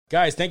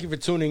Guys, thank you for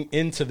tuning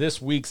into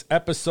this week's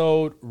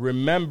episode.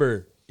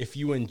 Remember, if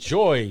you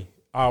enjoy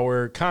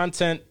our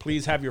content,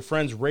 please have your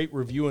friends rate,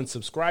 review, and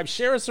subscribe.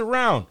 Share us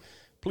around.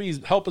 Please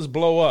help us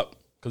blow up,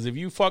 because if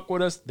you fuck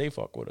with us, they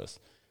fuck with us.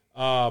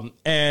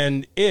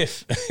 And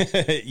if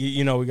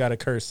you know, we got a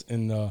curse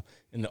in the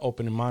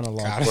opening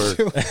monologue.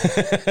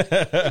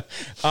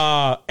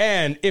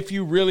 And if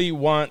you really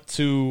want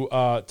to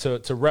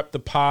rep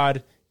the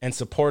pod and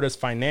support us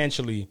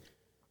financially,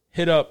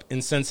 hit up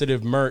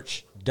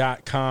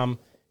insensitivemerch.com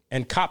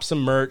and cop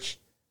some merch.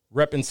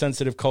 Rep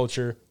Insensitive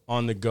Culture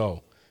on the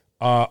go.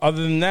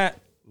 Other than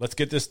that, let's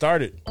get this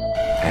started.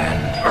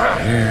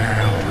 And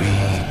here we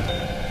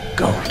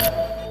go.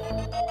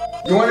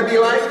 You want to be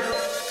like?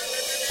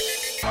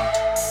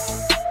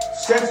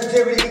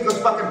 Sensitivity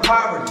equals fucking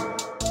poverty.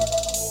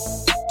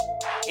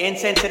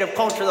 Insensitive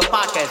Culture, the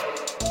podcast.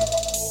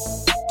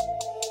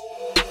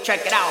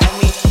 Check it out,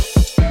 homie.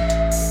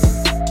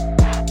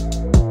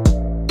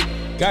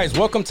 Guys,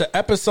 welcome to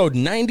episode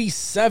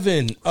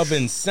 97 of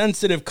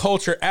Insensitive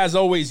Culture. As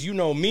always, you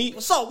know me.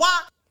 What's up,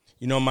 what?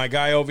 You know my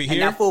guy over And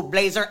here. that fool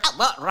Blazer,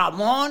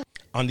 Ramon.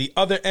 On the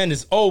other end,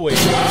 as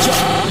always,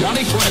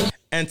 Johnny Quinn.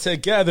 And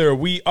together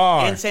we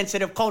are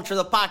Insensitive Culture,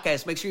 the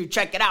podcast. Make sure you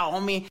check it out,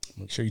 homie.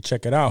 Make sure you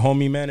check it out,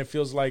 homie, man. It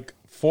feels like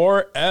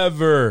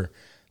forever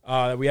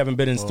that we haven't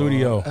been in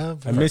studio.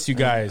 I miss you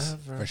guys.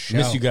 For sure.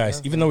 Miss you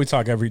guys, even though we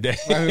talk every day.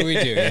 I mean, we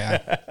do,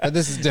 yeah. But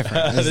this is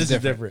different. This is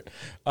different.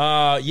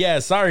 Yeah,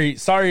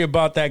 sorry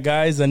about that,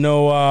 guys. I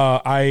know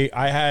I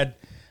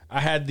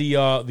had the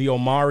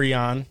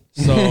Omarion.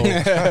 So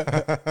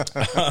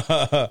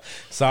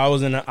so I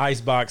was in an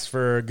ice box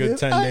for a good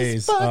 10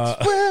 days.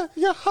 Where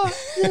your heart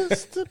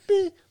used to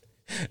be.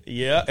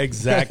 Yeah,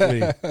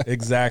 exactly.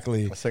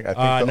 Exactly.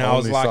 I now I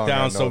was locked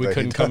down, so we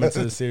couldn't come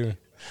into the series.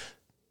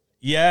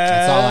 Yeah,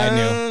 That's all I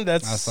knew. I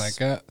was like,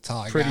 that's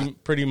all I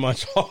got. Pretty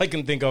much all I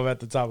can think of at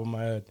the top of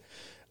my head.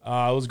 It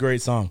was a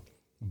great song,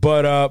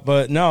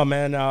 but no,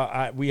 man,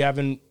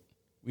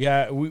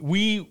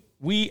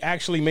 we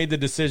actually made the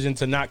decision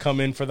to not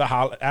come in for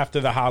after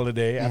the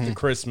holiday, after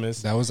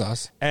Christmas. That was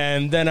us.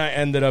 And then I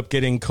ended up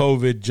getting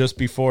COVID just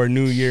before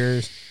New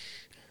Year's.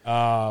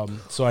 So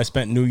I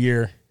spent New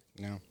Year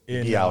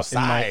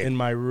in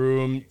my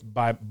room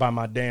by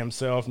my damn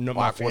self. No,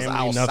 my family,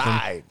 was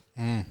outside.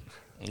 Nothing.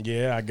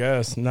 Yeah, I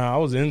guess. No, I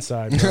was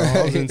inside, bro.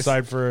 I was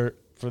inside for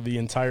the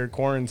entire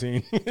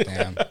quarantine.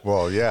 Damn.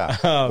 Well, yeah.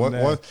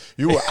 Man.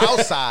 You were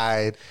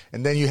outside,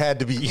 and then you had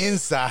to be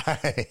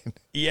inside.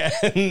 Yeah,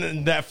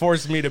 and that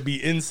forced me to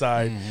be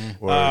inside.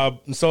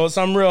 So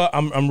I'm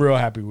real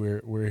happy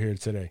we're here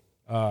today.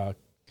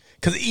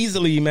 Because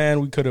easily, man,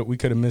 we could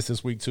have missed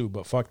this week too.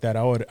 But fuck that,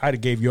 I'd have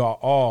gave you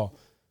all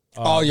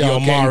All y'all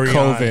getting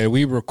COVID.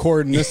 We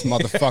recording this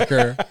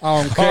motherfucker.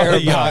 I don't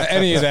care about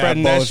any of that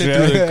Spreading that shit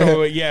through the bullshit.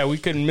 COVID. Yeah, we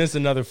couldn't miss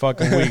another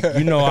fucking week.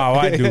 You know how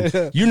I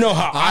do. You know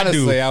how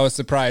Honestly, I do. I was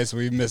surprised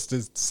we missed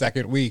his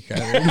second week.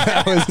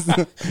 I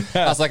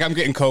was like, I'm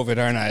getting COVID,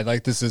 aren't I?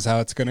 Like, this is how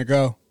it's gonna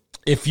go.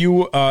 If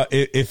you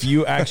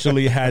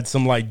actually had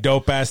some like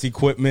dope ass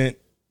equipment,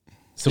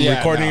 some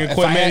recording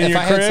equipment in your if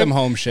I crib, had some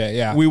home shit,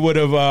 yeah, we would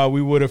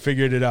have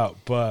figured it out.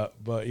 But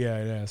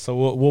yeah. So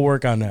we'll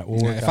work on that.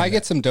 If I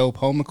get some dope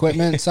home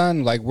equipment,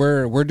 son, like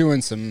we're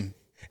doing some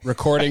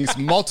recordings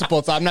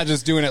multiple times. I'm not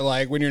just doing it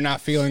like when you're not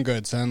feeling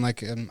good, son.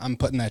 Like I'm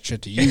putting that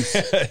shit to use.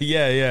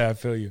 yeah, I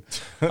feel you.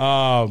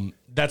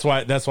 That's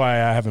why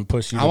I haven't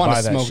pushed you. I want to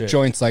buy that smoke shit.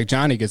 joints like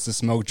Johnny gets to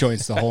smoke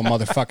joints the whole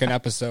motherfucking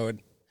episode.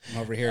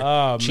 I'm over here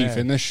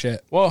chiefing this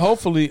shit. Well,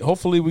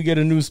 hopefully we get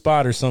a new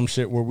spot or some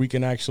shit where we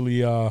can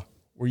actually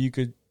where you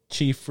could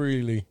chief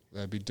freely.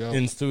 That'd be dope.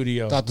 In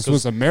studio. Thought this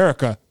was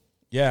America.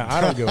 Yeah,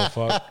 I don't give a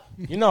fuck.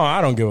 You know,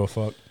 I don't give a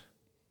fuck.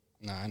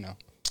 Nah, I know.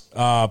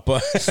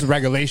 But It's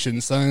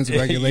regulations, son. It's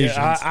regulations.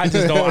 yeah, I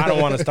just don't. I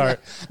don't want to start.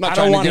 not I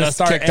trying don't to want get to us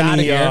start kicked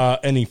outta here.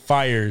 any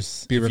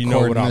fires. Be if you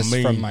recording know what I this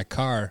mean. from my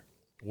car.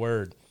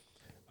 Word.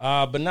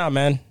 But nah,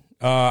 man.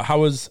 How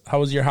was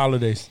your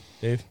holidays,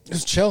 Dave?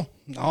 It's chill.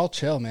 All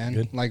chill, man.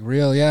 Good. Like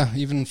real, yeah.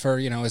 Even for,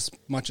 as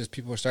much as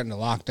people were starting to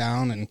lock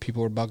down and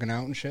people were bugging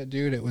out and shit,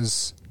 dude, it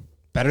was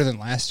better than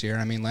last year.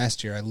 I mean,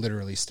 last year I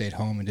literally stayed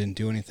home and didn't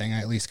do anything. I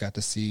at least got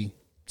to see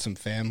some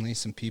family,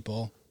 some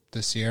people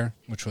this year,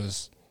 which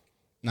was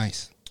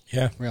nice.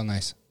 Yeah, Real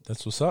nice.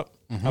 that's what's up.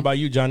 How about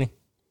you, Johnny?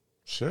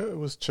 Shit, it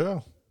was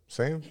chill.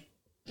 Same.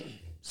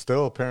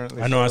 Still,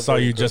 apparently. I know I saw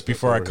you just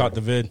before I caught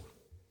the vid.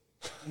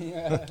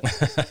 I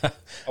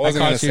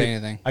wasn't going to say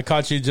anything. I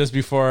caught you just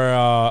before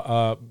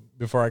I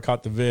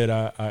caught the vid.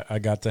 I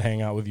got to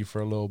hang out with you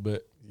for a little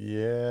bit.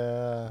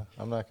 Yeah,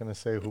 I'm not going to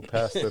say who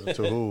passed it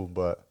to who,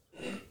 but.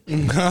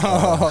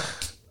 But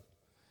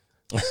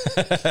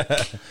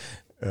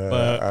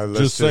let's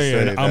just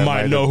saying, say I that might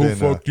have know who been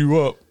fucked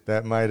you up.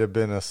 That might have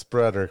been a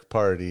spreader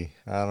party.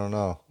 I don't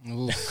know.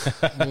 Oof.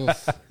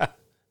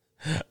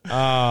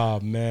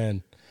 Oh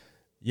man,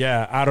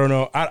 yeah. I don't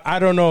know. I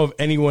don't know of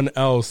anyone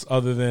else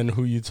other than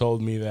who you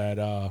told me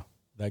that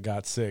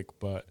got sick.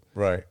 But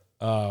Right.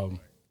 I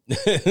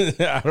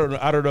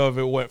don't know if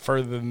it went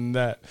further than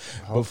that. But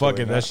fuck Hopefully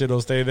it, that not.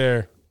 shit'll stay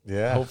there.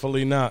 Yeah.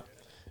 Hopefully not.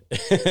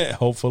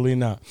 Hopefully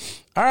not.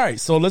 All right,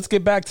 so let's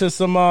get back to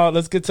some.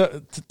 Let's get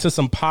to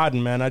some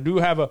podding, man. I do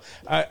have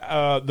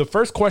the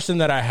first question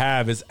that I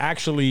have is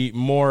actually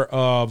more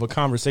of a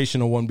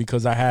conversational one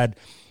because I had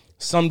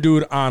some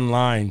dude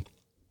online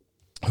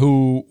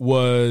who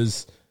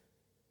was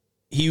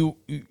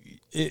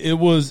it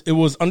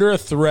was under a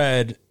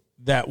thread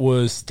that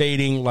was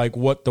stating like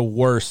what the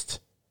worst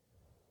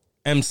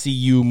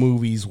MCU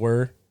movies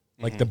were,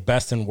 like the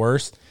best and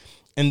worst,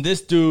 and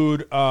this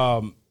dude.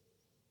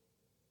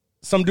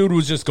 Some dude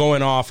was just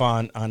going off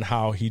on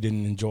how he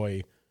didn't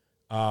enjoy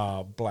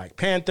Black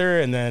Panther,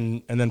 and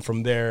then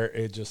from there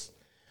it just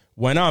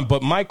went on.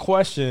 But my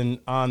question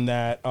on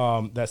that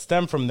that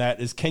stemmed from that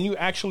is: can you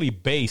actually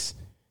base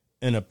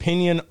an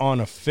opinion on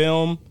a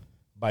film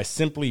by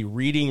simply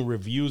reading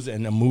reviews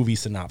and a movie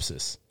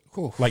synopsis?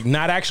 Oof. Like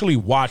not actually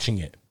watching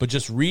it, but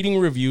just reading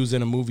reviews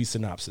and a movie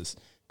synopsis.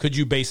 Could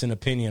you base an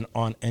opinion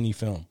on any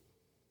film?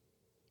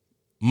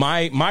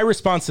 My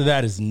response to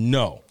that is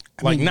no.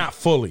 Like, not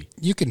fully.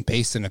 You can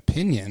base an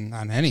opinion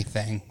on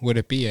anything. Would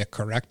it be a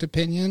correct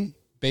opinion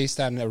based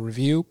on a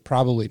review?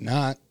 Probably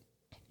not.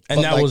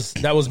 And But,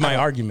 that was my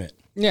argument.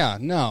 Yeah,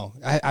 no.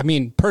 I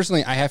mean,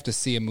 personally, I have to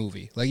see a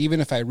movie. Like, even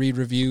if I read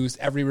reviews,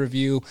 every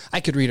review,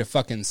 I could read a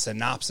fucking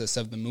synopsis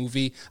of the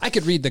movie. I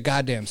could read the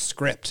goddamn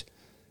script.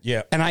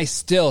 Yeah. And I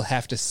still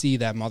have to see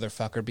that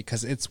motherfucker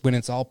because it's when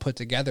it's all put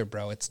together,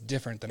 bro. It's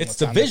different than It's what's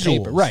the on visuals. the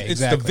paper. Right, It's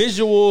exactly. the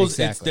visuals.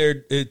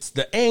 Exactly. It's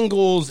the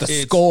angles. The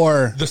it's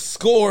score. The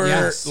score.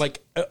 Yes.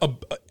 Like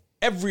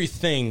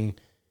everything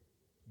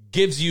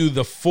gives you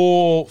the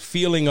full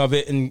feeling of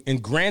it.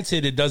 And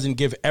granted, it doesn't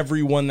give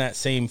everyone that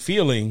same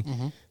feeling.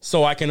 Mm-hmm.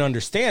 So I can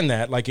understand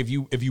that. Like if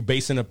you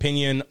base an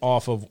opinion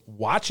off of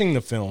watching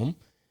the film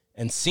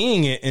and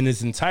seeing it in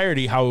its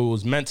entirety, how it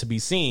was meant to be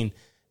seen,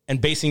 and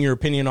basing your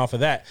opinion off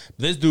of that.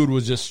 This dude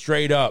was just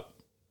straight up,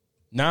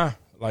 nah,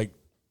 like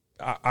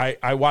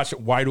I watch it.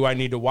 Why do I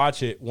need to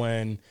watch it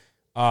when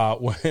I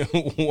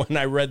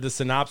read the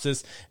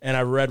synopsis and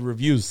I read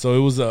reviews? So it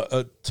was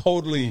a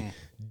totally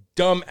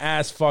dumb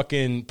ass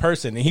fucking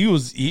person. And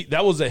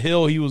that was a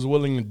hill he was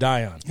willing to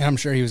die on. And I'm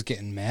sure he was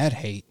getting mad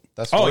hate.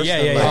 That's Oh, worse yeah,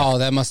 than, yeah, like, yeah. Oh,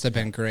 that must have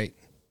been great.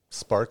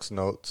 Sparks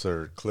notes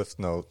or Cliff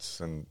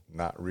notes and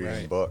not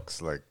reading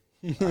books. Like,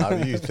 how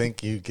do you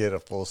think you get a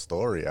full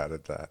story out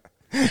of that?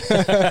 Just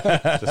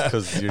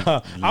because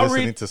you're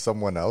listening to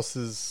someone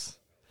else's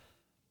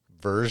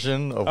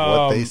version of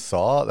what they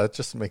saw, that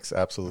just makes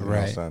absolutely no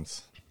Right.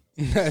 sense.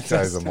 This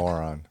guy's a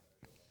moron.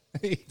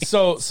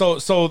 So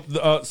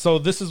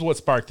this is what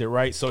sparked it,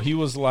 right? So he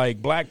was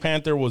like, Black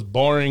Panther was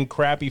boring,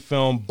 crappy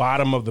film,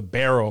 bottom of the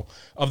barrel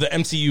of the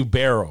MCU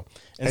barrel,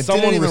 and And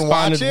someone didn't even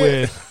responded watch it?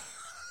 with,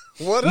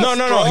 What a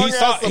No, he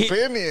saw- strong-ass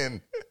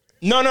opinion.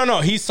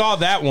 No, he saw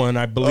that one,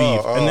 I believe,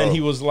 and then oh. he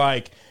was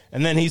like,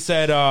 and then he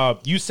said,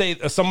 you say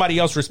somebody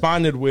else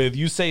responded with,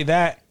 you say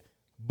that,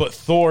 but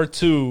Thor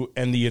 2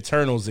 and the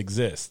Eternals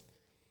exist.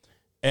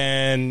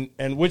 And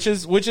which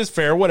is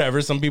fair,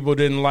 whatever. Some people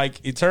didn't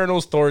like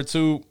Eternals. Thor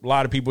 2, a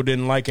lot of people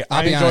didn't like it.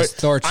 I'll be enjoyed- honest,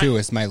 Thor 2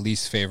 is my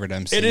least favorite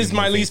MCU It is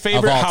my movie least of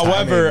favorite. all time.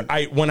 However,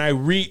 Compared when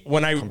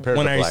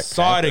to I Black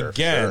saw it Panther,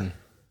 again, sure.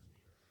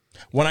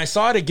 when I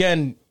saw it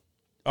again,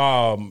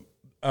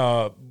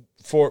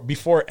 for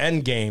before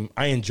Endgame,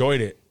 I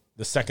enjoyed it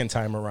the second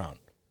time around.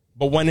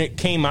 But when it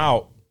came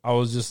out,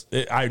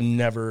 I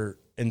never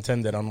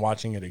intended on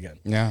watching it again.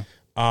 Yeah.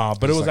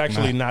 But it was like,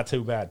 actually nah. not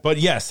too bad. But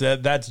yes,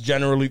 that's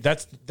generally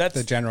that's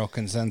The general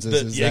consensus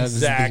is that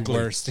exactly is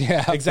the worst.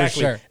 Yeah,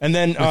 exactly. for sure. And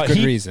then With good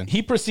he reason.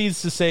 he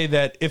proceeds to say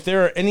that if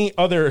there are any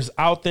others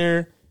out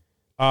there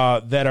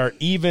that are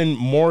even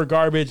more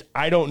garbage,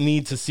 I don't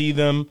need to see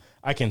them.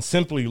 I can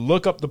simply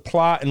look up the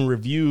plot and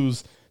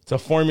reviews to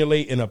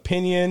formulate an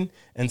opinion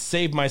and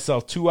save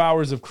myself 2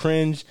 hours of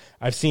cringe.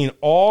 I've seen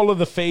all of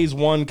the phase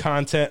 1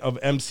 content of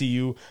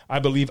MCU. I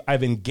believe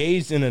I've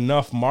engaged in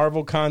enough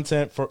Marvel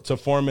content to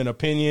form an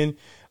opinion.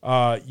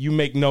 You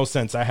make no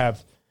sense. I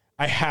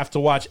have to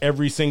watch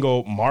every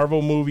single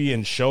Marvel movie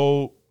and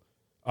show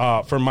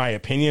for my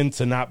opinion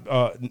to not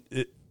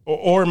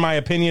or my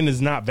opinion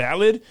is not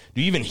valid.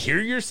 Do you even hear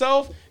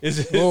yourself? Was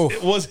his Hear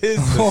was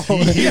himself.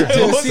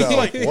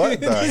 like-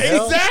 What the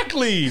hell?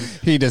 exactly.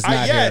 He does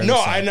not hear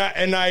himself.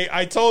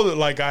 I told it,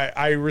 like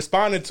I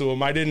responded to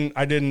him. I didn't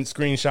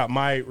screenshot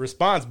my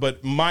response,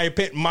 but my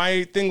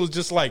thing was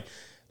just like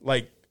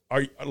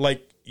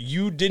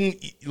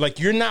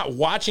you're not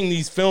watching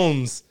these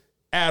films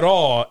at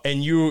all,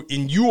 and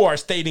you are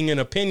stating an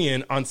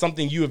opinion on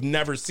something you have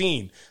never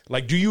seen.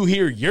 Like, do you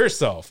hear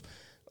yourself?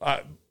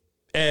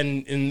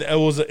 And it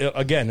was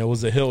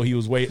a hill he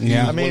was waiting.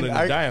 Yeah. He was willing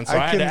to die on. So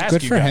I had to ask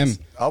Good you for guys.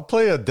 him. I'll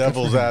play a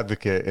devil's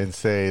advocate and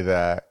say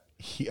that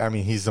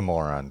he's a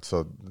moron.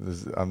 So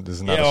this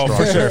is not a strong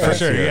for sure. defense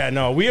here. Yeah,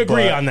 no, we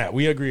agree But- on that.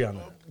 We agree on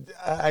that.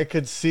 I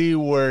could see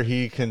where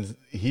he can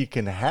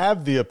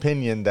have the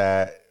opinion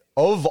that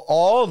of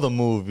all the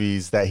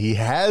movies that he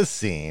has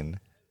seen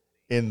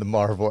in the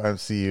Marvel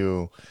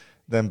MCU,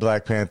 then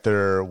Black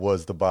Panther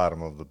was the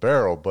bottom of the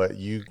barrel. But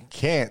you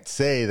can't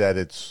say that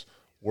it's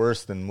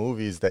worse than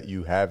movies that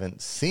you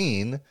haven't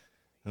seen.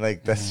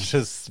 Like, that's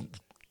just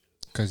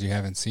because you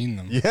haven't seen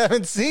them. You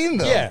haven't seen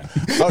them. Yeah.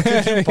 How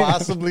could you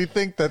possibly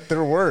think that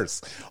they're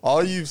worse?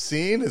 All you've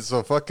seen is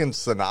a fucking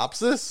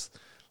synopsis.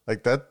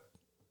 Like, that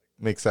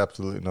makes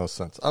absolutely no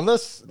sense.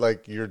 Unless,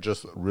 like, you're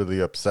just really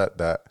upset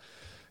that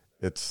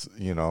it's,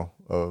 you know,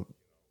 a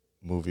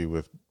movie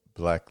with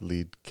black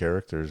lead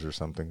characters or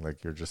something.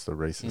 Like, you're just a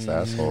racist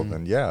asshole.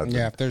 Then Yeah,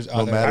 if there's no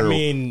other... matter, I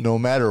mean, no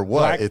matter what,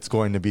 Black- it's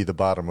going to be the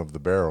bottom of the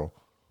barrel.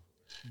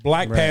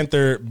 Black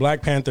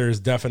Panther is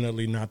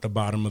definitely not the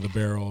bottom of the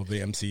barrel of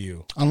the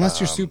MCU. Unless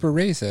you're super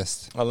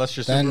racist. Unless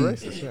you're Then,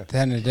 super racist, yeah.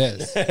 then it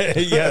is.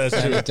 Yeah, that's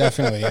Then true. it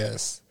definitely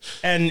is.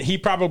 And he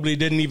probably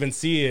didn't even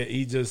see it.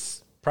 He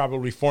just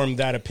probably formed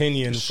that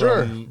opinion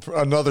Sure. from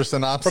Another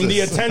synopsis. from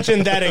the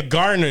attention that it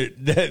garnered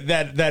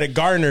that it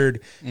garnered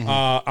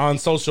on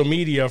social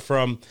media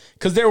from,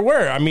 because there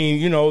were, I mean,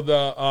 you know,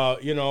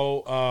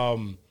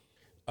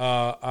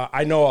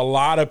 I know a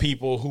lot of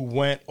people who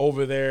went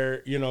over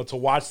there, you know, to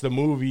watch the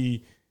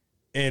movie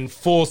in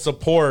full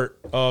support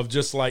of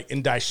just like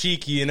in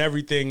daishiki and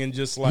everything, and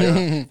just like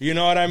you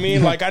know what I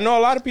mean. Like, I know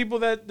a lot of people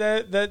that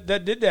did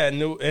that,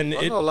 and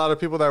I know a lot of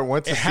people that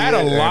went to see had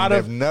it a lot and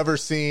of- have never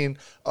seen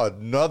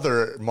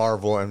another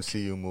Marvel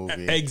MCU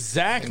movie.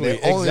 exactly. And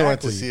they only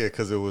went to exactly. see it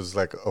because it was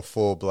like a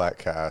full black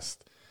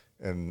cast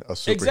and a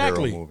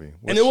superhero movie.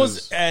 And it was,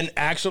 is- and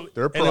actually,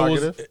 their and it was,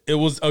 prerogative. it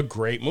was a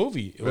great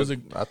movie. It was a,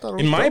 I thought it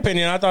was in my dope.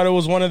 opinion, I thought it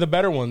was one of the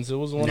better ones. It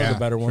was one of the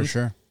better ones. for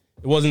sure.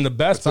 It wasn't the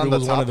best, it's but on it the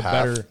was one top of the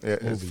half. better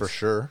It's movies. for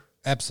sure.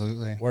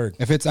 Absolutely. Word.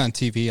 If it's on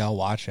TV, I'll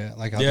watch it.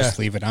 Like, I'll Yeah. just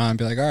leave it on and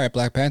be like, all right,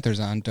 Black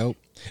Panther's on. Dope.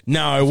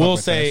 Now, I will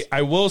with say, this.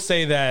 I will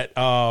say that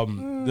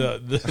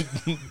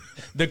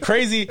the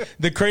crazy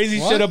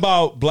What? shit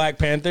about Black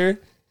Panther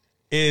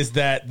is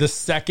that the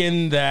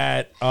second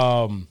that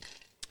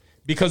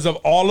because of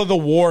all of the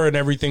war and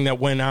everything that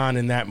went on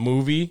in that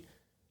movie,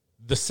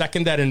 the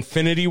second that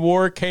Infinity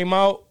War came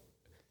out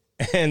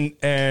and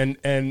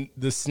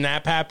the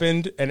snap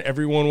happened and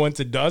everyone went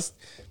to dust,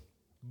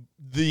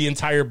 the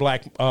entire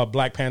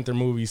Black Panther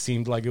movie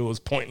seemed like it was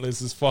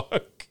pointless as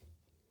fuck.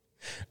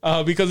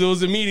 Because it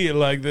was immediate,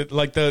 like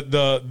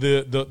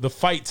the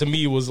fight to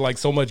me was like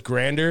so much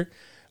grander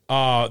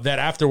that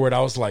afterward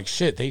I was like,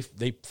 shit, they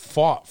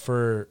fought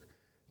for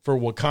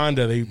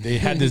Wakanda. They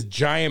had this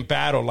giant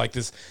battle, like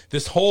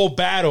this whole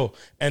battle,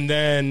 and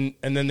then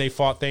they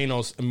fought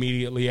Thanos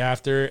immediately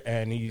after,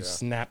 and he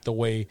snapped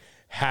away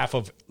half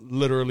of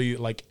literally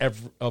like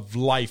of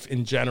life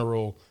in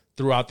general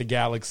throughout the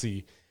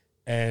galaxy,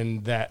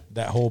 and that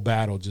whole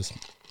battle just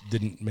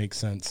didn't make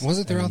sense. Was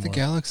it throughout the anymore.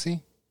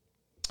 galaxy?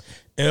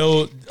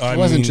 It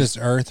wasn't just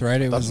Earth, right?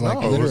 It was like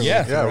no, it was- literally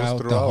yeah, yeah, it was throughout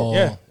the throughout. whole.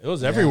 yeah, it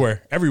was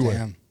everywhere.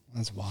 Damn,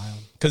 that's wild.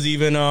 Because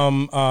even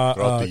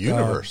Throughout the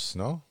universe,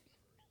 no?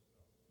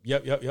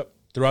 Yep.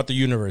 Throughout the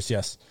universe,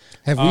 yes.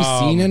 Have we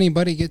seen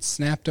anybody get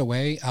snapped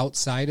away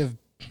outside of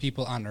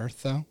people on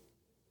Earth, though?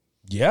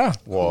 Yeah,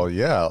 Well,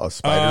 yeah, a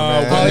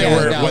Spider-Man.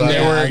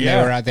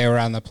 they were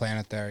on the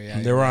planet there. Yeah,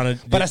 they were on a.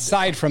 But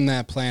aside from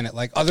that planet,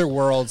 like other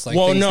worlds, like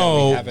well, things that we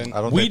no, haven't.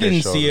 I don't we think they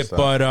didn't showed see us it,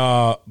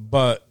 that.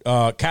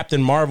 but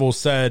Captain Marvel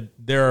said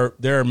there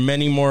are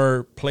many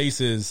more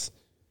places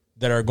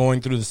that are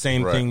going through the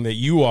same Right. thing that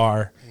you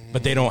are,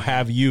 but they don't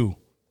have you.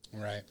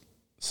 Right.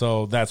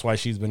 So that's why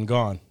she's been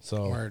gone.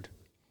 So Word.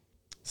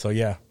 So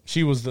yeah,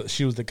 she was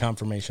the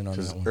confirmation on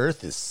that one.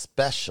 Earth is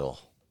special.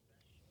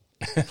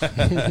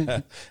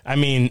 I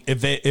mean,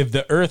 if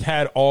the Earth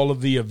had all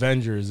of the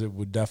Avengers, it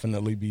would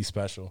definitely be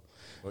special.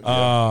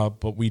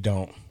 But we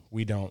don't.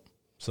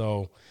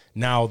 So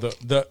now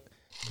the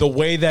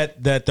way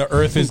that the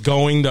Earth is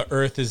going, the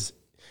Earth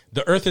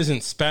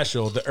isn't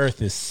special. The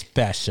Earth is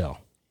special.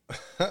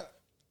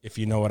 If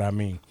you know what I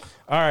mean.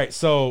 All right,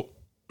 so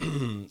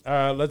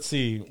let's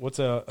see. What's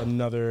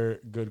another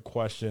good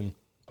question?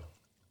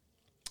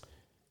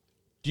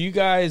 Do you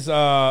guys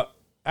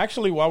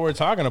actually, while we're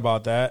talking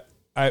about that,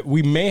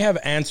 we may have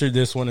answered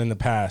this one in the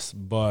past,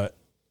 but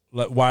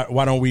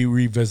why don't we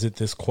revisit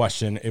this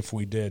question if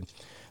we did?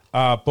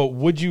 But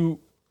would you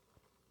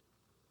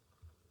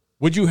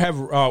have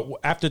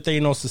after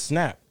Thanos'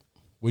 snap?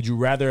 Would you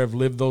rather have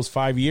lived those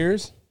 5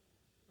 years,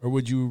 or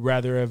would you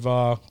rather have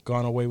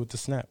gone away with the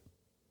snap?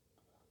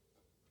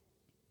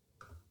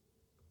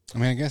 I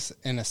mean, I guess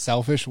in a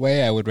selfish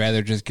way, I would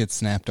rather just get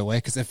snapped away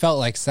because it felt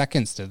like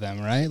seconds to them,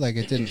 right? Like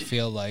it didn't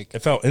feel like It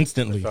felt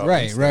instantly.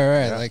 right.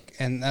 Yeah.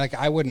 Like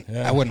I wouldn't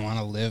want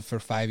to live for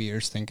 5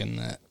 years thinking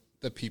that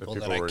the people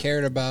that I were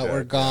cared about were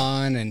dead,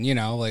 gone, and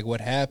like what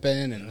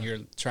happened, and you're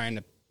trying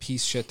to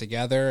piece shit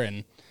together,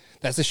 and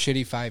that's a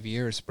shitty 5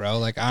 years, bro.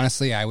 Like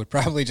honestly, I would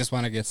probably just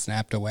want to get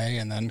snapped away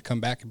and then come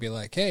back and be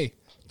like, hey.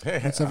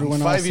 What's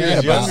everyone I'm else 5 years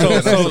saying about?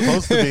 younger than I'm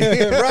supposed to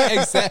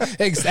be.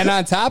 Right, and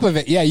on top of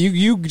it, yeah,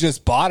 you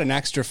just bought an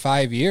extra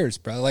 5 years,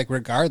 bro. Like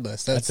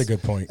regardless, That's a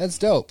good point. That's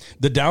dope.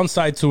 The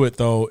downside to it,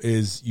 though,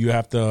 is you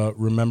have to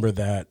remember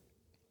that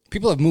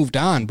People have moved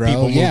on, bro.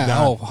 People moved on.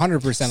 Oh,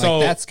 100%. So-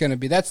 Like that's gonna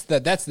be that's the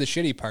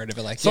shitty part of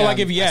it. Like, So yeah, like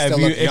if I still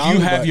look you young,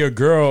 have but- your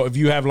girl, if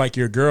you have like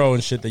your girl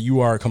and shit that you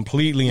are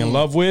completely in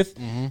love with,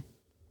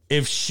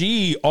 if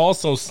she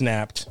also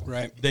snapped,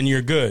 Right. then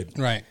you're good.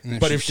 Right. And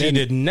But if she didn't-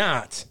 did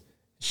not,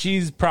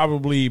 she's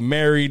probably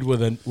married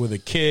with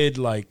a kid,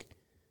 like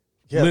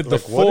lived the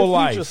like, full what if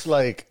life. you just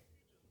like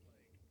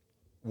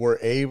were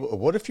able?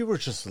 What if you were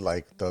just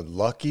like the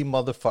lucky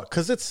motherfucker?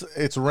 Because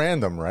it's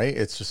random, right?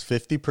 It's just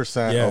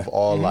 50% Yeah. of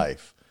all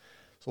life.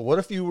 So what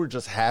if you were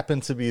just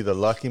happened to be the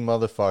lucky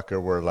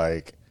motherfucker where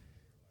like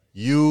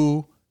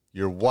you,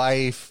 your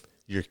wife,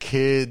 your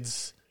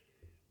kids,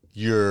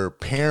 your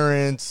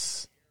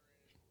parents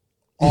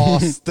all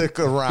stick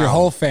around. your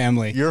whole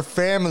family. Your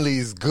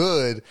family's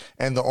good,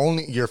 and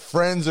your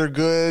friends are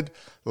good.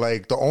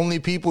 Like the only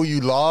people you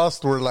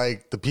lost were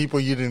like the people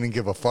you didn't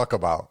give a fuck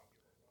about,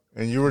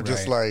 and you were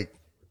just Right. like,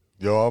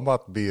 "Yo, I'm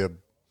about to be a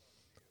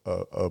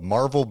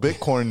Marvel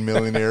Bitcoin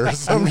millionaire or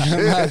some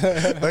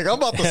shit. Like I'm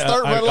about to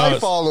start my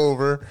life all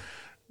over."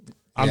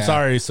 I'm Yeah.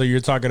 sorry. So you're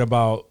talking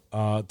about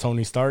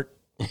Tony Stark?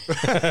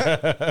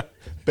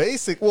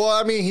 Well,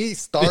 I mean, he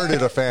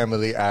started a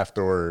family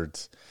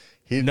afterwards.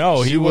 He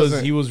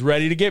wasn't- was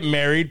ready to get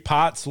married.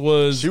 She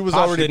was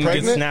already didn't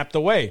pregnant? get snapped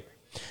away.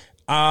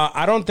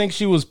 I don't think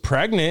she was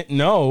pregnant.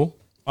 No.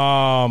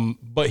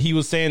 But he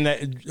was saying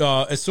that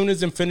as soon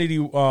as Infinity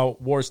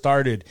War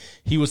started,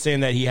 he was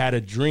saying that he had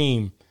a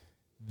dream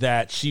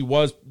that she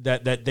was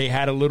that they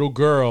had a little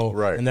girl,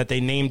 Right. and that they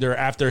named her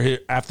after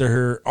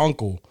her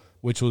uncle,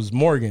 which was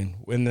Morgan,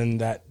 and then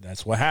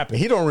that's what happened.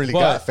 He don't really But-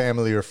 got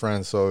family or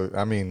friends, so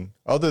I mean,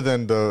 other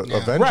than the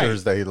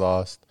Avengers that he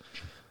lost.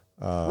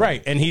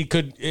 Right, and he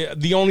could.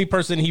 The only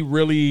person he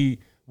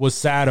really was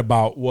sad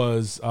about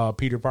was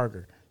Peter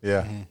Parker.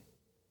 Yeah.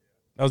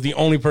 That was the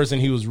only person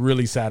he was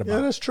really sad Yeah,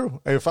 about. that's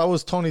true. If I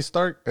was Tony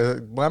Stark,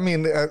 I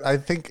mean, I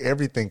think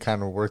everything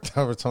kind of worked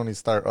out for Tony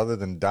Stark, other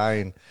than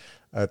dying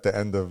at the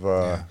end of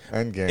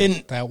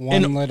Endgame. that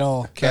one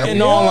little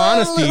in all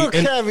honesty, little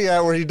in-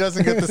 caveat where he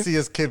doesn't get to see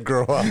his kid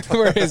grow up.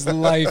 where his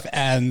life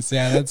ends.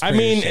 Yeah, that's. I pretty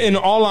mean, shitty. in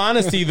all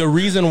honesty, the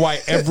reason why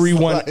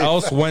everyone life.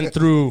 else went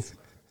through.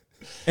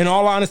 In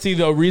all honesty,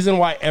 the reason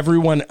why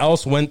everyone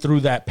else went through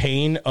that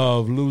pain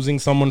of losing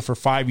someone for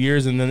 5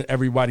 years and then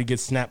everybody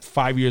gets snapped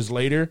 5 years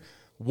later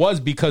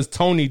was because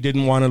Tony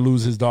didn't want to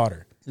lose his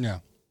daughter. yeah.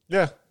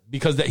 Yeah,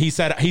 Because he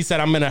said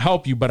I'm going to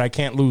help you, but I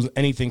can't lose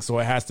anything, so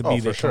it has to be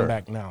for they sure. come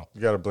back now.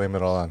 you got to blame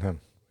it all on him.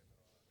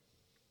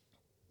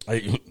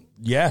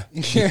 Yeah.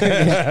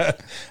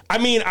 I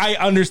mean, I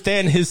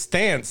understand his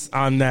stance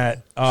on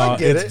that. I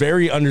get It's it.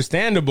 very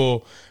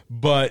understandable,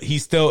 but he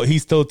still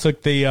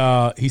took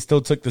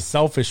the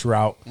selfish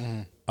route.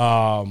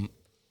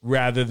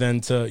 Rather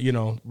than to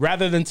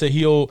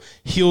heal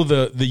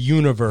the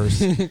universe,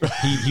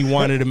 he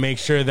wanted to make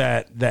sure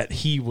that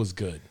he was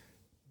good.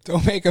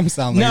 Don't make him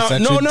sound like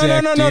such No. a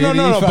dick, dude.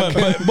 He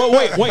fucking- But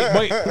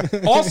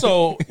wait.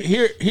 Also,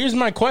 here's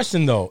my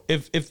question though.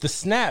 If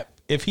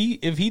he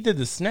did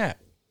the snap,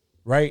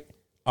 right?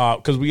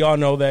 Because we all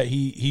know that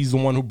he's the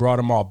one who brought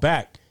them all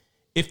back.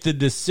 If the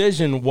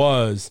decision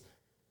was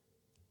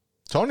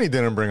Tony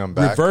didn't bring him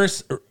back.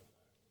 reverse,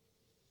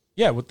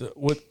 yeah, no. Hulk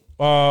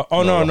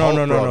brought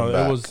him It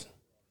back. was.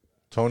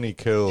 Tony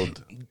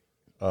killed.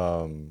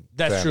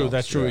 That's true. Thanos,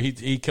 That's true. yeah.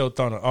 He killed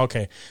Thanos.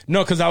 Okay,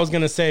 no, because I was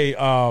gonna say,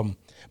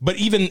 but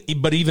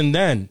even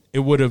then, it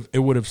would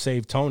have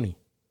saved Tony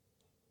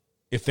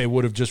if they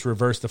would have just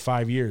reversed the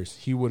 5 years.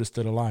 He would have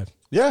stood alive.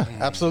 Yeah,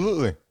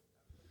 absolutely.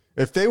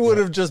 If they would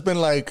have just been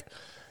like,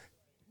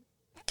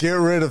 get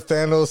rid of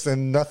Thanos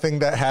and nothing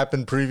that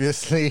happened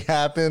previously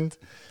happened,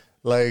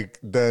 like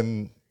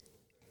then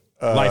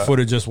Life would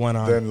have just went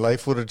on.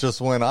 life would have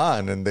just went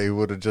on, and they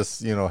would have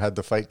just had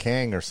to fight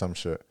Kang or some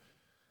shit.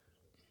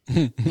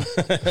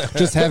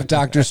 Just have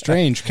Doctor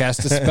Strange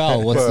cast a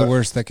spell. What's the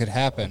worst that could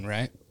happen,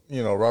 right?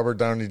 Robert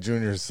Downey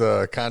Jr.'s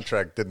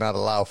contract did not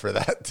allow for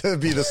that to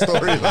be the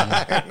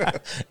storyline.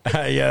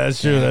 Yeah,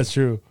 that's true. That's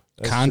true.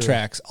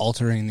 Contracts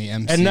altering the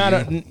MCU.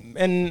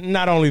 And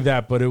not only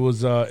that, but it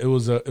was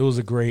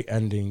a great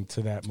ending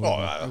to that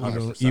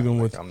movie. Even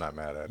with I'm not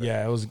mad at it.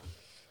 yeah, it was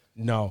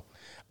no.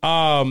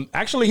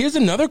 Actually, here's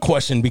another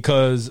question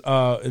because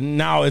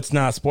now it's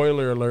not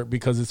spoiler alert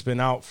because it's been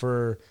out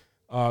for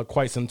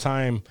quite some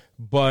time.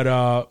 But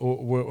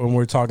when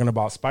we're talking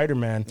about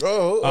Spider-Man,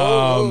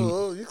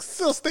 You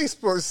still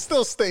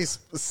stay.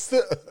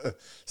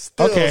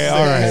 okay,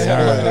 all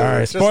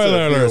right.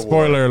 Spoiler alert.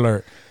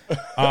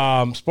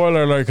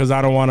 Spoiler alert, because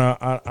I don't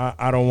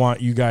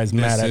want you guys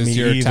mad This at is me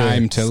your either.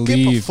 time to Skip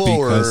leave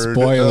forward, because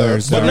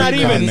spoilers but are not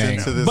even, coming.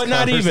 into this but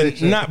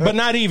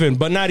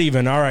not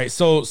even. All right,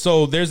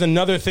 so there's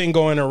another thing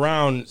going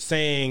around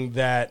saying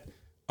that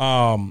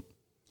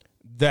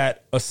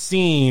that a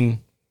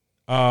scene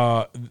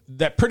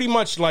that pretty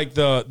much like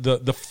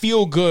the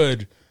feel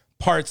good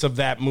parts of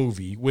that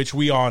movie, which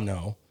we all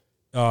know,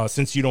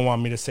 since you don't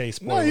want me to say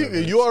spoiler. No,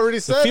 you already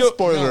said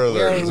spoiler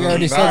alert. We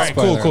already said All right,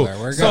 spoiler cool. alert.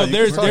 We're So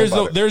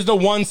good. there's the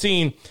one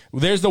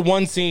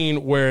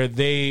scene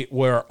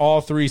where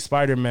all three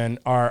Spider-Men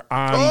are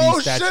on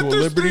the Statue of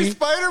there's Liberty. 3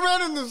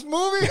 Spider-Man in this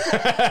movie?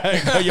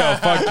 Yo,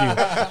 fuck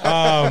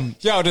you.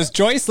 Yo, does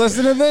Joyce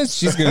listen to this?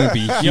 She's gonna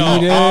be heated.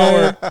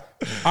 Yo,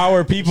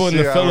 our people in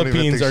the Shit, I don't even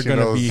Philippines think are she going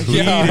to knows be who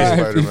heated.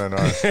 the Spider-Man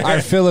are.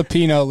 Our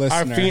Filipino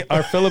listener.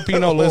 Our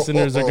Filipino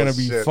listeners are going to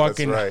be shit, that's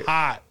fucking right.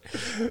 hot.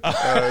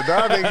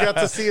 Now they got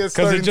to see it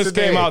Because it just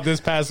today. came out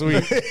this past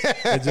week.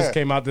 It just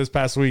came out this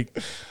past week.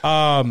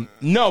 No,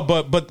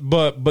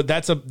 but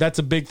that's a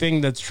big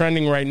thing that's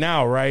trending right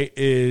now, right?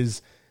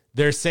 Is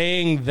they're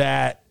saying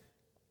that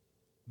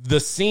the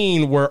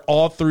scene where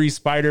all 3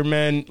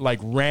 Spider-Men like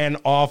ran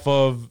off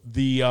of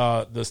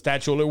the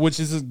statue, which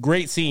is a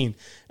great scene,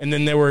 and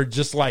then they were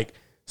just like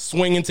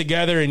swinging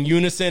together in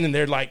unison, and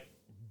they're like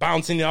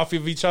bouncing off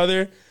of each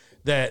other.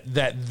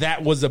 That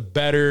was a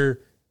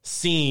better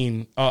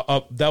scene.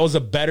 That was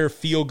a better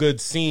feel good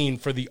scene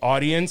for the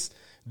audience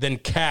than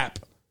Cap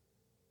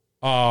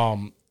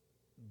picking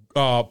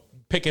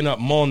up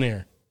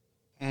Mjolnir.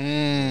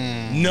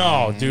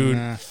 No,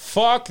 dude.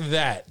 Fuck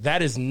that.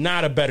 That is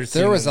not a better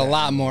scene. There was than a that.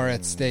 lot more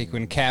at stake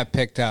when Cap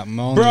picked up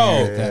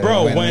Mjolnir.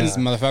 Bro, when when these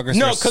motherfuckers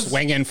were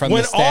swinging from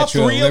when the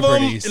Statue all 3 of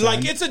Liberty. of them,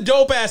 like, it's a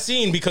dope ass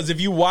scene, because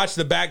if you watch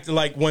the back,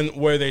 like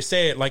where they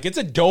say it, like, it's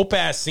a dope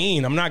ass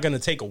scene. I'm not gonna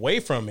take away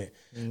from it.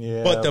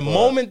 Yeah, but the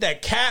moment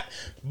that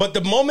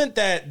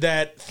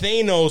that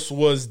Thanos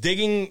was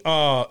digging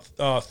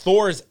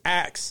Thor's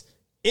axe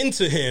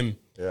into him,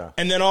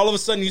 and then all of a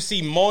sudden you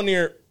see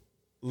Mjolnir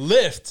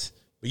lift,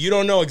 but you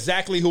don't know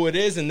exactly who it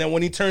is, and then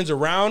when he turns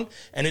around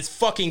and it's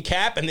fucking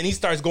Cap, and then he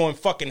starts going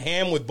fucking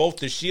ham with both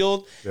the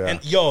shield, and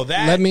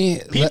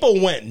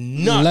people went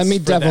nuts. Let me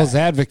for devil's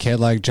that. advocate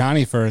like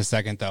Johnny for a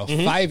second though.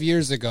 5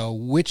 years ago,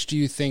 which do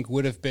you think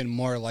would have been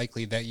more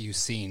likely that you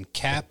seen?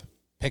 Cap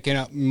picking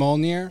up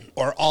Mjolnir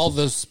or all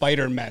those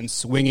Spider-Men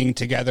swinging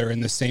together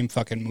in the same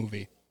fucking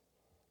movie?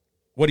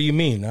 What do you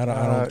mean? I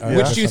don't.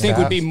 Which do you think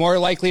would be more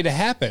likely to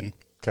happen?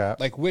 Cap.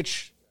 Like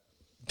which?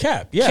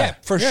 Cap, yeah.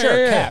 Cap, for Yeah, sure,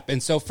 yeah, yeah. Cap.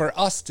 And so for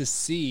us to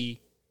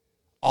see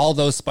all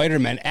those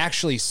Spider-Men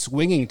actually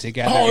swinging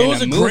together Oh, it in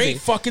was a movie, great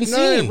fucking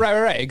No, scene.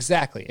 right.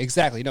 Exactly.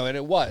 No, and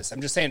it was.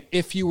 I'm just saying,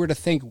 if you were to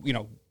think,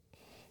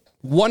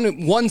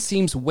 one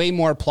seems way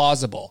more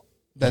plausible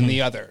than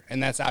the other.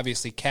 And that's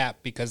obviously Cap,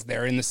 because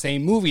they're in the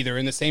same movie. They're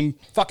in the same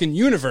fucking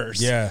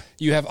universe. Yeah.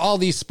 You have all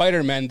these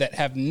Spider-Men that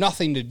have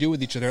nothing to do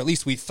with each other. At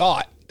least we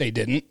thought they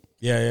didn't.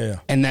 Yeah.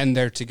 And then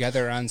they're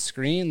together on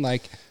screen.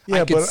 Like,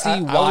 Yeah, I could but see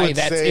I why would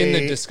that's say- in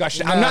the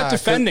discussion. Nah, I'm not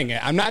defending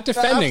it. I'm not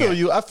defending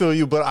it. I feel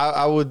you, but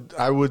I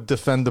would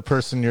defend the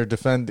person you're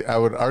defending. I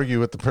would argue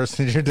with the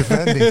person you're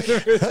defending. I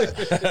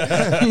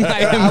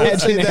would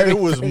say that it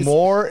was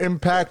more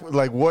impact,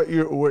 like what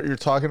you're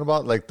talking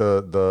about, like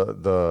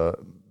the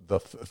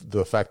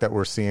fact that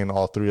we're seeing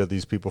all 3 of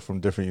these people from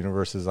different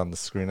universes on the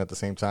screen at the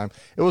same time.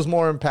 It was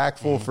more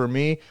impactful for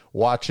me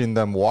watching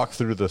them walk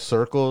through the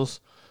circles.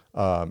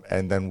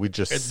 And then we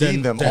just see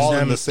them all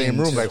in the same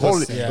room. Like,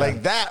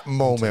 like that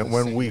moment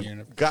when we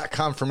got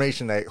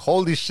confirmation that,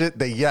 holy shit,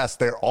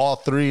 they're all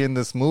 3 in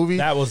this movie.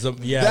 That was a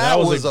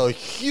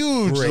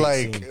huge,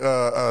 great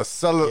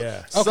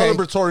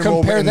celebratory moment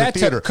Compare in the that to-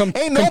 theater.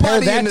 compare Ain't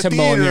nobody that in the to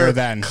theater Mjolnir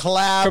then.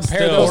 clap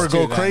Compare those or two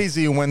go then.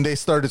 crazy when they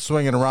started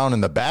swinging around in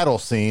the battle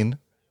scene.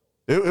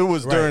 It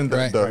was during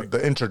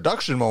the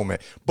introduction moment.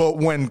 But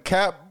when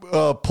Cap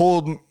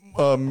pulled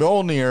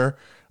Mjolnir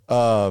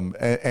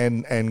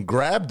and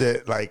grabbed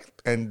it, like,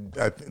 and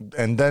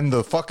then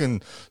the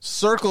fucking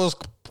circles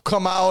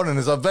come out and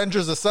his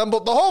Avengers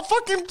assembled, the whole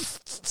fucking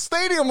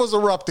stadium was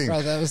erupting.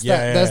 Bro, that's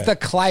Yeah. the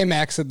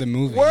climax of the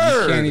movie.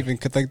 Word. You can't even,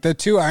 like, the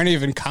two aren't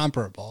even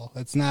comparable.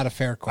 That's not a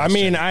fair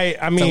question. I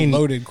mean, It's a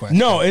loaded question.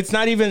 No, it's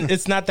not even.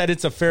 It's not that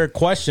it's a fair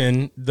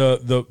question.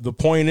 The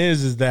point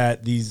is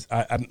that these.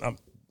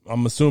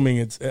 I'm assuming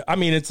it's. I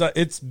mean,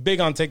 it's big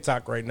on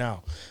TikTok right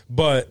now,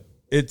 but.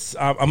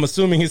 I'm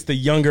assuming it's the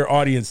younger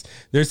audience.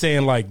 They're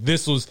saying like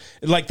this was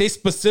like they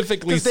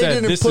specifically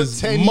said this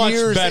is much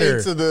better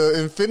into the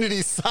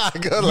Infinity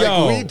Saga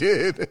like we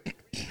did.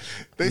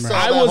 They saw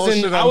that whole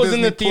shit on I was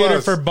in the Disney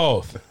theater Plus. for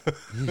both.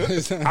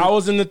 I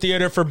was in the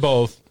theater for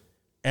both,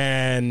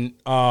 and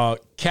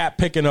Cap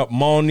picking up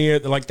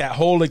Mjolnir, like that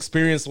whole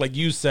experience, like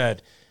you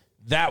said,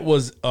 that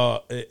was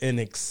an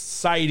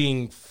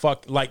exciting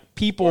like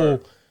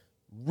people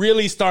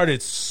really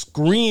started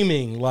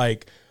screaming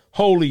like.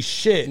 Holy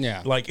shit.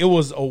 Yeah. Like it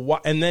was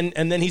and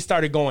then he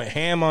started going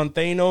ham on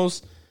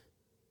Thanos.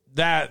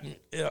 That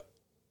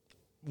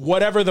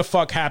whatever the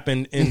fuck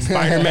happened in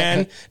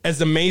Spider-Man, as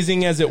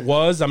amazing as it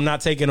was, I'm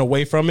not taking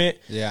away from it.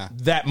 Yeah.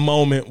 That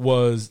moment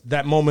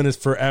is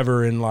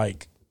forever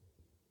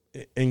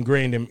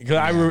ingrained in,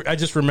 because I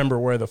just remember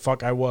where the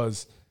fuck I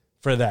was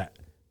for that.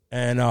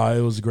 And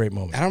it was a great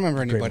moment. I don't remember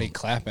Great anybody moment.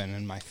 clapping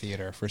in my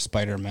theater for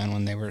Spider-Man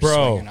when they were Bro.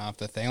 swinging off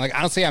the thing. Like,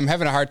 honestly, I'm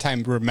having a hard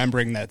time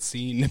remembering that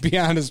scene, to be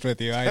honest with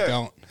you. I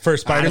don't. For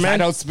Spider-Man? I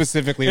don't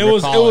specifically It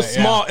was recall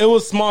small. It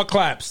was small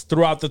claps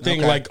throughout the thing.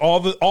 Okay. Like all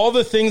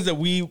the things that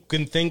we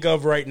can think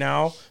of right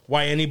now,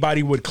 why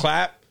anybody would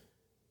clap.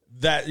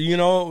 That,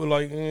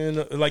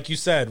 like you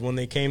said, when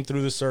they came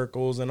through the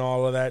circles and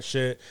all of that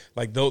shit,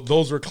 like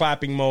those were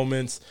clapping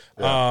moments.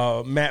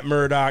 Yeah. Matt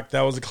Murdock,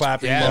 that was a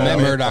clapping Yeah, moment. Matt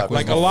Murdock was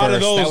like the a lot of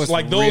first. That those, was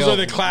like those real- are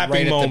the clapping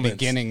right moments. at the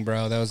beginning,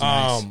 bro. That was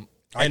nice.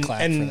 I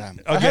clapped for them.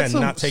 I had Again,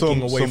 some- not taking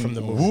some- away some from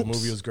the movie. whoops. The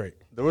movie was great.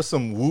 There was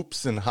some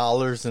whoops and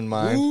hollers in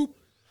mine.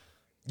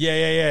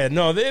 Yeah.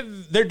 No,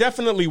 there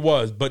definitely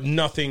was, but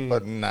nothing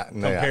But not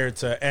compared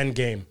to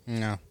Endgame.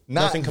 No.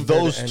 Not nothing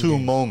compared those to two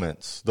Endgame.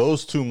 moments.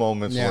 Those two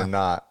moments Yeah. were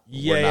not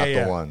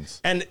the ones.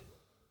 And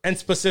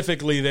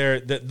specifically,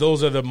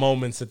 those are the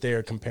moments that they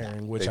are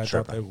comparing, which They I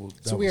thought tripping. that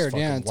It's was weird, fucking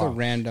yeah, it's a wild.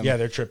 random- Yeah,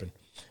 they're tripping.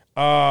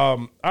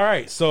 All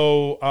right,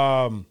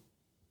 so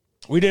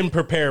we didn't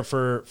prepare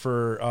for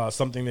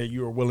something that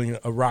you were willing,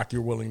 a rock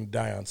you're willing to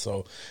die on.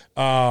 So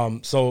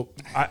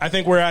I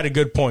think we're at a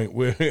good point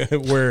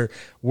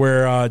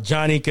where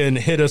Johnny can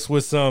hit us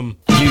with some.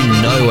 You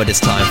know what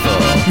it's time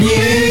for.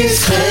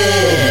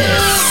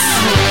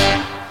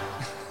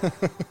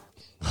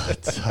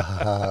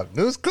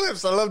 News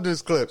clips. I love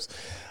news clips.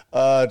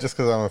 Just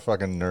because I'm a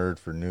fucking nerd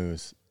for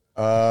news.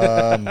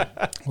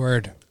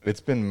 Word. It's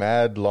been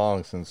mad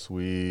long since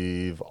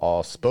we've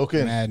all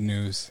spoken. Mad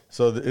news.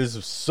 So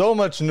there's so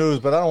much news,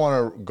 but I don't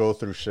want to go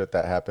through shit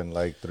that happened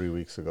like 3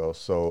 weeks ago.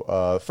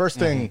 So first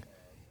thing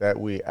that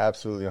we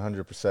absolutely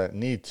 100%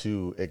 need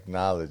to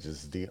acknowledge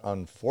is the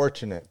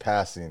unfortunate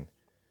passing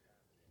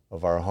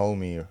of our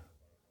homie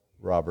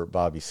Robert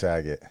Bobby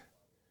Saget.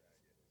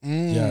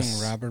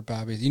 Yes. Robert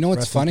Bobby. You know what's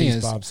Rest in funny peace,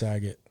 is Bob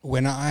Saget.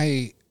 when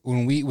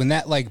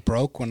that like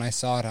broke, when I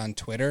saw it on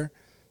Twitter,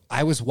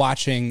 I was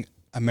watching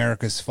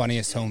America's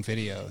Funniest Home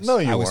Videos. No,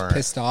 you I was weren't.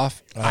 pissed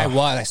off. I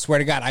was. I swear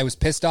to God, I was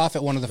pissed off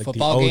at one of the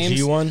football OG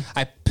games. one?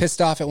 I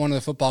pissed off at one of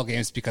the football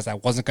games because I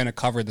wasn't going to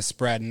cover the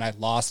spread, and I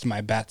lost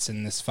my bets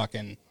in this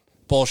fucking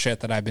bullshit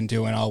that I've been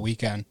doing all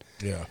weekend.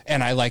 Yeah.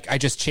 And I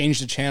just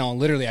changed the channel. And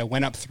literally, I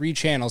went up 3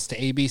 channels to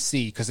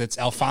ABC because it's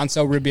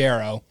Alfonso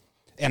Ribeiro.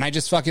 And I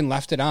just fucking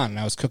left it on. And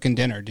I was cooking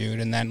dinner, dude.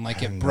 And then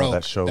like it know broke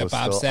that show that was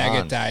Bob still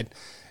Saget on. died.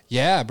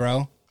 Yeah,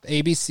 bro.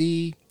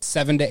 ABC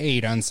 7 to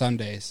 8 on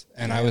Sundays.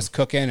 And I was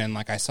cooking and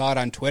like I saw it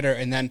on Twitter.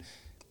 And then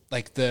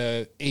like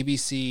the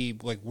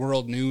ABC like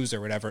World News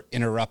or whatever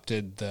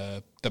interrupted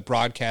the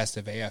broadcast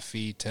of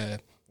AFE to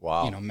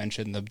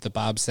mention the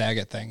Bob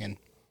Saget thing. And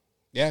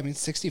yeah, I mean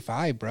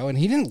 65, bro. And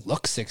he didn't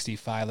look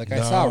 65. Like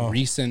I saw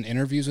recent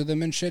interviews with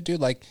him and shit, dude.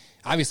 Like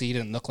obviously he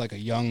didn't look like a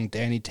young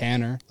Danny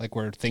Tanner, like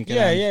we're thinking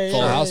on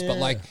Full House, but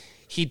like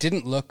he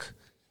didn't look old. look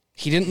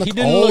He didn't look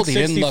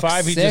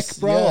 65, he sick, just-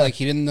 bro. yeah. Like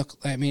he didn't look.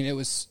 I mean, it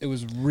was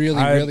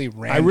really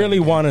random. I really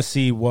want to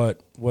see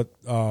what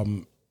I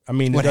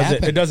mean, What it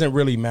happened? doesn't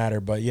really matter,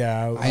 but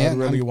yeah, I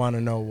really want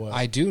to know what.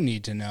 I do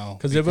need to know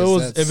Because if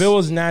it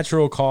was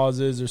natural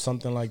causes or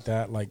something like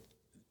that, like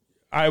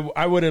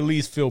I would at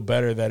least feel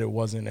better that it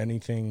wasn't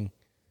anything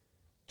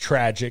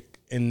tragic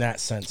in that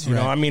sense. You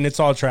know, Right. I mean, it's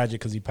all tragic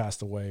because he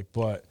passed away,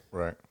 but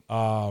Right.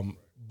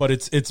 but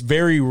it's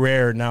very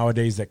rare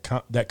nowadays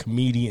that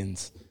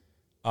comedians,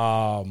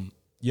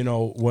 you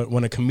know,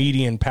 when a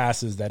comedian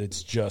passes, that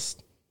it's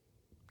just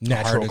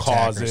natural heart attack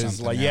or causes,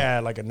 something, like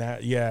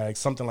yeah.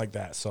 something like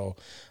that. So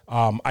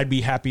I'd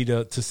be happy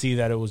to see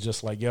that it was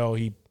just like, yo,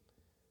 he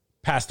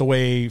passed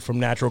away from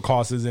natural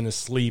causes in his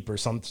sleep or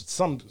some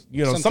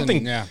you know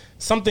Something,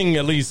 something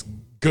at least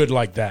good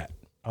like that.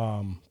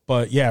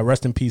 But yeah,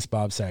 rest in peace,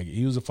 Bob Saget.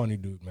 He was a funny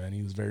dude, man.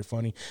 He was very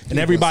funny, and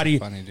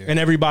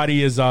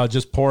everybody is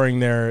just pouring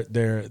their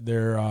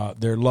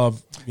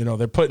love. You know,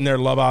 they're putting their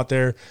love out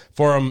there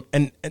for him,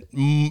 and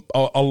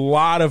a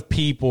lot of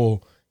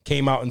people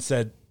came out and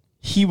said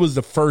he was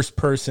the first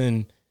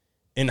person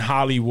in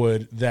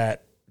Hollywood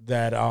that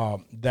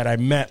I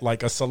met,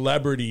 like a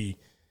celebrity,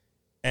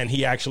 and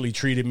he actually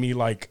treated me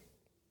like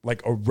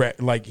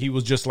he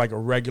was just like a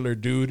regular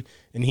dude,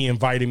 and he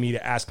invited me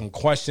to ask him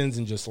questions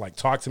and just like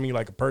talk to me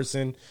like a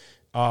person.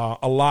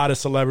 A lot of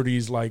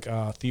celebrities like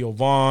Theo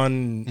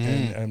Vaughn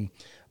and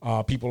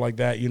people like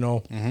that, you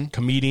know,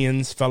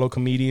 fellow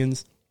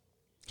comedians,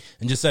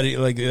 and just said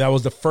like that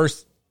was the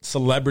first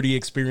celebrity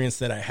experience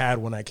that I had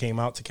when I came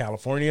out to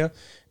California.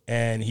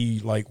 And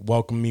he like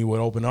welcomed me with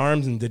open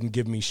arms and didn't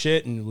give me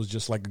shit, and it was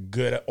just like a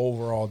good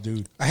overall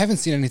dude. I haven't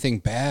seen anything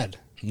bad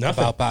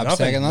about Bob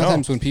Nothing, Saget. A lot of no.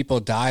 times when people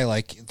die,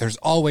 like there's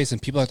always some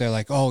people out there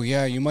like, oh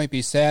yeah, you might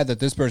be sad that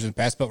this person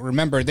passed, but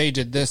remember they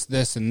did this,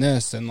 this, and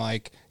this, and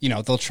like, you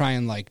know, they'll try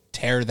and like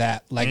tear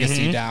that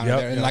legacy down.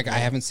 I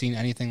haven't seen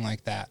anything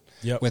like that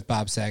with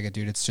Bob Saget,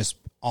 dude. It's just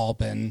all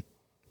been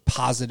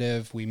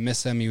positive. We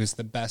miss him. He was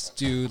the best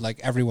dude. Like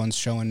everyone's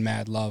showing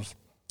mad love.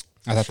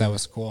 I thought that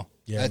was cool.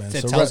 Yeah, man.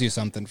 It So tells you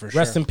something for sure.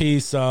 Rest in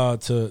peace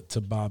to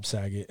Bob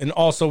Saget, and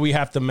also we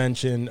have to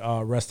mention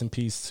rest in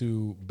peace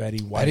to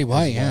Betty White. Betty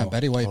White, as yeah, well.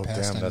 Betty White Oh,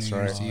 passed damn, on that's New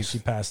Year's right. Eve. She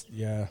passed,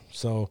 yeah.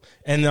 So,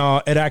 and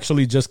it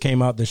actually just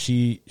came out that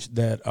she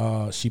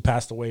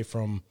passed away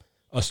from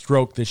a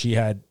stroke that she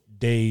had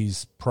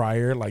days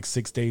prior, like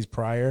 6 days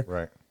prior.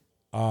 Right.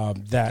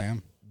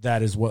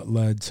 That is what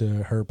led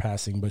to her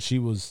passing. But she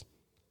was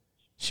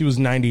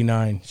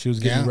 99. She was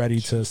getting ready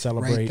to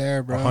celebrate right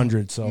there, bro.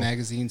 100. So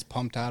magazines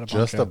pumped out a bunch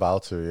Just of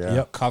about to, yeah.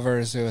 Yep.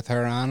 covers with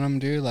her on them,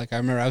 dude. Like I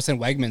remember I was in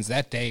Wegmans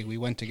that day. We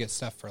went to get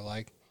stuff for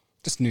like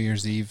just New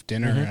Year's Eve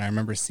dinner, and I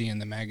remember seeing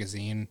the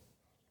magazine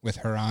with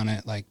her on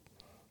it. Like,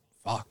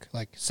 fuck,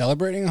 like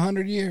celebrating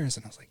 100 years,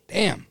 and I was like,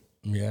 damn,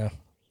 yeah.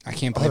 I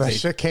can't Oh, believe that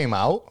shit came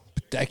out?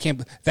 I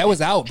can't. That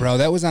was out, bro.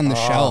 That was on the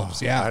shelves.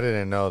 Yeah. I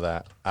didn't know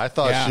that. I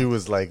thought Yeah. she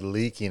was like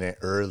leaking it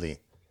early.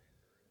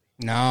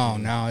 No,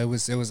 it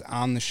was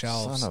on the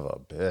shelves. Son of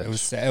a bitch. It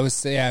was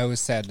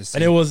sad to see.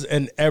 And it was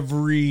in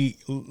literally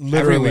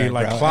Everywhere,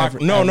 like bro. clock.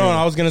 Everywhere.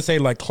 I was gonna say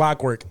like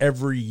clockwork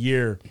every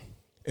year.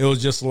 It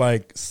was just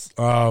like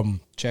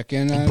Check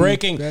in on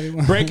breaking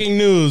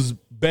news.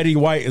 Betty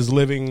White is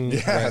living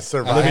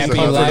surviving happy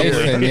another life,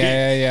 year. and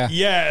yeah.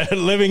 yeah,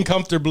 living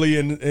comfortably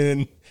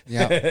in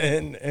Yep.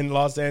 in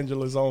Los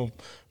Angeles home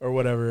or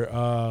whatever.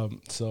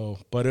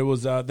 But it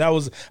was that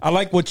was I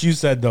like what you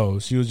said though.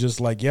 She was just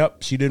like,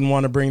 yep, she didn't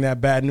want to bring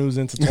that bad news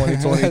into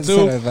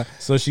 2022,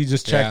 so she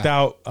just checked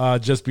out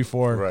just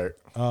before. Right.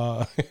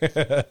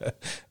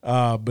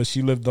 But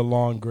she lived a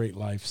long, great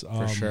life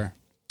For sure.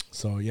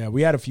 So yeah,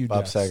 we had a few. Bob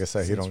deaths Saget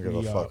said he since don't give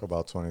we, a fuck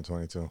about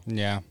 2022.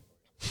 Yeah.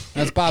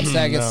 That's Bob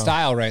Saget's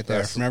style right there.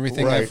 That's From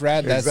everything right, I've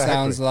read, that exactly.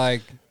 sounds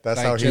like That's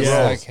like how he just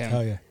rolls. like him.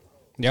 Hell yeah.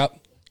 Yep.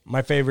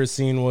 My favorite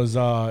scene was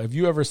have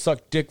you ever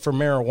sucked dick for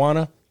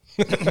marijuana?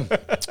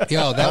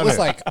 Yo, that was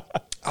like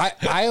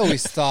I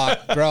always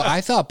thought, bro,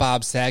 I thought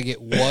Bob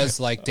Saget was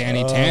like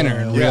Danny Tanner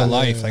in real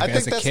life. Like I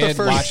as think a that's kid the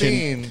first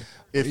watching scene.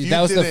 If you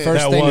that was the didn't-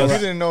 first That thing was. If to you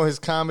didn't know his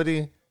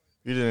comedy,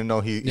 you didn't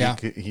know he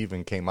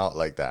even came out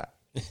like that.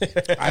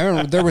 I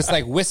remember there was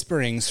like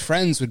whisperings.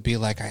 Friends would be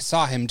like, I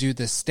saw him do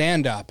this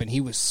stand up and he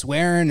was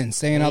swearing and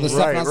saying all this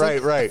stuff. And I was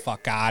like, Right. "Get the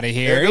fuck out of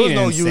here. There He was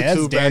no didn't say that's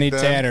YouTube back Danny then.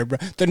 Tanner, bro.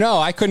 No,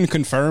 I couldn't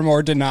confirm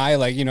or deny.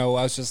 Like, I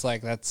was just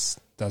like, that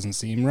doesn't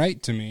seem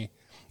right to me.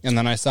 And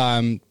then I saw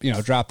him,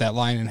 drop that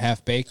line in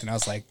Half Baked, and I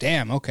was like,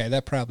 damn, okay,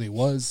 that probably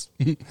was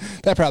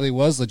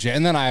legit.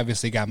 And then I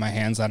obviously got my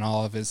hands on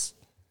all of his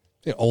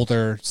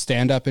older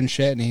stand up and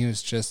shit, and he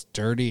was just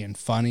dirty and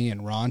funny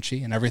and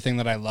raunchy and everything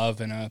that I love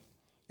in a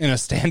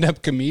stand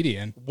up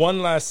comedian.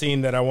 One last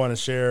scene that I want to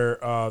share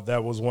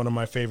that was one of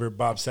my favorite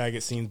Bob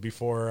Saget scenes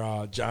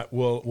before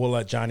we'll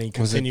let Johnny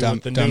Was it continue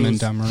with the Dumb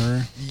news. and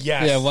Dumberer?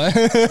 Yes. Yeah,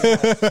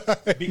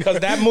 what? Because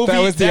that movie, That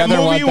was the other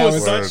movie one. That was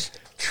was- such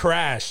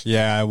trash.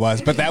 Yeah, it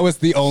was. But that was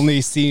the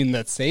only scene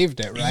that saved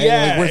it, right?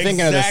 Yeah, Like, we're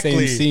thinking exactly. of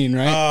the same scene,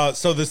 right?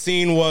 So the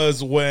scene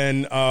was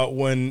when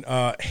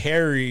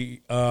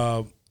Harry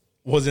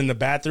was in the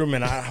bathroom,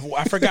 and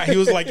I forgot he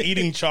was like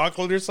eating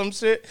chocolate or some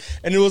shit,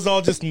 and it was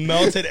all just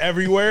melted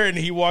everywhere. And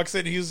he walks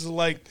in, he's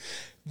like,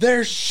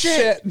 "There's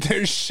shit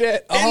There's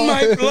shit. in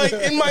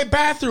my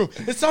bathroom.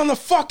 It's on the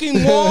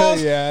fucking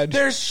walls. Yeah.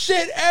 There's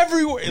shit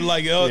everywhere."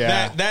 Like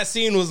Yeah. that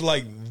scene was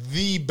like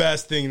the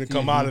best thing to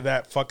come out of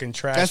that fucking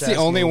trash. That's the ass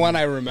only movie. one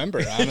I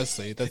remember,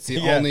 honestly. That's the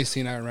Yeah. only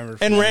scene I remember.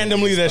 from And the movie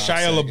randomly, is that Bob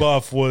Shia Saget.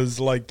 LaBeouf was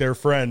like their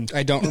friend.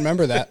 I don't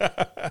remember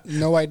that.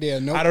 No idea.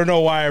 No, I don't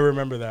know why I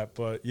remember that,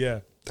 but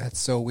yeah. That's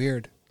so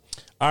weird.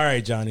 All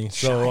right, Johnny.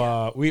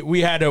 So we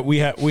had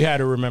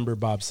to remember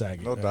Bob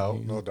Saget. No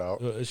doubt, no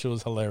doubt. It shit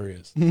was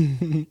hilarious.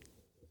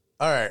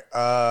 All right.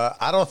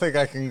 I don't think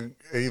I can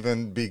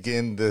even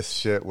begin this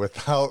shit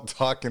without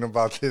talking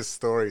about this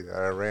story that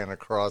I ran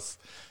across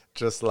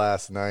just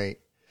last night.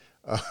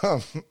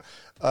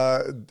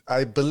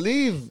 I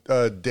believe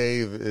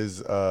Dave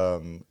is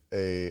a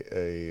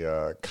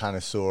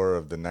connoisseur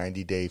of the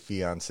 90-Day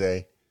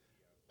Fiancé.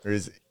 Or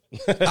is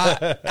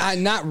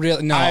Not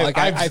really. No,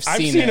 I've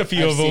seen seen it. a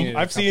few of them.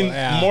 I've seen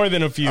more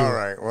than a few. all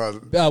right.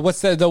 Well, What's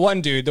the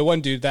one dude? The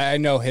one dude that I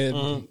know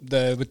him with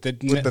the the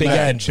big neck.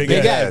 head, Big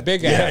big head. head,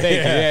 big head.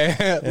 Thank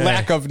you. Yeah.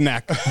 Lack of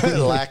neck.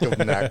 lack of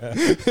neck.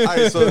 All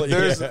right, so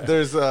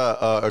there's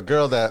a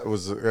girl that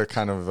was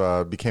kind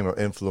of became an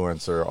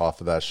influencer off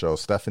of that show,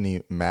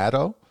 Stephanie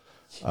Maddow.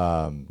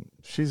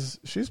 She's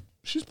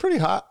pretty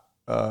hot.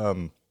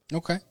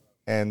 Okay.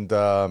 And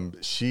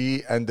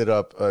she ended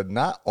up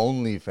not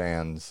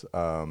OnlyFans.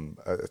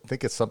 I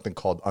think it's something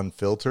called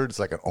Unfiltered. It's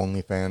like an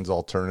OnlyFans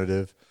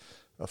alternative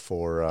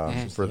for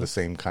the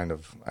same kind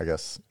of, I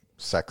guess,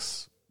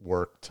 sex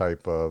work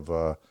type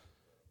of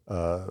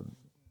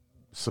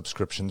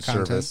subscription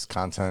service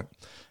content.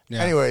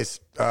 Yeah. Anyways,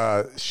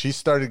 she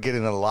started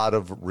getting a lot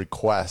of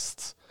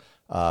requests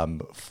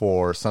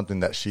for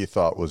something that she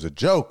thought was a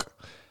joke,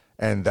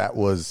 and that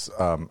was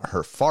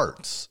her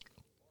farts.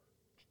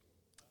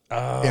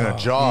 In a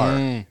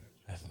jar.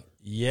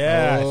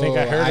 Yeah, I think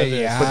I heard of this.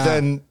 yeah. But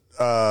then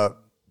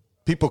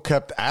people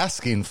kept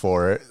asking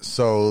for it.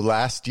 So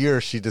last year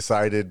she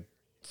decided,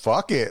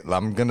 fuck it,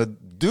 I'm gonna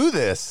do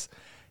this,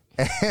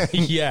 and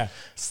Yeah.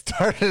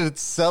 started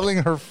selling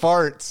her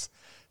farts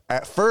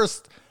at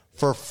first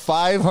for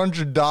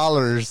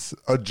 $500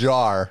 a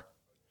jar,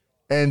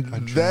 and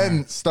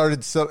then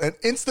started selling, and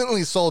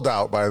instantly sold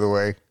out, by the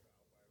way.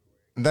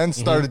 Then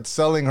started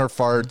selling her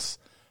farts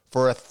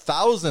for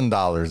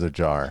 $1,000 a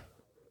jar,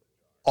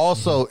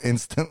 also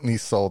instantly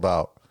sold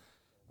out,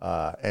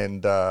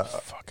 and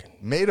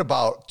made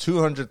about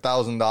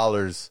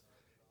 $200,000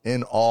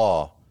 in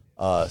all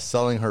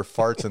selling her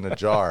farts in a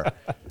jar.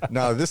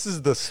 Now, this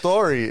is the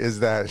story: is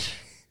that she,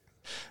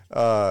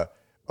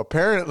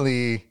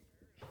 apparently,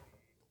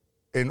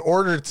 in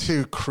order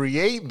to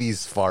create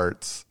these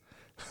farts,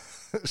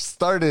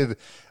 started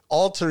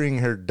altering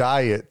her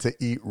diet to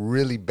eat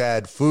really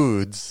bad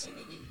foods,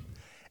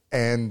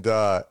 and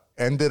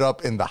ended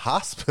up in the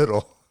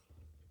hospital.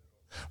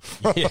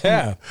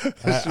 Yeah.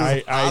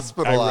 I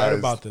hospitalized read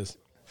about this.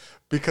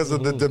 because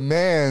of the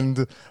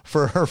demand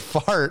for her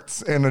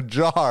farts in a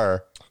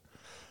jar.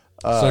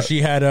 So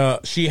she had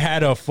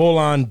a full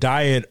on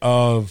diet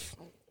of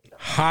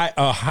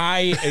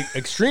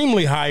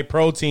extremely high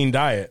protein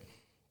diet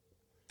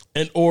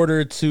in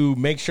order to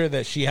make sure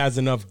that she has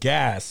enough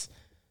gas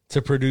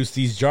to produce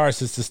these jars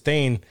to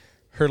sustain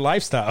her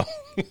lifestyle.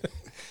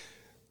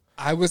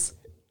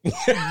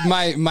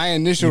 My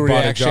initial You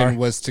bought a jar? reaction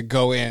was to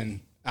go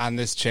in on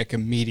this chick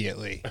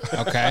immediately.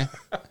 Okay.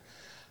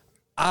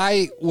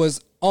 I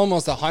was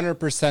almost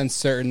 100%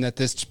 certain that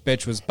this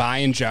bitch was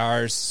buying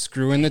jars,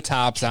 screwing the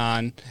tops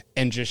on,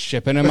 and just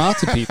shipping them out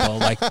to people.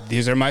 Like,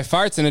 these are my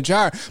farts in a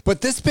jar.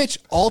 But this bitch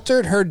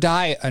altered her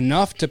diet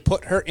enough to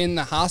put her in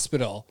the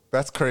hospital.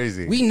 That's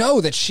crazy. We know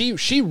that she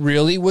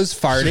really was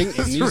farting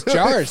in these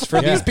jars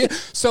for these people.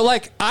 So,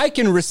 like, I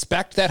can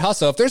respect that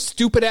hustle. If there's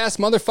stupid ass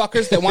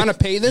motherfuckers that want to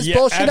pay this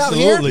bullshit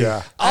absolutely. out here,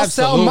 Yeah. I'll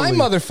sell my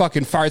Absolutely.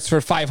 motherfucking farts for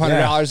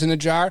 $500 in a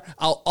jar.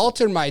 I'll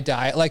alter my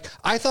diet. Like,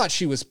 I thought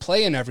she was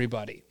playing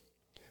everybody.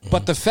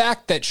 But the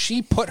fact that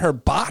she put her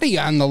body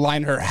on the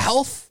line, her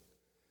health,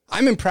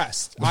 I'm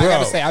impressed. I Bro.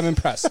 gotta say, I'm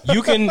impressed.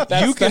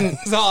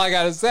 That's all I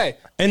gotta say.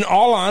 In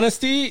all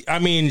honesty, I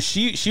mean,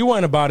 she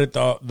went about it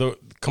the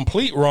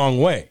complete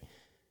wrong way,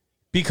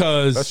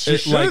 because she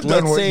should have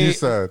done what you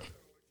said.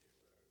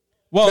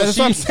 Well, That's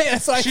what I'm saying.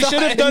 That's what I she thought.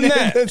 should have done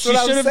that. That's She what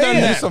I'm should have done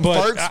saying. that. Some but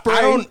fart spray.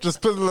 I don't.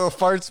 Just put a little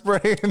fart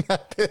spray in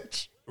that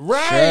bitch.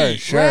 Right,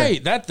 Sure.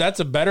 right. That's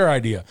a better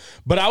idea.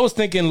 But I was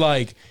thinking,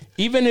 like,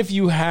 even if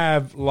you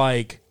have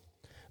like,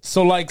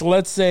 so like,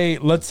 let's say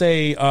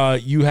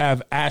you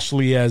have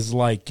Ashley as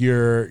like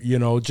your,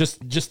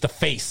 just the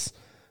face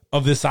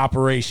of this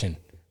operation,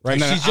 right?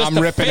 And then She's just I'm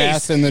the ripping face.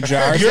 ass in the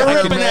jar. You're Like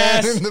a ripping man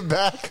ass. in the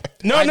back.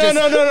 No.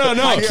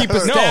 I keep a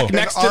stack An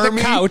next to the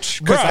army-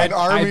 couch Bro, because an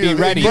army I'd be of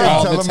ready Indian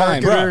all the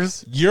time.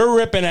 telemarketers. You're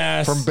ripping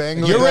ass From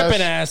Bangladesh. You're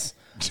ripping ass.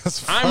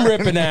 Just I'm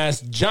ripping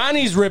ass.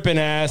 Johnny's ripping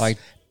ass. Like-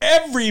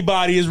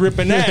 everybody is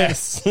ripping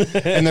ass.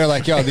 And they're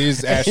like, yo,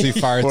 these Ashley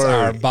farts Word.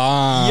 are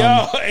bomb.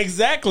 Yo,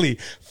 exactly.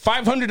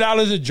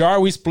 $500 a jar.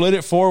 We split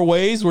it 4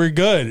 ways. We're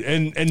good,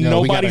 and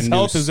Yo, we got a nobody's new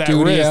health is at risk.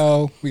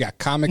 studio. We got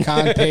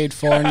Comic-Con paid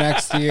for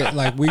next year.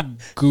 Like, we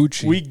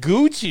Gucci. We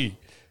Gucci.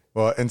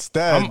 Well,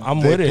 instead, I'm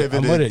they with it.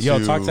 I'm with it. Yo,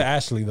 pivoted talk to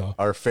Ashley though.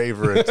 Our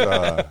favorite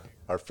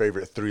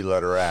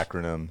 3-letter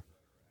acronym,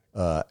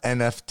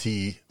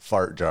 NFT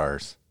fart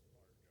jars.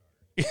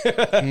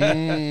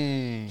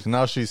 So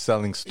now she's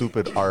selling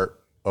stupid art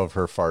of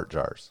her fart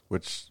jars,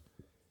 which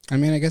I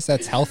mean, I guess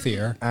that's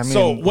healthier. I mean,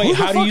 So, wait, who the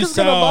how do fuck you is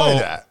gonna buy sell-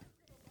 that?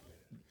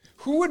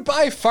 Who would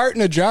buy fart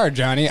in a jar,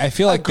 Johnny? I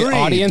feel like the Agreed.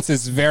 audience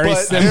is very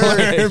But similar,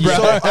 there- bro.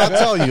 So I'll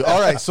tell you.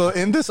 All right. So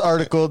in this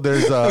article,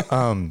 there's a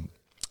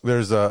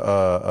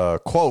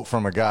quote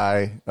from a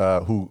guy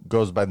who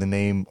goes by the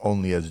name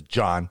only as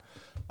John.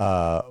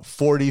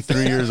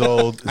 43 years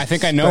old. I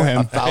think I know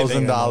him.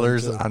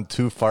 $1,000 on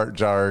 2 fart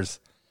jars.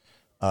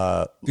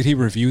 Did he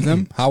review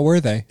them? How were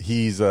they?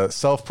 He's a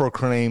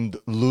self-proclaimed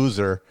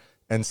loser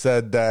and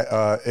said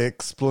that it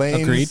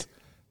explains Agreed.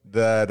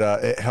 that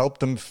it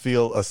helped him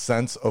feel a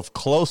sense of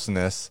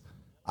closeness.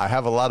 I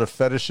have a lot of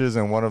fetishes,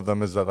 and one of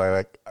them is that I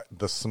like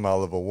the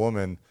smell of a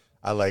woman.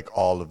 I like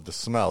all of the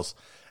smells.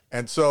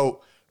 And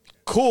so,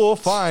 cool,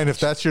 fine, if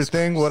that's your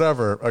thing,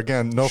 whatever.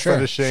 Again, no Sure,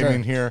 fetish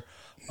shaming sure. here.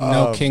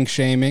 No kink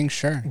shaming,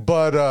 sure.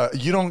 But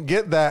you don't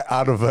get that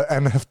out of an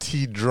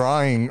NFT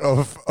drawing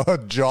of a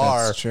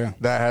jar That's true.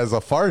 that has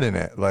a fart in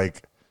it.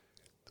 Like,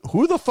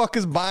 who the fuck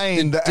is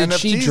buying the Did NFTs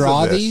she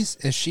draw of this?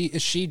 these?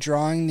 Is she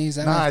drawing these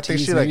NFTs? Nah, I think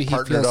she, like, Maybe he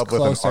partnered feels up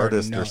with an closer.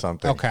 artist or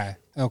something.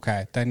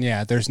 Okay. Then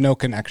yeah, there's no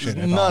connection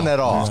at all. None at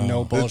all. There's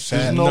no bullshit.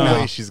 There's no No.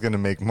 way she's gonna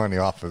make money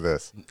off of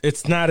this.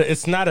 It's not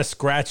a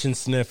scratch and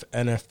sniff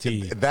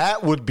NFT.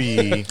 That would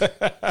be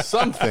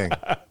something.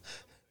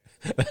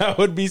 That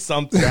would be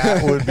something.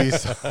 That would be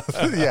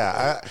something.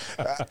 Yeah.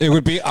 It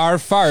would be our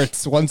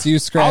farts. Once you I'll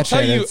scratch tell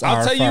it, you. it's I'll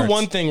our tell you farts.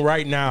 one thing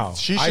right now.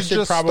 She I should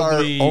just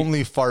probably start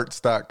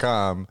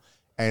onlyfarts.com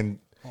and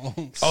Oh,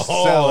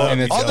 sell And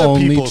it's other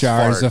only people's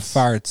jars farts. of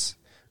farts.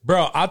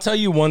 Bro, I'll tell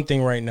you one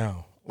thing right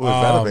now. Ooh, is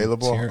that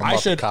available? here. I'm about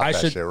to cop I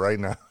that should shit right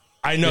now.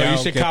 I know you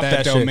should get cop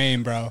that domain,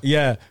 shit. bro.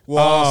 Yeah, We'll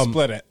all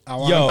split it. I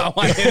want, yo, I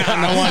want it on,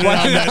 I want it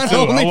on that too.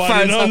 I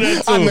want it on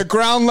that too. On the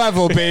ground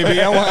level,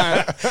 baby. I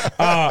want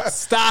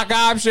stock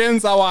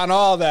options. I want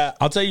all that.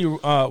 I'll tell you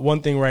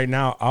one thing right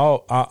now.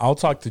 I'll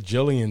talk to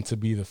Jillian to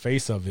be the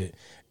face of it,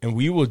 and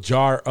we will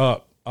jar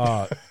up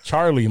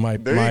Charlie, my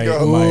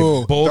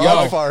Ooh.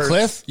 bulldog. farts.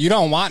 Cliff, you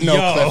don't want no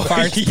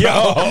Cliff farts,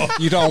 bro.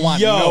 You don't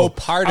want no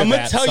part of I'm that.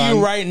 gonna tell son.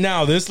 you right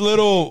now, this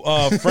little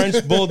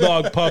French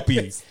bulldog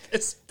puppy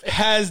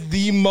has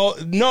the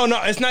most. No,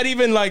 it's not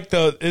even like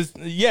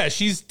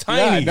she's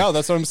tiny. Yeah, no,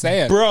 that's what I'm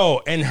saying, bro.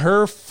 And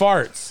her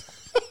farts,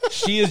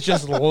 she is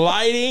just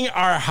lighting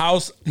our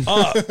house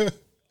up.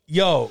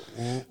 Yo,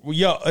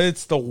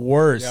 it's the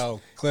worst. Yo,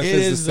 Cliff It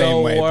is the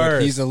same way, worst.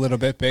 but he's a little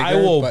bit bigger. I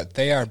will- but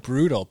they are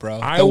brutal, bro.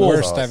 I will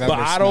worst I've ever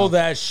bottle smelled.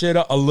 that shit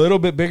up a little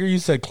bit bigger. You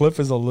said Cliff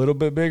is a little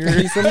bit bigger.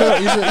 He's a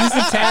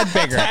tad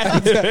bigger.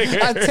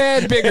 A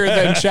tad bigger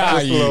than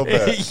Chai. Just a little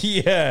bit.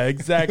 Yeah,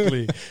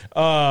 exactly.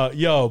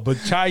 But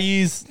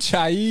Chai's,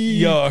 Chai.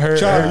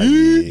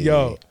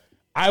 yo,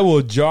 I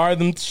will jar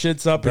them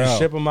shits up and Bro,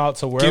 ship them out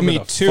to wherever me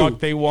the two. fuck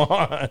they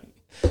want.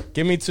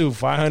 Give me 2,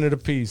 500 a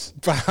piece.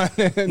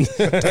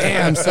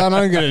 Damn, son,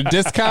 I'm gonna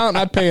discount.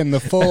 I'm paying the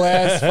full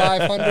ass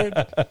 500.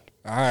 All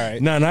right.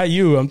 No, not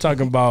you. I'm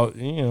talking about,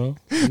 these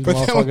But then when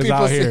motherfuckers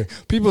out here.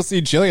 people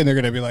see Jillian, they're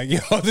gonna be like, "Yo,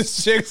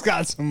 this chick's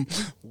got some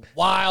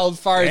wild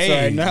farts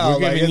right now. we're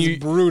Like, giving it's you,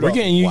 brutal." We're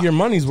getting you your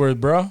money's worth,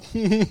 bro.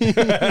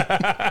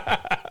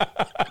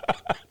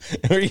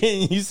 We're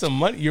getting you some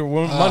money. Your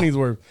money's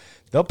worth.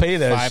 They'll pay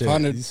that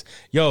 500. shit.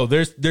 Yo,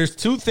 there's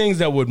 2 things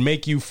that would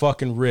make you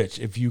fucking rich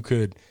if you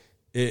could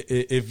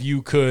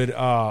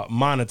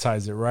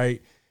monetize it,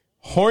 right?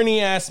 Horny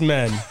ass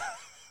men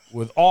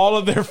with all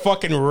of their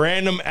fucking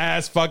random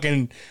ass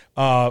fucking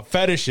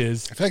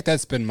fetishes I feel like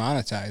that's been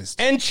monetized.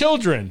 and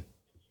children.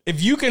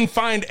 If you can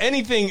find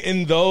anything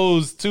in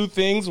those 2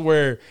 things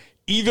where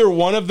either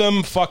one of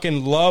them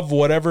fucking love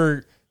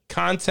whatever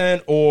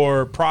content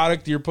or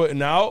product you're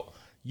putting out,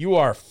 you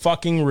are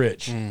fucking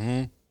rich.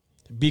 Mm-hmm.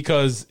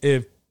 Because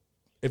if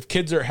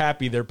kids are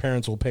happy, their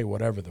parents will pay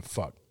whatever the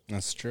fuck.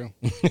 That's true.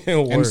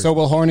 And And so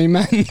will horny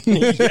men.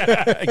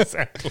 yeah,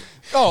 exactly.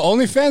 Oh,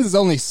 OnlyFans is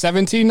only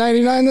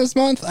 $17.99 this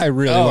month. I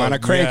really want to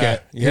crank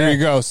it. Here you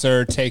go,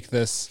 sir. Take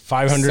this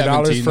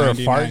 $500 for a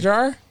fart $17.99.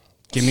 jar?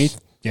 Give me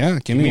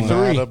me one. 3.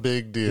 Not a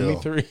big Give me deal.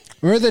 3.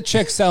 Remember the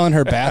chick selling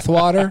her bath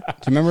water?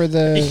 Do you remember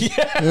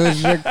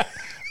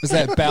was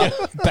that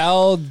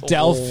Belle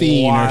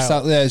Delphine or Wild.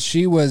 something?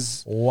 She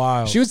was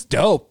Wow. She was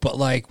dope, but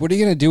like, what are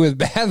you gonna do with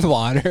bath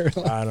water?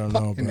 I don't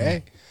know, bro.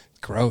 Hey,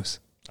 gross.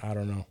 I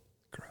don't know.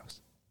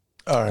 Gross.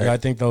 All right. Yeah, I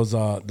think those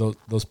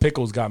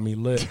pickles got me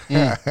lit.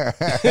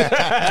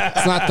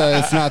 It's not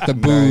the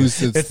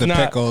booze. It's the not-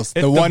 pickles. it's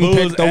The the one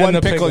booze and one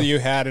the pickle pickle. you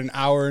had an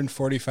hour and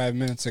 45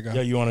 minutes ago.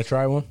 Yo, you want to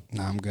try one?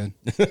 No, I'm good.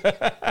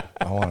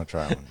 I want to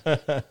try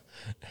one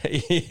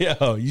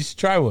Yo, you should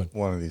try one.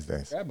 of these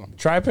days. Grab 'em.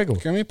 Try a pickle.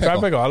 Give me a Try a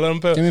pickle. pickle. I'll let them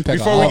pickle. Give me a pickle.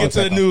 Before we I'll get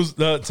to the pickle. news,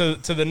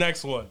 to the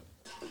next one.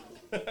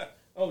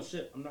 Oh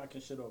shit! I'm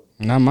knocking shit over.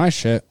 Not my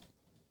shit.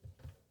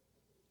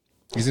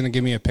 He's gonna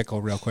give me a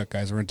pickle real quick,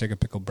 guys. We're gonna take a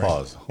pickle break.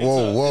 Pause.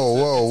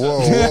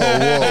 Whoa.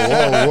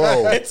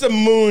 It's a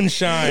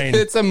moonshine.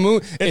 It's a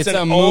moon. It's a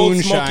old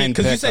moonshine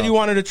because you said pickle. you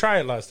wanted to try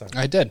it last time.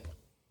 I did.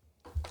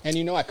 And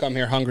you know I come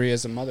here hungry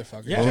as a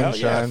motherfucker. Yeah, hell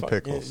Moonshine fuck,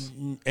 pickles.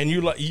 yeah. And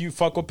you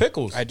fuck with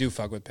pickles. I do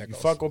fuck with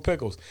pickles. Fuck with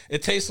pickles.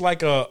 It tastes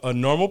like a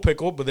normal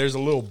pickle, but there's a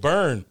little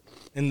burn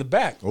in the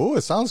back. Oh,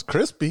 it sounds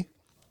crispy.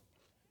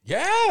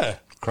 Yeah.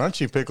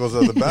 Crunchy pickles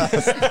are the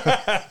best.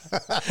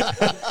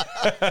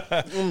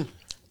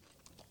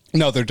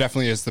 No, there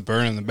definitely is the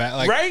burn in the back.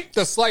 Like, Right?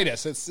 The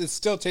slightest. It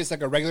still tastes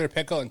like a regular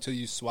pickle until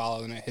you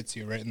swallow and it hits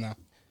you right in the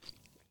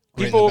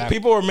right in the back.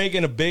 People are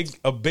making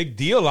a big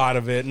deal out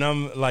of it, and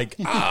I'm like,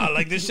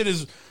 like this shit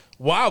is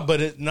wild,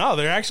 but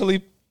they're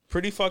actually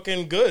pretty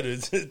fucking good.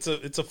 It's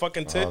a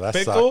fucking That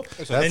pickle.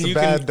 sucks. and you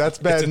That's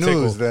bad it's a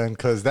tickle. news then,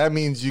 because that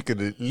means you could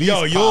at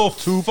least you'll pop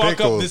 2 fuck up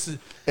pickles this-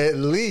 at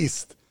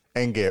least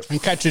and get And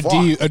catch a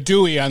fucked.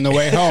 Dewey on the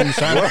way home,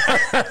 son.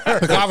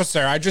 Like,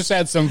 officer, I just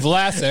had some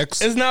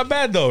Vlasics. It's not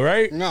bad though,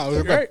 right? No,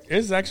 they're right.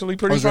 It's actually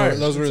pretty Those were- fire.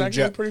 those were it's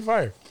actually legit. pretty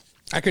fire.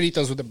 I could eat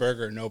those with a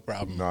burger, no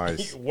problem.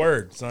 Nice.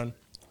 Word, son.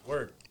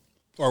 Word.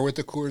 Or with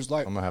the Coors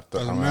Light. I'm gonna have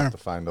Doesn't to matter.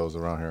 find those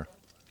around here.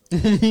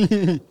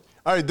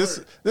 All right,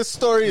 this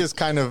story is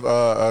kind of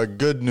a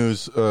good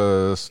news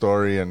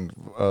story, and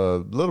a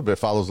little bit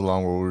follows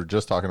along what we were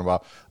just talking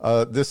about.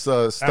 This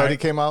study right.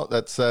 came out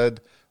that said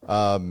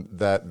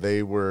that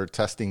they were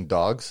testing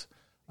dogs,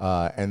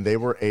 and they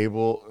were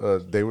able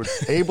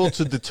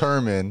to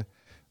determine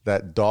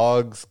that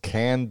dogs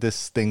can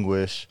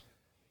distinguish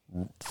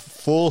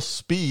full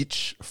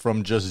speech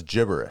from just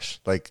gibberish.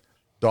 Like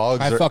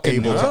dogs I are fucking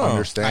able knew to that. I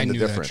understand the knew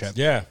that difference. shit.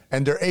 Yeah.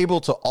 And they're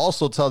able to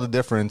also tell the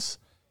difference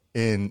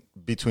in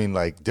between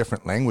like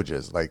different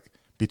languages, like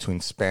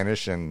between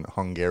Spanish and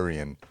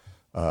Hungarian,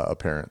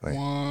 apparently.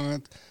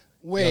 What?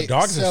 Wait, Yo,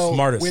 dogs are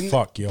smart as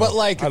fuck, yo. But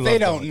like, I they love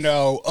don't dogs.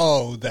 know.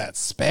 Oh, that's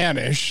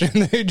Spanish,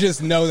 and they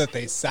just know that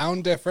they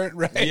sound different,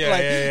 right? Yeah,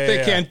 like yeah, they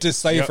yeah. can't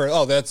decipher. Yep.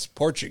 Oh, that's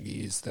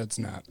Portuguese. That's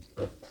not.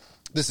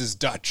 This is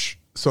Dutch.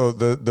 So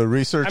the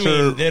researcher, I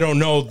mean, they don't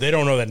know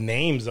the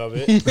names of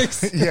it.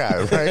 yeah,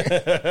 right.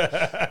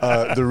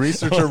 The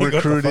researcher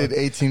recruited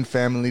 18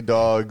 family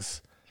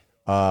dogs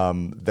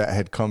that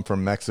had come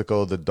from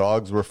Mexico. The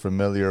dogs were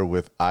familiar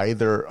with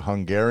either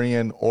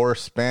Hungarian or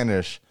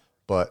Spanish,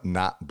 but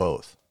not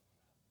both.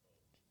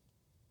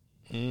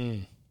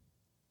 And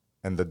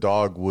the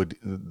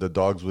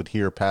dogs would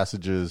hear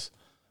passages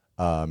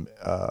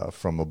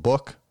from a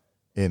book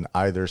in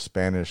either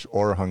Spanish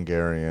or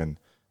Hungarian,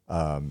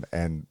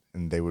 and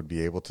they would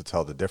be able to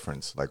tell the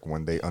difference, like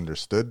when they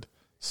understood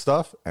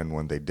stuff and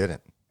when they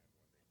didn't.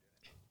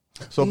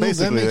 So No, that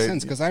basically, makes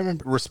sense, 'cause I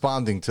remember-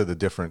 responding to the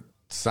different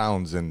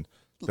sounds and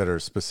that are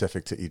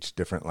specific to each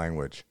different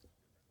language.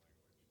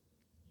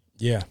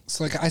 Yeah.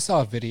 So like, I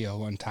saw a video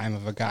one time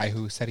of a guy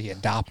who said he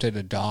adopted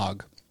a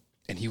dog,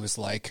 and he was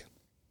like,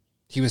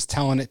 he was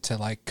telling it to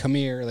like come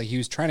here, like he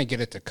was trying to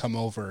get it to come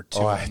over to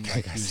I him. think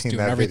Like I've he was seen doing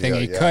that everything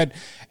video, he yeah. could,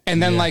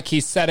 and then like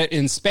he said it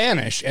in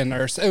Spanish, and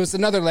it was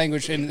another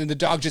language, and the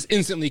dog just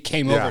instantly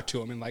came Yeah. over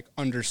to him and like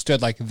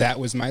understood like that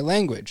was my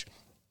language.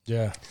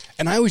 Yeah.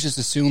 And I always just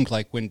assumed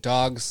like when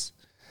dogs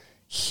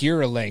hear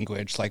a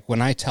language, like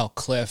when I tell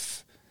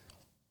Cliff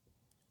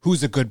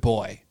who's a good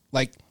boy,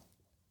 like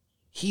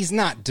he's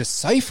not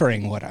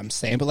deciphering what I'm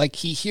saying, but like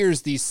he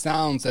hears these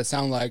sounds that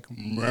sound like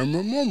 "meh,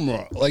 meh, meh,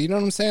 meh." Like, you know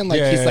what I'm saying? Like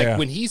Yeah, he's yeah, like yeah.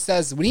 when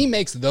he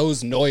makes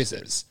those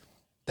noises,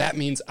 that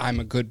means I'm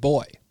a good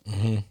boy.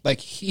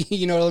 Like he,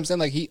 you know what I'm saying?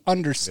 Like he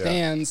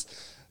understands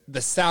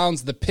the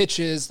sounds, the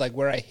pitches, like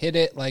where I hit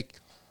it, like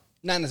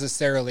not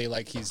necessarily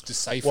like he's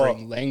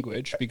deciphering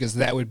language, because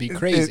that would be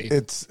crazy.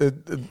 It's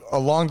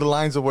along the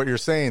lines of what you're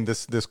saying.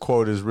 This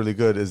quote is really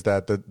good. Is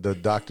that the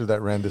doctor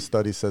that ran this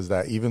study says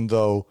that even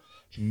though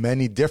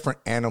many different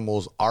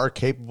animals are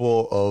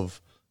capable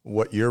of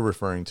what you're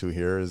referring to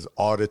here is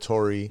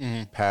auditory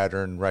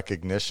pattern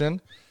recognition,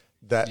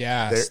 that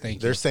Yes, thank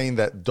they're you. saying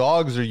that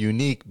dogs are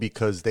unique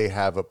because they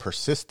have a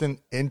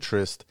persistent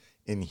interest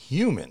in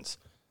humans.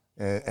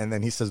 And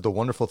then he says the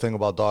wonderful thing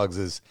about dogs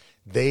is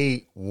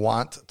they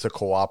want to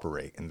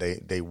cooperate and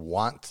they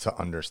want to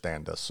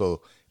understand us.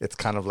 So it's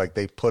kind of like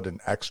they put an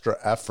extra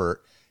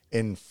effort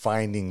in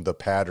finding the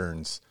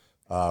patterns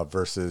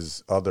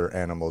versus other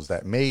animals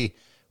that may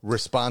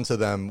respond to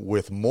them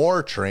with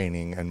more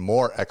training and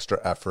more extra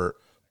effort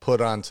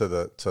put onto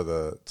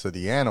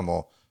the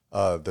animal.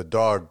 The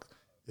dog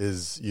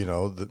is,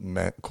 the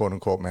man, quote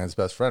unquote man's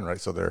best friend,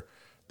 right? So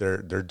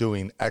they're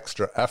doing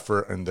extra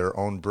effort in their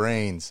own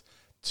brains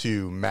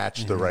to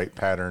match the right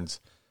patterns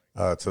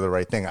to the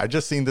right thing. I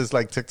just seen this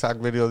like TikTok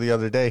video the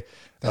other day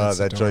that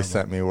adorable. Joyce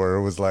sent me, where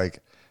it was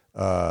like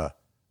the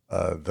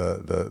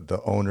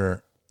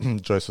owner.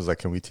 Joyce was like,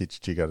 "Can we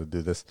teach Chica to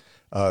do this?"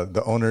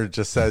 The owner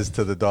just says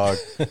to the dog,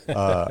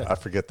 I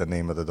forget the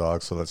name of the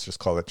dog, so let's just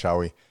call it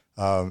Chowie.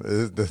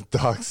 The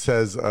dog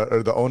says,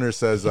 or the owner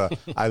says,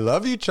 "I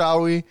love you,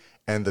 Chowie,"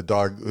 and the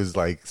dog is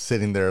like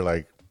sitting there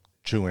like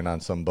chewing on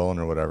some bone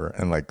or whatever,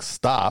 and like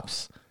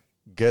stops,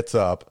 gets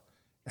up,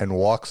 and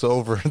walks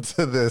over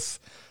to this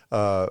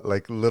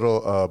like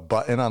little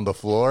button on the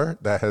floor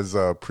that has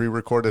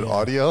pre-recorded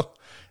audio,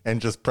 and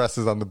just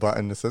presses on the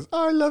button and says,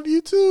 "I love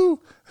you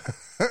too."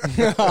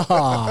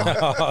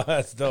 Oh,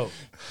 that's dope.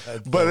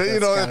 But That's it's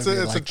gotta be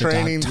a like the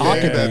training dog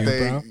talking thing to that you,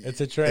 they. bro. It's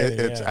a training.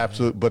 It's yeah.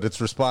 absolute, but it's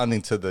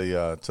responding to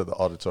the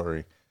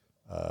auditory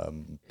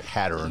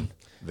pattern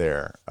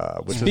there,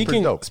 which is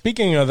pretty dope.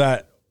 Speaking of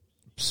that,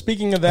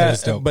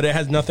 is dope. but it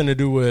has nothing to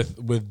do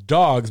with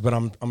dogs. But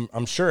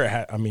I'm sure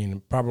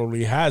it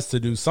probably has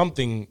to do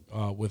something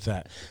with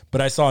that.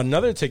 But I saw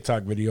another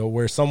TikTok video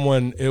where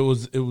someone it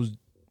was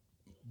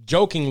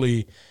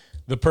jokingly,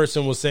 the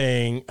person was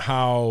saying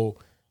how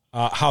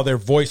their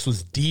voice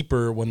was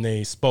deeper when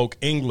they spoke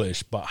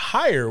English, but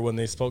higher when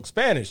they spoke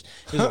Spanish.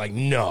 He was like,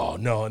 no,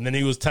 and then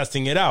he was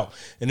testing it out,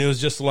 and it was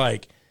just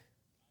like,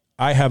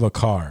 I have a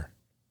car.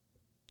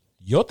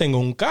 Yo tengo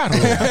un carro.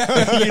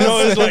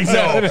 It's like,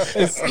 no.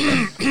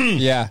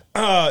 Yeah.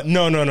 No.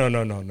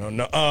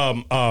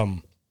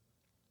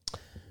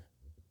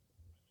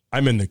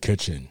 I'm in the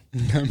kitchen.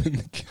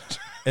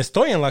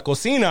 Estoy en la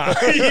cocina.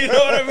 You know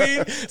what I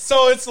mean?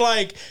 So it's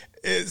like,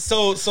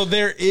 so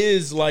there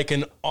is like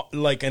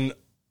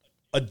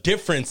a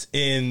difference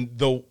in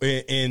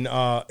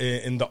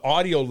the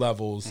audio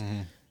levels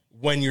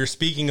when you're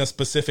speaking a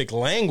specific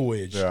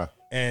language. Yeah.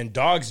 And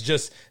dogs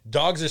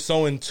are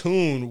so in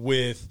tune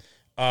with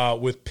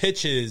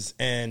pitches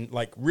and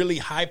like really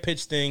high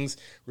pitched things,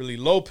 really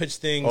low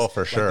pitched things. Oh,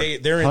 for sure.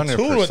 Like they're in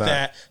tune with 100%.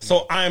 that.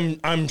 So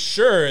I'm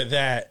sure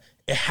that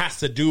it has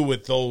to do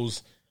with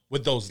those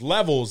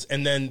levels,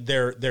 and then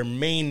their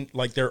main,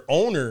 like their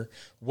owner,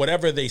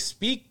 whatever they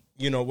speak,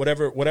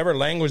 whatever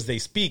language they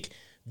speak,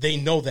 they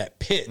know that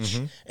pitch,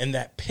 and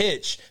that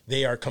pitch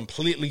they are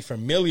completely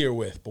familiar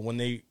with. But when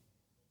they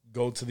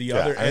go to the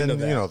other end and of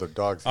that. you know the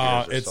dog's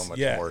ears are so much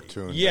more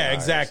tuned. Yeah, than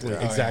exactly,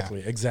 ours.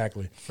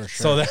 exactly. For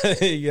sure. So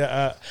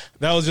that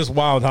that was just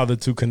wild how the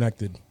two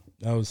connected.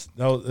 That was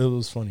it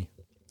was funny.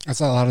 That's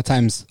a lot of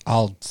times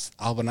I'll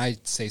when I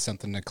say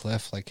something to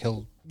Cliff, like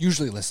he'll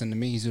usually listen to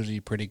me. He's usually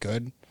pretty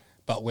good.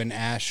 But when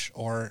Ash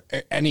or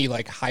any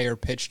like higher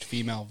pitched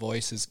female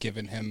voice is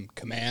giving him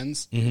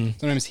commands,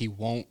 sometimes he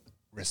won't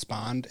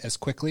respond as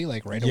quickly,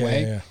 like right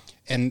away. Yeah.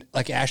 And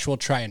like Ash will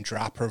try and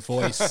drop her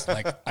voice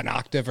like an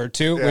octave or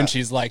two when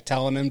she's like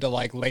telling him to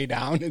like lay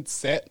down and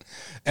sit,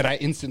 and I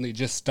instantly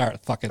just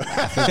start fucking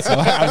laughing. So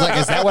I was like,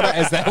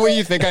 "Is that what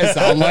you think I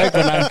sound like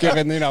when I'm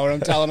giving when I'm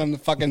telling him to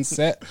fucking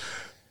sit?"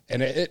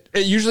 And it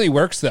usually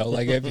works though.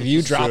 Like if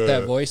you drop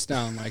that voice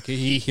down, like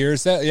he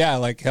hears that,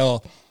 like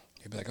he'll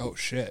be like, "Oh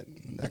shit,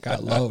 that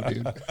got low,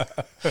 dude."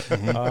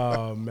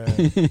 Oh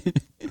man,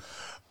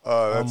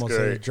 Oh, that's almost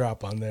had a great.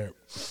 drop on there.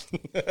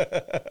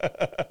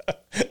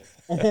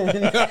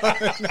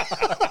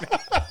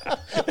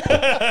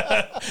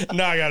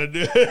 No, I gotta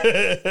do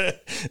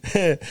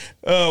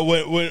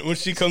it. When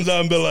she comes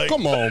out and be like,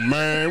 Come on,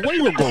 man. Why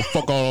you gonna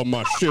fuck all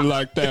my shit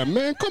like that,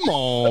 man? Come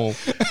on.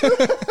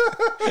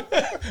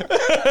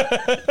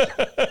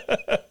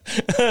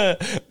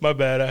 my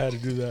bad, I had to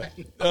do that.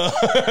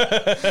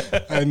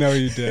 I know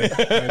you did.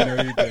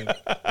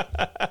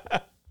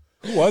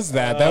 Who was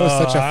that? That was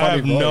such a I funny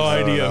have voice. no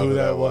idea know who who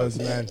that that was,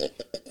 man.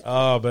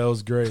 Oh, but it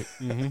was great.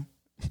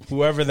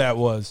 Whoever that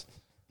was,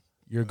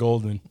 you're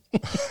golden.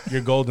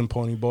 You're golden,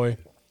 pony boy.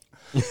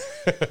 Is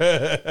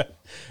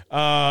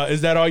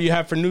that all you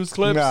have for news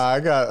clips? Nah, I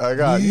got I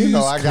got the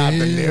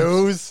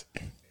news.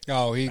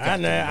 Oh,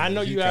 I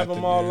know you have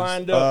them all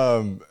lined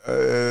up.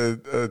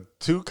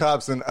 2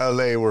 cops in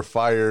LA were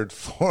fired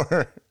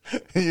for.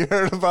 You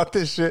heard about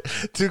this shit?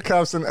 2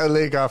 cops in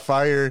LA got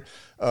fired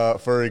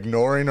for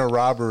ignoring a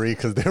robbery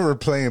because they were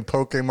playing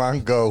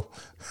Pokemon Go.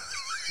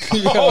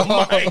 Oh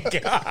my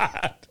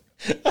god,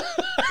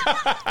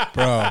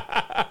 bro.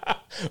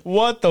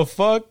 what the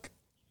fuck?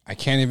 I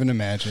can't even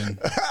imagine.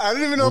 I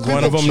don't even know if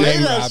one people of them play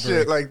named that robbery?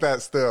 shit like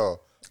that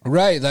still.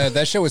 Right,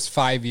 that shit was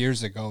 5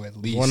 years ago at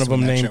least. One of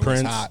them when that named shit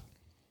was Prince. hot.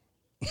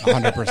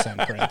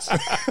 100% Prince.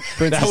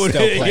 Prince That is would,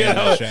 still playing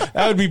that shit.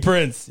 that would be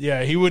Prince.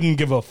 Yeah, he wouldn't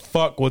give a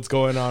fuck what's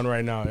going on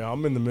right now. Yeah,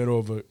 I'm in the middle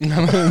of it.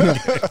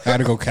 I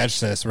gotta go catch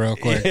this real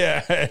quick.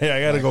 Yeah, I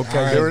gotta go catch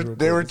They this were real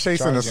they were quick.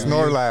 chasing a Charge on you.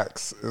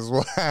 Snorlax is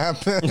what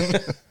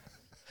happened.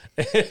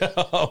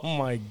 Oh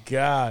my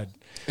god,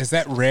 Is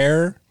that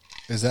rare?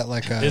 Is that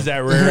like a? is that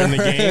rare in the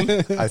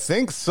game? I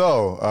think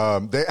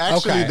so. They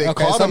actually Okay,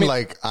 caught so him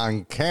like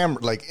on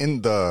camera, like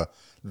in the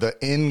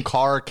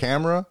in-car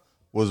camera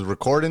was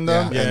recording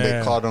them, Yeah. and Yeah.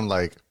 they caught him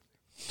like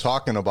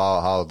talking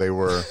about how they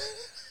were.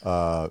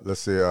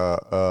 Let's see.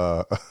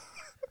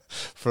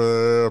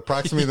 For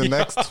approximately the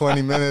next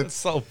 20 minutes,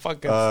 So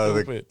fucking the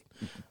stupid.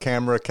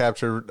 camera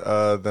captured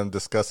them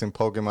discussing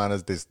Pokemon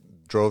as they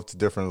drove to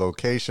different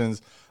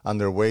locations. On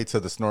their way to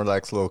the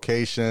Snorlax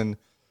location,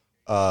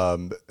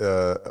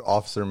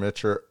 Officer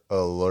Mitchell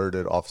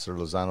alerted Officer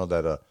Lozano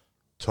that a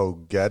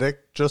Togetic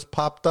just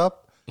popped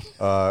up,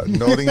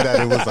 noting that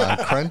it was on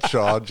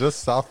Crenshaw,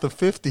 just south of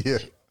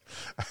 50th.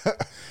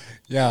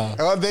 Yeah.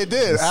 Oh, they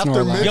did. After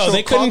Snorlax. Mitchell Yo,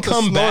 they couldn't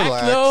caught the come back,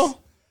 Snorlax, though?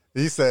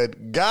 He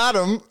said, "Got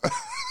him."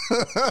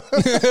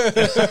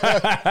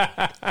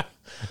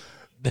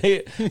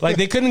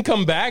 They couldn't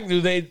come back. Do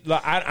they?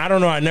 Like, I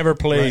don't know. I never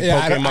played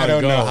Yeah, Pokemon I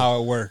don't Go. know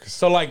how it works.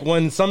 So like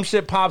when some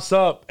shit pops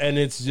up and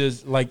it's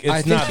just like I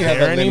it's think not you have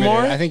there a limited,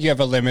 anymore. I think you have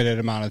a limited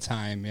amount of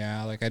time.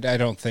 Yeah, like I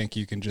don't think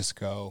you can just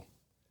go.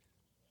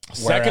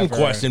 Second wherever.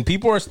 question: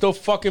 people are still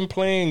fucking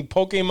playing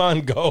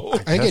Pokemon Go. I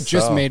think it guess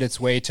just so. made its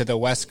way to the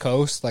West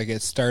Coast. Like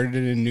it started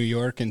in New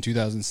York in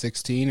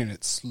 2016, and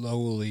it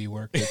slowly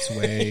worked its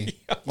way.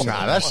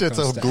 Nah, that shit's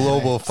a Coast to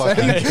global LA.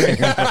 fucking thing.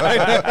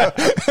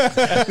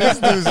 These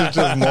dudes are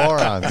just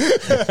morons.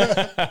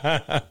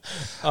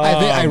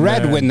 I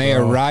read man, when they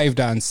bro. arrived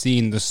on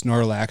scene, the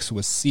Snorlax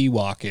was sea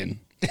walking,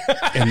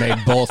 and they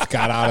both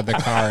got out of the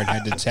car and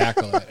had to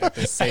tackle it at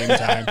the same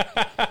time.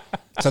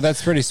 So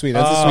that's pretty sweet.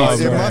 That's a sweet It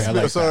story. must I be,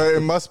 like so that. it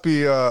must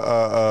be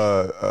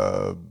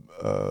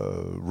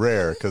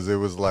rare because it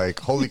was like,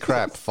 holy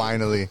crap!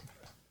 Finally,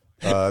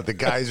 the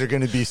guys are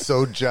going to be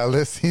so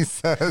jealous. He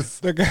says.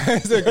 The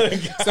guys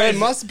are, so it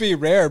must be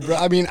rare, bro.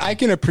 I mean, I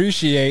can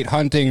appreciate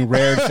hunting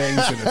rare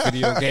things in the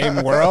video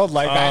game world.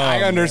 Like,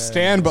 I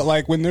understand, but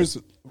like when there's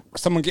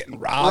someone getting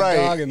robbed, Right.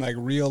 dog, and like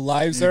real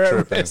lives You are at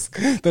tripping. risk,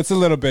 that's a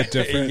little bit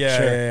different. yeah,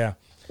 sure.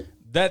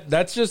 yeah.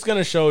 That's just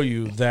gonna show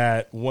you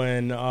that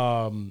when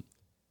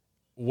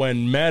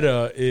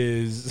Meta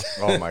is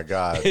Oh my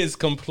god! is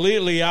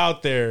completely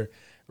out there,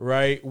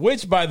 right?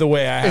 Which, by the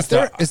way, I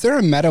have Is there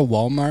a Meta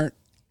Walmart?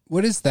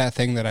 What is that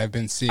thing that I've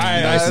been seeing?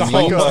 I saw Is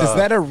like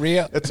that a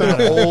real? It's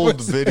an old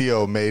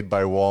video made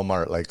by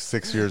Walmart like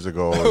 6 years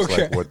ago. It's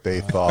Okay. like what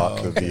they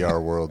thought the VR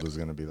world was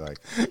going to be like.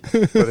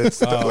 But it's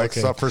like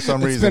okay. so for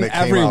some It's reason been it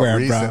came everywhere, out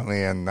bro.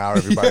 recently and now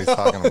everybody's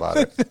talking about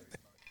it.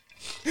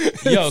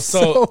 Yo,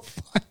 so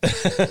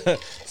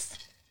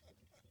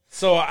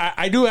So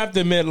I do have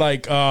to admit,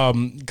 like,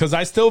 because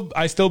I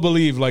still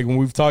believe, like, when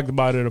we've talked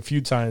about it a few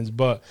times,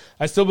 but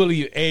I still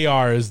believe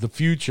AR is the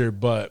future.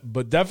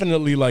 But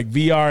definitely, like,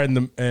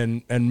 VR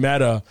and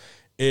Meta,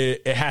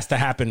 it has to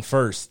happen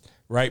first,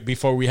 right,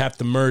 before we have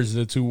to merge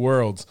the two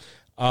worlds.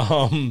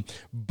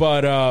 But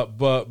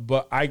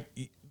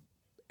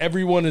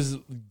everyone is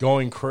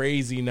going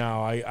crazy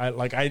now.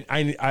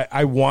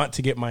 I want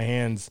to get my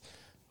hands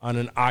on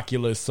an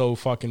Oculus so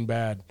fucking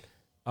bad.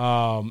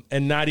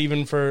 And not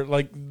even for,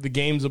 like, the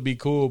games will be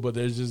cool, but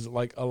there's just,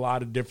 like, a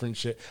lot of different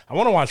shit. I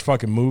want to watch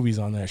fucking movies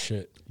on that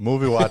shit.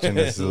 Movie watching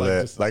is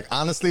lit. Like,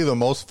 honestly, the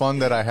most fun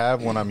that I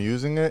have when I'm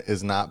using it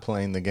is not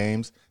playing the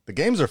games. The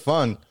games are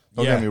fun.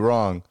 Don't get me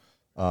wrong.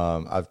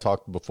 I've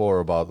talked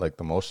before about, like,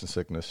 the motion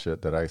sickness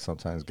shit that I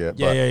sometimes get.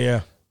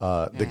 Yeah.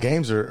 The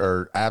games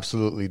are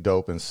absolutely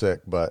dope and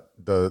sick, but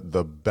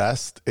the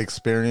best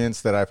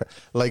experience that I've had,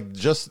 like,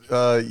 just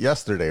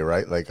yesterday,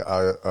 right? Like,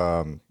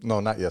 no,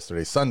 not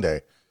yesterday,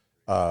 Sunday.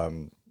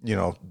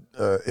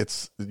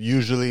 It's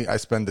usually I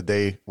spend the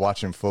day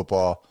watching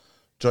football.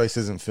 Joyce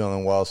isn't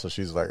feeling well, so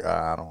she's like,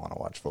 I don't want to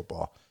watch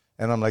football.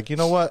 And I'm like, you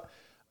know what?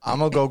 I'm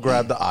going to go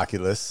grab the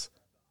Oculus.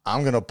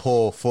 I'm going to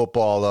pull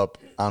football up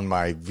on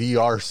my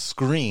VR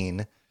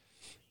screen,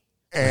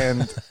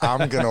 and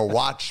I'm going to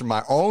watch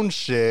my own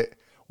shit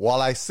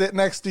while I sit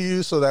next to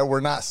you so that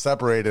we're not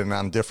separated and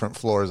on different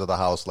floors of the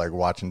house, like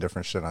watching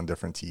different shit on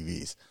different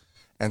TVs.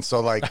 And so,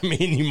 like, I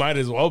mean, you might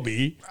as well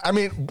be. I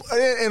mean,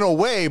 in a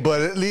way,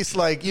 but at least,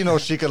 like, you know,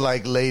 she could,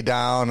 like, lay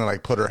down and,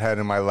 like, put her head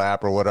in my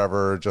lap or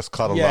whatever, just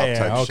cuddle up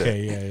type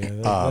shit. Yeah.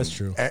 That's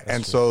true.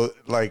 And so,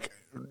 like,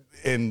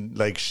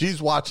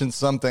 she's watching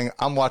something,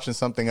 I'm watching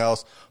something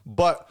else,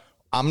 but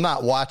I'm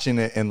not watching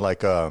it in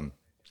like a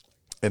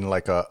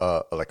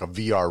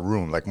VR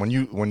room. Like, when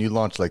you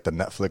launch, like, the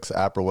Netflix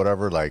app or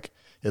whatever, like,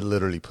 it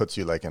literally puts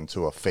you, like,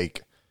 into a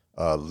fake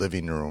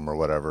living room or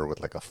whatever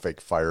with, like, a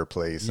fake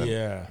fireplace,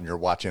 and you're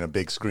watching a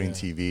big screen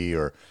TV,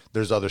 or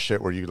there's other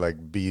shit where you, like,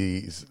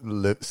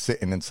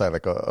 sitting inside,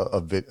 like,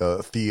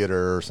 a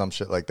theater or some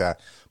shit like that.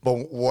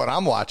 But what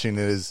I'm watching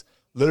is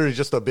literally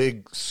just a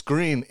big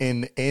screen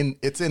in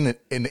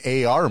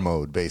AR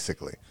mode,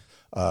 basically,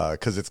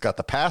 because it's got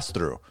the pass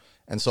through.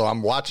 And so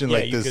I'm watching,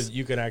 like, this.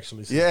 You can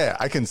actually see. Yeah,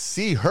 I can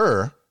see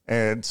her.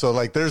 And so,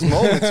 like, there's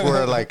moments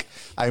where, like,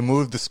 I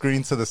move the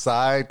screen to the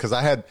side because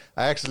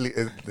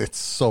it's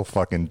so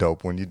fucking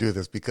dope when you do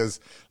this, because,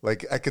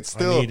 like, I could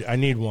still. I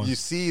need one. You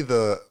see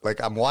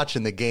I'm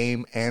watching the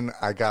game, and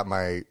I got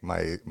my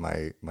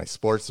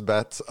sports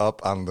bets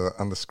up on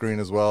the screen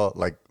as well.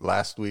 Like,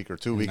 last week or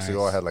 2 weeks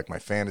ago, I had, like, my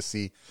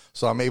fantasy.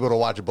 So I'm able to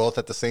watch both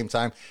at the same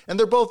time. And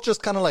they're both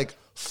just kind of, like,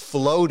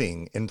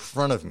 floating in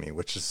front of me,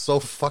 which is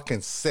so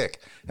fucking sick.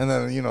 And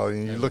then, you know,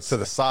 you look to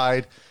the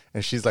side,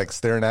 and she's, like,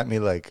 staring at me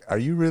like, are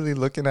you really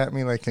looking at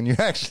me? Like, can you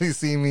actually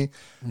see me?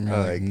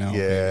 Like, no,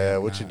 yeah,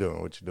 what you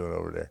doing? What you doing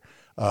over there?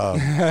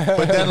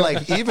 But then,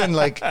 like, even,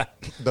 like,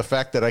 the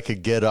fact that I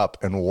could get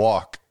up and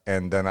walk,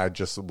 and then I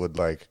just would,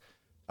 like,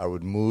 I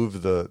would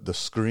move the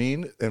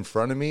screen in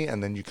front of me,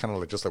 and then you kind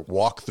of, like, just, like,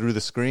 walk through the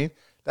screen.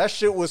 That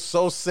shit was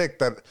so sick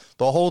that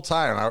the whole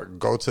time I would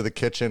go to the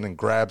kitchen and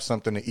grab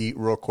something to eat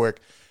real quick.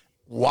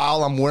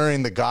 While I'm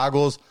wearing the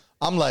goggles,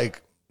 I'm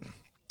like,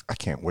 I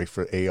can't wait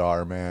for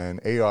AR, man.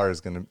 AR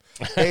is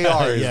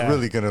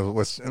really gonna.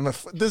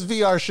 This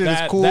VR shit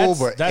is cool,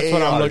 but that's AR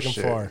what I'm looking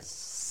shit for. Is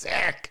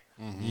sick.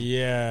 Mm-hmm.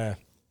 Yeah.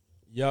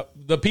 Yep.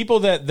 The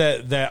people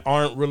that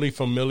aren't really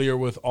familiar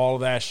with all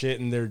that shit,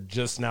 and they're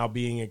just now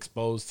being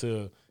exposed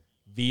to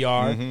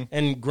VR. Mm-hmm.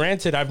 And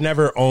granted, I've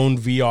never owned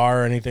VR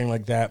or anything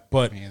like that,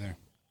 but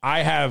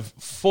I have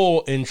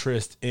full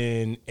interest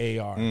in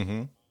AR.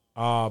 Mm-hmm.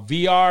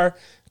 VR,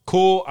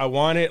 cool. I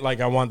want it. Like,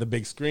 I want the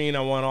big screen.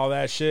 I want all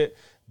that shit.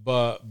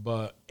 But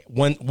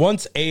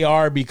once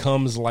AR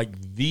becomes,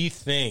 like, the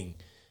thing,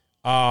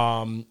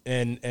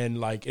 and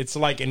like, it's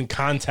like in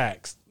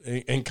contact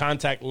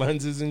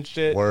lenses and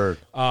shit. Word.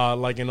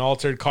 Like in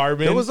Altered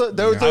Carbon. There was a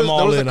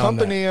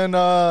company, and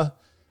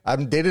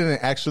they didn't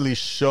actually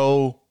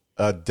show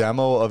a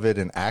demo of it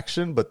in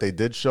action, but they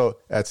did show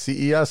at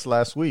CES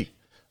last week.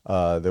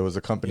 There was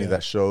a company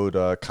that showed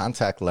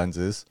contact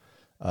lenses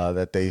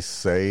that they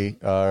say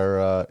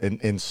are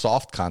in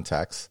soft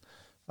contacts.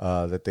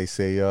 That they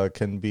say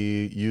can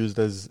be used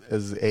as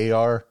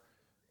AR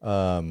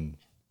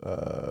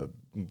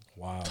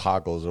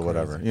toggles or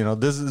whatever. You know,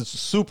 this is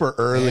super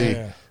early.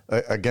 Yeah.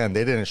 Again,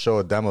 they didn't show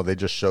a demo. They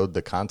just showed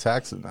the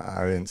contacts, and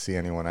I didn't see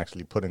anyone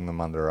actually putting them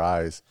on their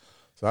eyes.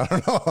 So I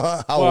don't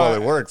know how well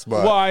it works.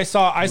 But I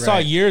saw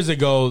years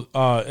ago,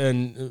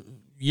 they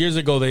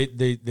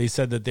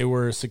said that they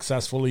were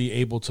successfully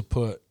able to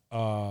put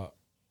a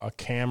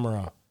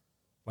camera,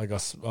 like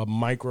a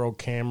micro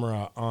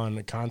camera, on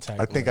the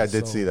contact. I think I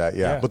did see that,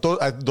 yeah. But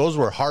those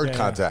were hard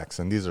contacts,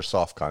 and these are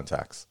soft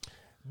contacts.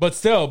 But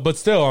still,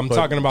 I'm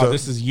talking about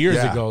this is years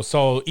ago.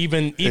 So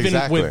even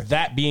with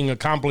that being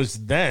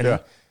accomplished then,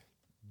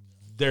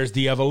 there's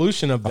the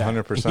evolution of that.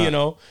 100%. You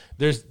know,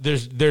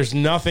 there's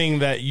nothing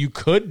that you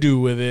could do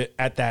with it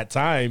at that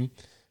time,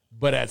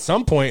 but at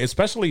some point,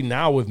 especially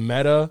now with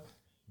Meta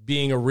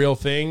being a real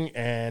thing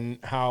and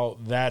how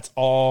that's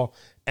all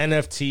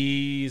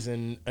NFTs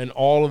and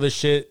all of the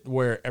shit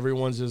where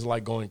everyone's just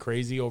like going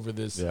crazy over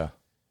this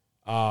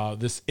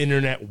this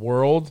internet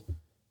world.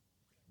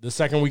 The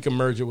second we can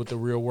merge it with the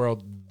real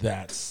world,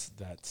 that's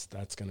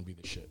going to be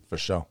the shit for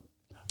sure.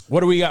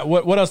 What do we got?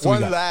 What else do we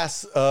got? One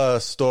last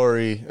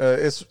story.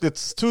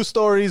 It's two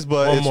stories,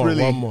 but One it's more,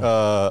 really one more.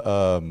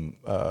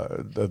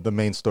 The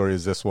main story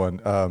is this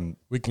one.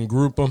 We can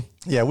group them.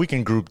 Yeah, we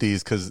can group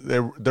these because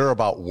they're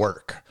about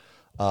work.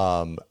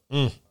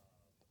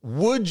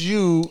 Would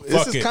you?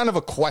 This is kind of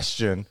a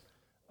question,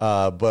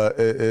 but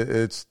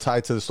it's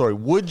tied to the story.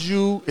 Would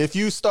you, if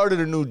you started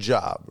a new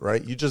job,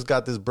 right? You just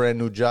got this brand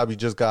new job. You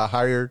just got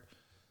hired.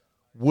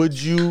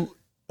 Would you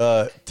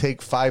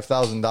take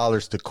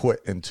 $5,000 to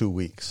quit in 2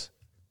 weeks?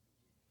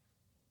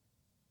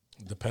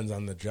 Depends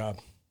on the job.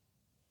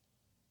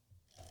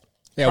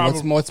 Yeah,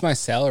 what's my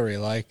salary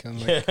like? I'm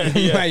like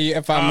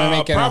if I'm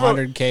making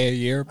 $100K a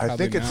year, I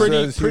think it's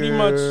pretty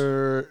much.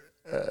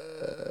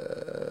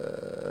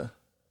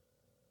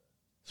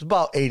 It's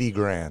about 80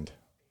 grand.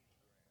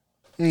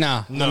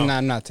 No,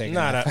 I'm not taking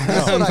that.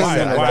 That's what I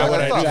said. Why would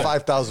I I do thought that?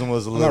 5,000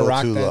 was a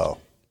little too low.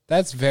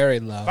 That's very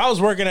low. If I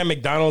was working at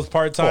McDonald's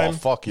part time, Oh,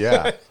 fuck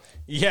yeah.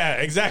 yeah,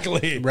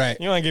 exactly. Right.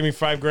 You want to give me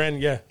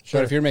 $5,000? Yeah,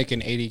 sure. But if you're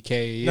making $80K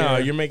a year, No,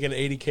 you're making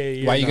 $80K a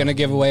year. why are you going to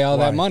give away all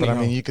that money? But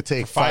I mean, you could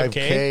take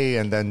 5K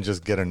and then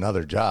just get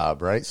another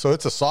job, right? So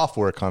it's a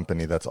software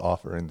company that's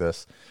offering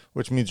this,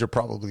 which means you're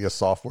probably a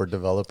software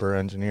developer,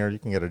 engineer. You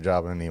can get a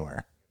job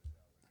anywhere.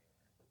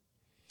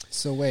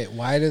 So wait,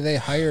 why do they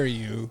hire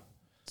you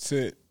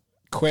to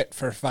quit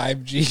for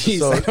 5Gs?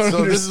 So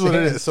this is what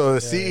it is. So the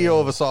CEO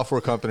of a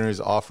software company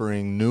is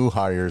offering new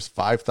hires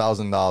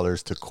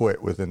 $5,000 to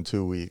quit within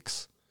 2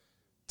 weeks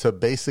to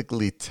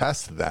basically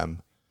test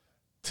them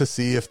to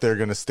see if they're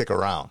going to stick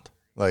around.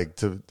 Like,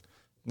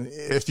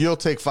 if you'll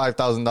take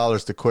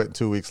 $5,000 to quit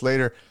 2 weeks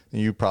later,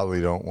 you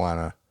probably don't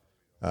want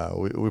to.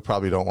 We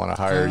probably don't want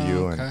to hire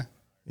you, and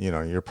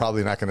you're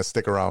probably not going to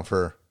stick around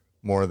for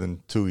more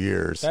than 2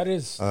 years. That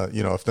is,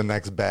 if the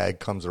next bag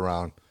comes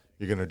around,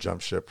 you're going to jump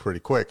ship pretty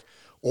quick.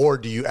 Or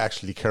do you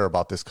actually care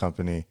about this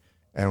company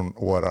and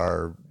what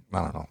our,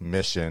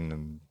 mission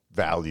and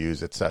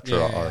values, et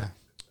cetera, are?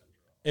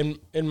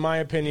 in my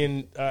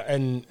opinion,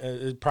 and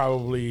it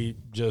probably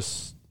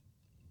just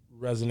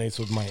resonates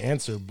with my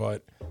answer,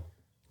 but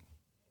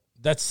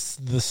that's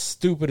the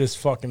stupidest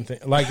fucking thing.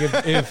 Like if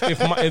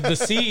the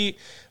CEO,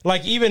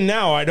 like even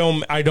now, I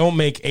don't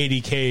make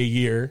 $80K a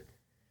year,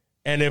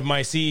 and if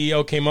my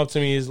CEO came up to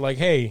me is like,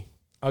 "Hey,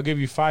 I'll give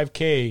you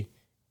 $5K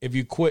if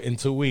you quit in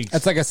 2 weeks."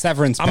 That's like a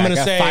severance pack. I'm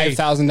gonna say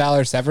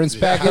 $5,000 severance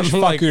package.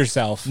 Fuck like,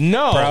 yourself.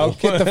 No, bro,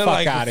 get the fuck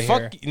like, out of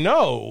here.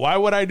 No, why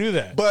would I do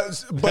that? But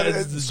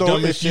is the so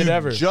dumbest if you shit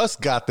ever.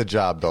 just got the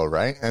job, though,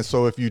 right? And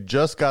so if you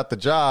just got the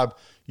job,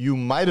 you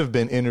might have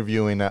been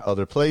interviewing at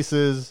other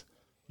places.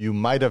 You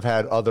might have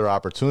had other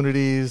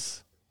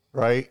opportunities,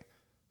 right?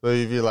 So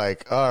if you're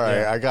like, all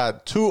right, I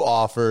got 2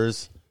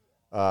 offers.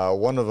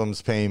 One of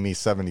them's paying me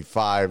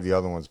 $75. The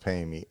other one's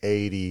paying me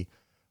 $80.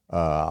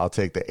 I'll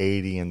take the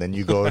 80, and then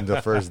you go into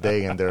the first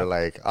day, and they're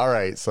like, all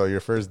right, so your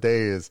first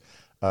day is,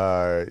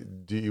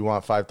 do you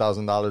want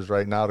 $5,000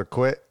 right now to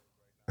quit?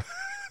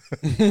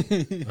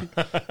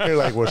 You're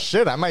like, well,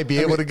 shit, I might be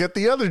able to get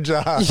the other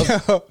job.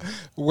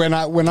 When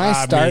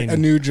I start a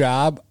new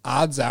job,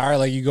 odds are,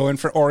 like, you go in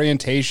for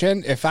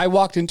orientation. If I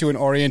walked into an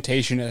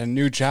orientation at a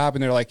new job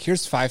and they're like,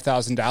 here's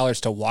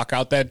 $5,000 to walk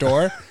out that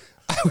door,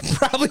 I would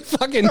probably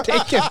fucking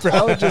take it,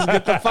 bro. Just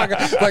get the fuck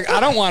out. Like, I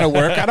don't want to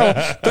work.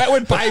 That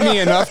would buy me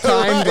enough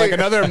time, like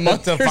another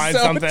month to or find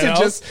so, something to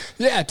else.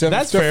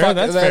 That's fair.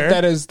 That's fair.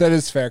 That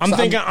is fair.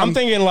 I'm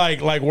thinking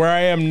like where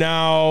I am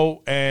now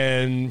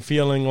and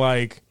feeling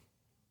like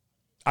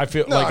I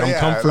feel like I'm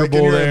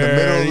comfortable like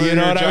there. You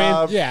know what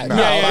I mean? Yeah.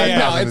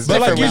 No, it's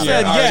but like different you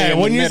said,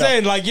 when you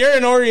said like you're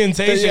in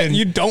orientation,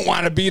 you don't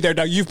want to be there.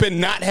 Dog. You've been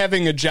not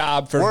having a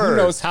job for who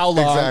knows how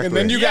long, and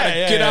then you got to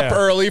get up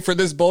early for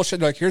this bullshit.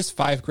 Like, here's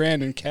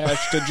 $5,000 in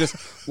cash to just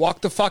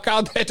walk the fuck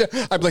out.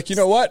 I'm like, you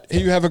know what?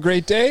 You have a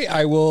great day.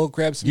 I will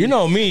grab some. You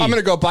know me. I'm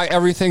gonna go buy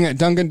everything at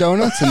Dunkin'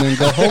 Donuts and then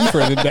go home for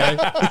the day.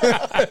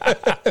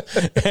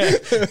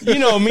 You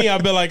know me.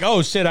 I'll be like,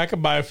 oh shit, I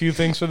could buy a few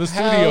things for the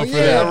studio for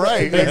that.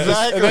 Right,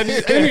 exactly. And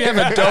then you have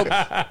a dope.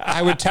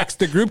 I would text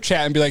the group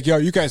chat and be like, yo,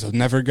 you guys will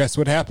never guess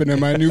what happened in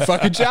my new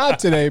fucking job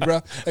today,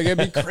 bro. Like, it'd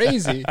be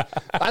crazy.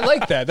 I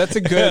like that. That's a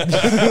good.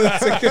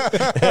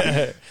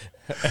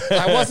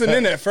 I wasn't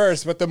in it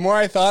first, but the more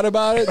I thought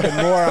about it, the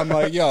more I'm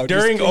like, yo,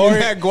 during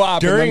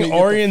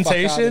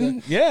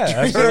orientation,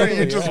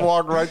 you just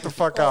walk right the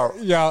fuck out.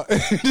 Yeah,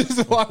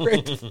 just walk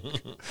right.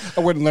 I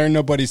wouldn't learn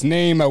nobody's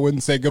name. I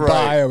wouldn't say goodbye.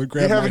 Right. I would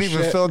grab. You haven't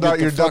even filled out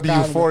your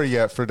W-4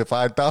 yet for the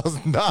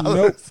 $5,000.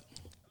 Nope.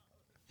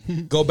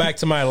 Go back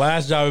to my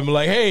last job and be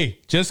like, hey,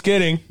 just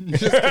kidding.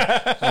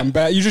 I'm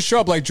bad. You just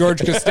show up like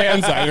George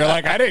Costanza. You're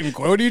like, I didn't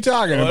quit. What are you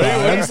talking about? What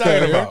are you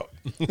talking about?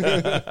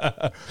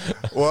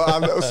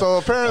 Well, so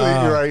apparently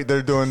you're right.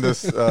 They're doing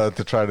this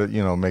to try to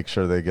make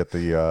sure they get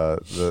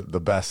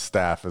the best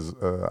staff, as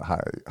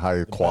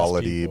high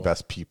quality,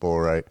 best people,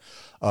 right?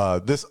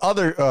 This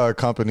other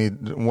company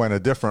went a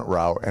different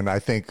route, and I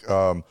think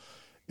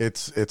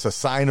it's a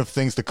sign of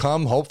things to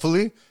come.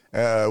 Hopefully,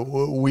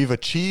 we've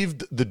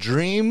achieved the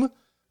dream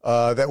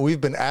that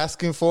we've been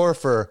asking for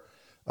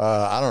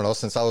I don't know,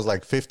 since I was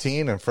like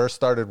 15 and first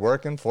started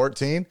working,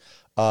 14.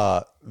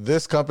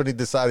 This company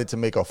decided to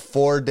make a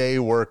 4-day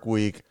work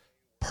week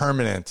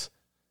permanent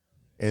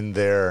in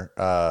their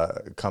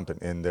company.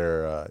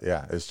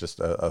 It's just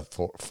a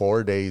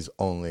 4 days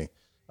only,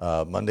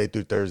 Monday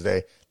through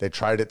Thursday. They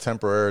tried it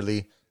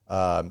temporarily.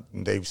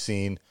 They've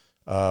seen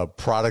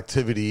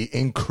productivity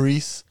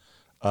increase,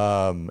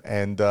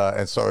 and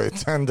so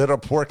it's ended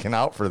up working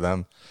out for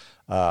them.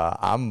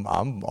 I'm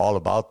all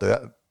about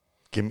that.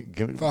 Give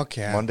me Fuck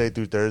yeah. Monday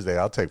through Thursday.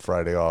 I'll take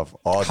Friday off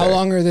all day. How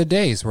long are the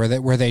days? Were they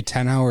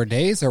 10-hour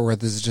days, or were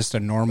this just a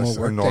normal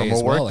work day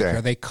as well? Like,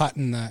 are they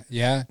cutting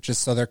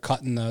just so they're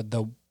cutting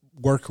the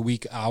work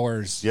week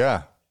hours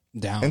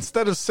down?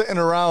 Instead of sitting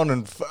around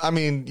and,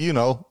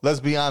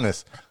 let's be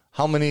honest.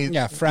 How many?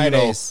 Yeah,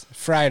 Fridays,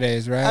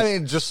 right? I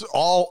mean, just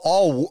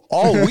all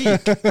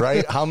week,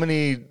 right? How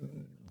many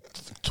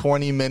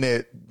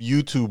 20-minute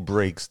YouTube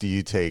breaks do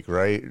you take,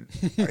 right?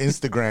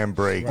 Instagram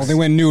breaks. Only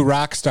when new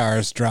rock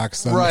stars drop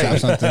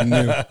something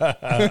new.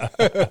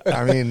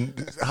 I mean,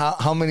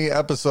 how many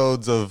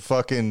episodes of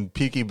fucking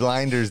Peaky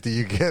Blinders do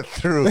you get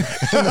through in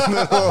the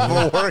middle of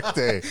a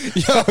workday?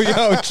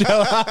 Yo,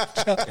 chill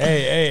out.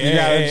 Hey, you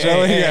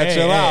gotta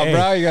chill out,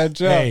 bro. You gotta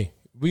chill. Hey.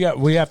 We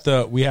have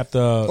to.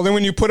 Well, then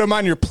when you put them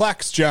on your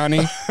Plex, Johnny,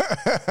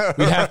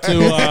 we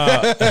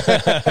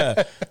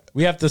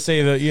have to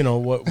say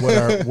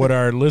that what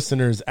our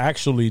listeners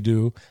actually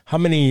do. How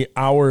many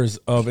hours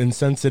of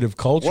insensitive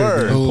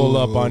culture do you pull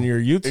up on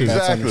your YouTube? Exactly.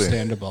 That's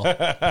understandable.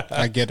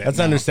 I get it. That's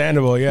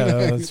understandable. Yeah,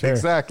 that's fair.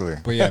 Exactly.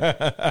 But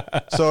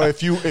yeah. So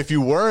if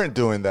you weren't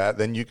doing that,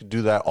 then you could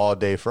do that all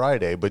day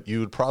Friday, but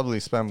you would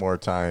probably spend more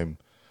time.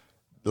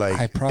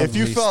 Like, if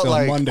you felt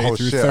like, Monday oh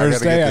through shit,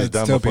 Thursday, I gotta get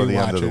this done before the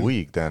end of the watching.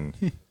 week, then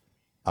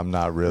I'm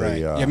not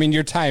really. Right. I mean,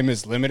 your time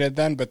is limited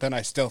then, but then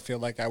I still feel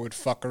like I would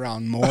fuck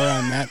around more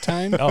on that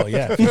time. Oh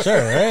yeah, for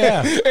sure.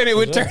 Yeah. And it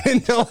would turn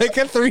into like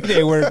a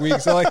 3-day work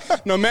week. So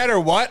like, no matter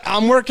what,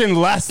 I'm working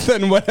less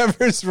than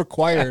whatever's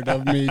required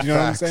of me. You know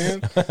what I'm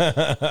saying?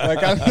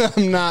 Like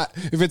I'm not.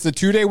 If it's a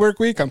 2-day work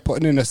week, I'm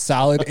putting in a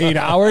solid 8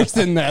 hours,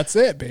 and that's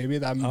it,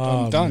 baby.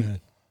 I'm done.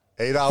 Man.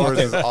 8 hours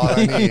is all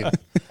I need.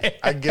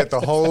 I get the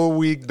whole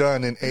week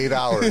done in 8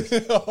 hours.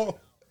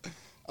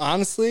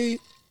 Honestly,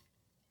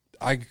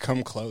 I could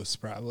come close,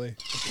 probably.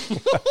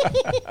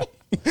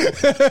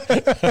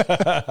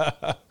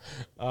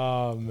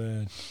 Oh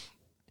man,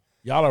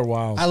 y'all are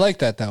wild. I like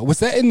that though. Was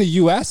that in the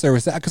U.S. or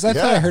was that because I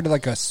thought I heard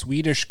like a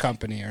Swedish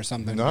company or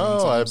something?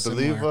 No, I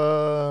believe.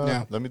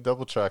 Let me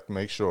double check to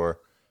make sure.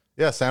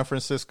 Yeah, San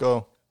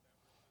Francisco.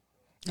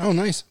 Oh,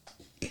 nice.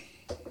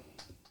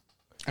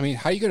 I mean,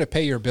 how are you going to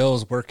pay your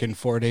bills working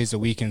 4 days a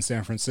week in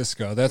San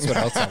Francisco? That's what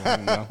else I want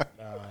to know.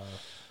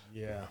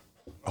 Yeah.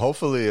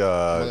 Hopefully,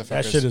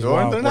 that shit is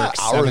wild. They're not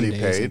hourly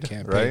paid,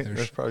 right?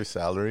 They're probably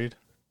salaried.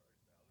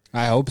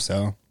 I hope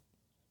so.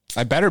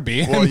 I better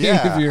be. Well,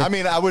 I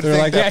mean, I would think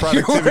like, that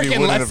productivity you're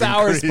working wouldn't less have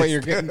hours,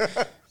 increased.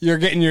 but you're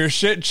getting your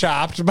shit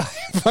chopped by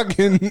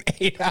fucking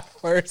 8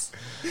 hours.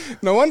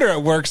 No wonder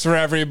it works for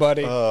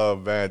everybody.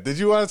 Oh man, did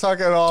you want to talk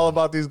at all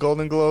about these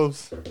Golden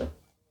Globes?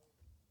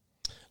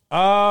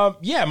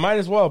 Yeah, might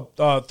as well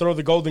throw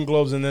the Golden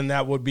Globes, and then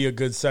that would be a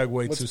good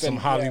segue to some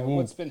Hollywood.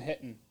 What's been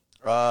hitting?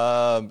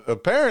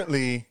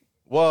 Apparently,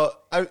 well,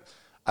 I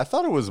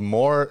thought it was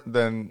more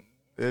than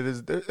it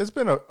is. It's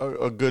been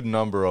a good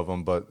number of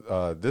them,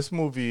 but this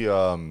movie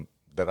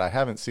that I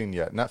haven't seen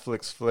yet,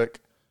 Netflix flick,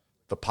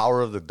 The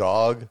Power of the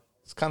Dog.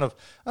 It's kind of,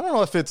 I don't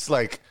know if it's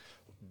like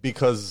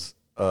because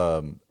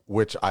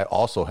which I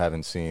also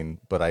haven't seen,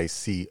 but I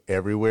see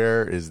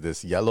everywhere is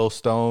this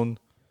Yellowstone.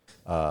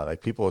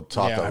 Like people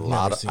talk a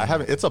lot. I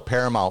haven't. It's a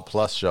Paramount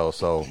Plus show,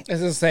 so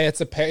As I say,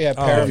 it's a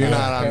Paramount. if you're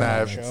not on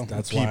that show.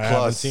 That's P why I haven't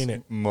Plus seen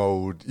it.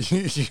 mode,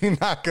 you're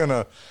not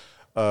gonna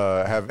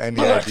have any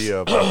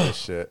idea about this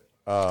shit.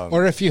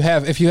 Or if you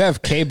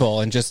have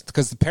cable and just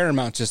because the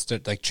Paramount's just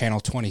like channel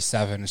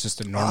 27, it's just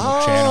a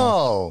normal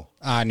channel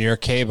on your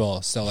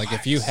cable. So like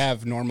if you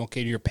have normal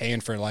cable, you're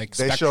paying for like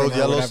They Spectrum showed or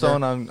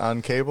Yellowstone whatever.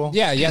 on cable.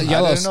 Yeah, I didn't know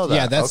Yellowstone. that.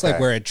 Yeah, that's Okay.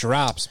 like where it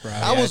drops, bro.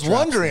 I was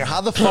wondering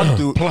how the fuck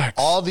do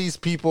all these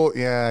people?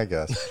 Yeah, I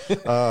guess.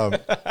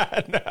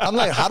 I'm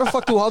like, how the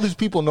fuck do all these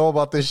people know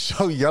about this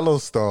show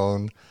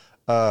Yellowstone?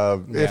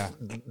 If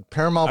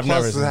Paramount I've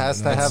never Plus seen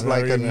has it. to have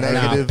like a No,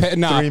 negative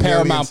No, 3 million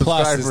Paramount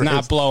Plus is subscribers.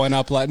 not blowing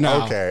up.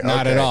 Not Okay.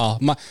 at all.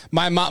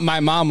 My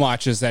mom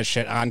watches that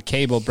shit on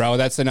cable, bro.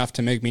 That's enough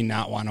to make me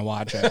not want to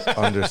watch it.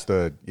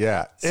 Understood.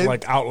 Yeah. It's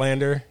like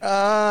Outlander.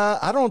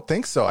 I don't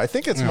think so. I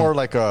think it's more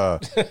like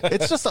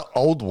it's just an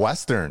old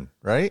Western,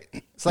 right?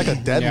 It's like a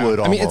Deadwood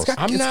I almost. mean, it's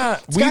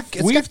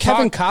got We've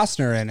Kevin talked-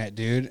 Costner in it,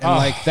 dude. And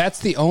like that's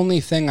the only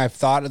thing I've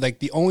thought. Like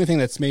the only thing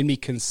that's made me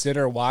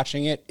consider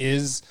watching it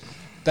is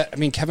that. I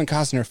mean, Kevin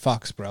Costner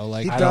fucks, bro.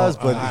 Like he does,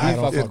 but I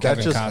fuck with that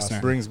Kevin just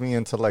Costner. brings me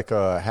into like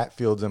a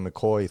Hatfields and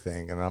McCoy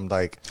thing, and I'm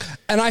like,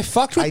 And I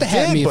fucked with I the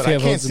did, but I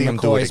can't Hatfields see and him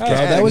do it McCoys, bro.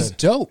 again. That was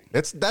dope.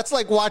 that's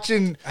like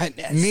watching see-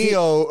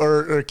 Neo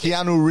or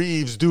Keanu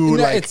Reeves do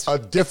No, like it's- a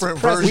different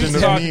it's present- version We've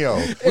of talked- Neo.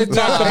 We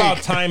talked about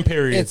time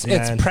periods,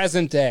 It's man.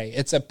 present day.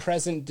 It's a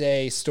present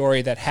day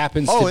story that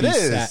happens Oh, to be it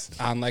is?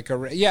 set on like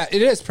it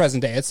is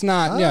present day. It's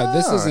not.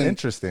 This isn't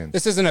interesting.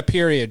 This isn't a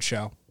period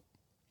show.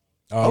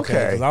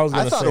 Okay. 'cause I was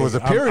gonna thought say, it was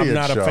a I'm period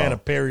not show. a fan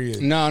of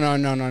period.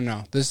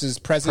 No. This is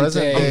present,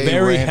 Present day. day. I'm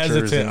very Ranchers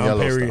hesitant in on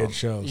Yellowstone. period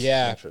shows.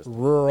 Yeah,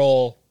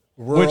 rural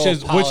which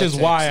is politics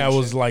why and I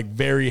was shit. like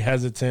very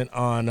hesitant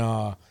on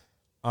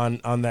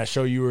that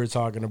show you were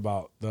talking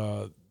about,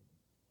 the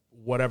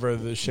whatever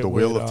the shit The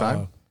Wheel with, of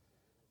Time?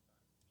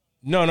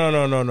 No.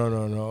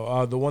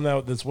 The one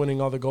that's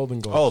winning all the Golden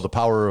Globes. Oh, The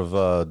Power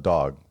of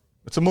Dog.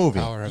 It's a movie.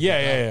 Power of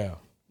yeah.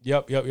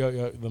 Yep.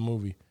 The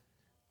movie.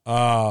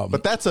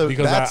 But that's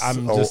Because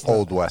I'm I'm just-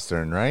 old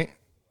Western, right?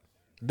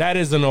 That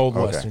is an old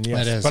Western,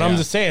 yes. That is, but I'm yeah.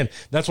 just saying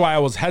that's why I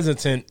was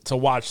hesitant to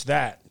watch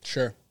that.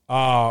 Sure.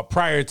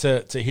 Prior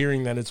to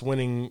hearing that it's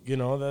winning,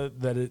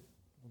 that it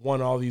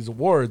won all these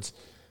awards.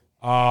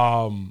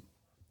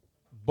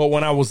 But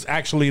when I was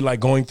actually like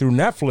going through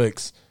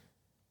Netflix,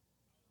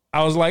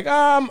 I was like,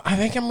 I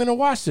think I'm gonna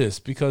watch this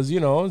because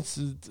it's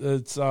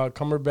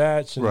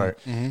Cumberbatch and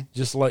Right.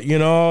 just like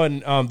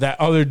and that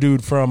other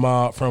dude from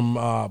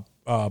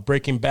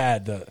Breaking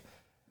Bad,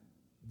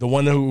 the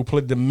one who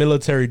played the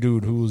military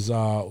dude who's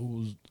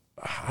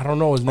I don't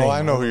know his name. Oh,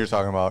 I know who you're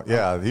talking about.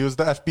 Yeah, he was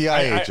the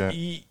FBI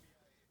agent,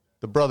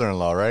 the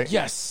brother-in-law, right?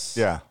 Yes.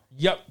 Yeah.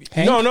 Yep.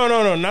 Hank?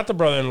 No, not the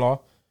brother-in-law.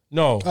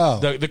 No. Oh.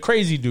 The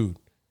crazy dude.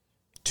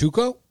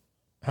 Tuco?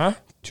 Huh?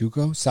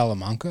 Tuco?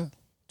 Salamanca?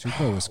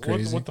 Tuco was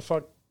crazy. What the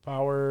fuck?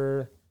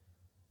 Power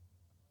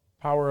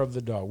of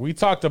the Dog. We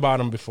talked about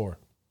him before.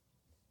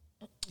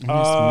 He's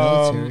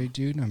military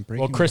dude. I'm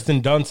breaking. Well,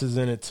 Kristen Dunst is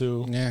in it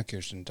too. Yeah,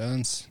 Kirsten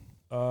Dunst.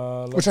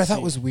 Let's Which I thought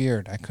see. was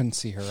weird. I couldn't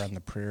see her on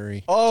the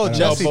prairie. Oh,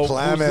 Jesse but who's the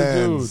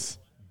Plemons.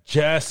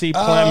 Jesse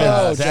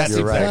Plemons. That's Jesse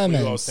exactly what I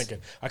Plemons. was thinking.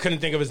 I couldn't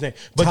think of his name.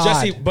 But Todd.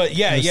 Jesse, but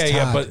yeah. It was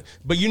Todd.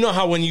 But you know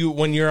how when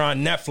you're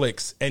on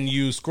Netflix and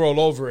you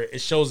scroll over it,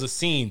 it shows a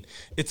scene.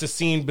 It's a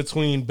scene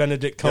between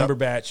Benedict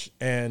Cumberbatch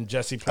and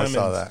Jesse Plemons. I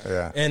saw that,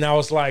 yeah. And I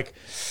was like,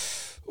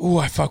 ooh,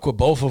 I fuck with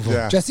both of them.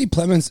 Yeah. Jesse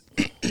Plemons,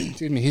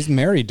 excuse me, he's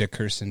married to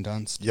Kirsten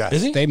Dunst. Yes.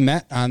 Is he? They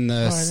met on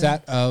the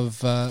set of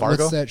Fargo?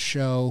 what's that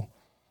show?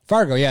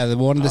 Fargo, yeah,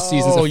 one of the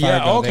seasons of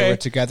Fargo. They were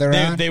together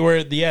on. They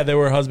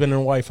were husband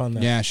and wife on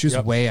that. Yeah, she was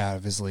Yep. way out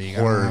of his league. I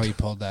don't know how Word. he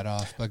pulled that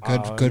off, but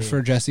good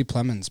for Jesse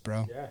Plemons,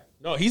 bro. Yeah.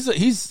 No, he's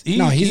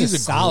a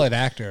solid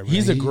actor.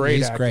 He's a man. great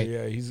He's actor. great.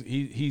 Yeah,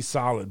 he's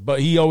solid, but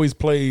he always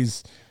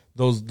plays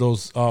those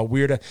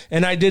weird.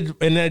 And I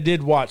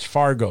did watch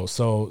Fargo,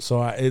 so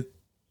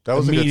That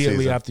was a good immediately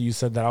season. after you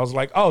said that, I was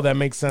like, oh, that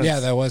makes sense. Yeah,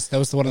 that was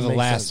one of the makes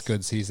last sense.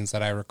 good seasons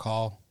that I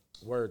recall.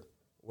 Word.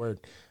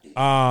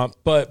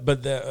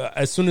 But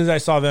as soon as I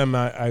saw them,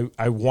 I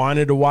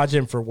wanted to watch it,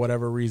 and for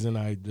whatever reason,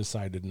 I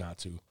decided not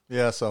to.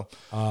 Yeah, so.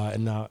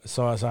 And now,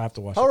 so I have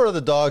to watch it. Power of the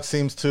Dog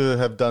seems to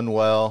have done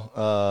well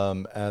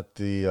at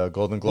the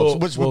Golden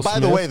Globes. Will By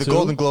the Smith, way, the too?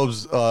 Golden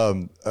Globes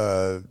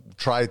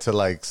tried to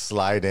like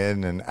slide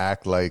in and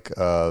act like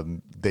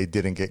they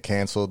didn't get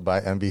canceled by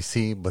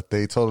NBC, but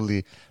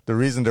the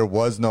reason there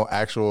was no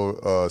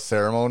actual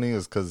ceremony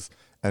is because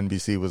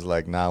NBC was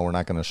like, nah, we're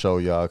not going to show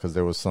y'all because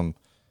there was some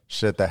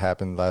shit that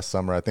happened last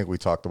summer. I think we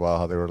talked about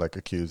how they were like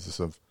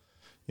accused of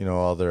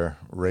all their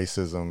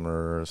racism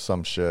or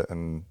some shit,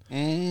 and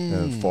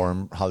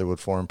Hollywood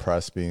Foreign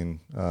Press being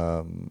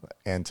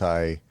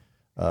anti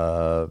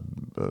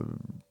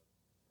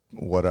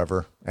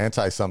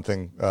anti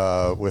something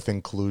with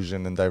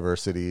inclusion and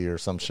diversity or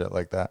some shit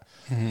like that.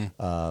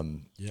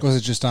 Was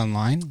it just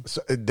online?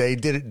 So they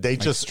did it. They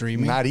just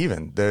streaming? not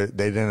even. They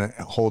didn't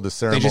hold a They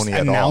ceremony just at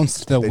all.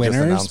 announced the They just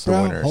winners, announced the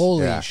bro? winners.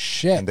 Holy Yeah.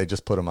 shit. And they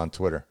just put them on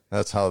Twitter.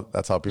 That's how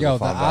people Yo, the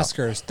found out.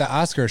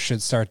 Oscars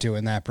should start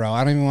doing that, bro.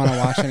 I don't even want to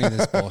watch any of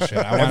this bullshit.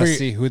 I want to Every-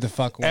 see who the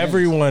fuck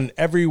wins.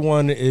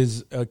 Everyone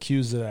is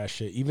accused of that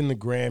shit. Even the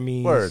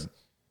Grammys. Word.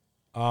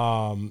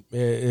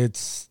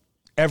 It's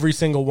every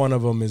single one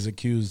of them is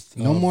accused.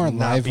 No of more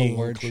not live being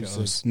award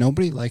inclusive. shows.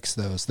 Nobody likes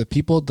those. The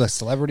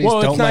celebrities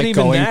Well, don't it's not like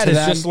even going that. to It's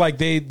them. just like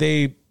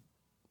they.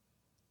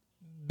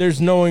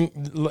 There's no.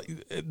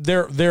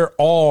 They're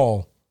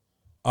all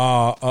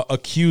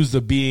accused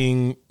of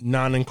being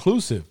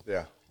non-inclusive.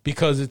 Yeah.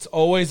 Because it's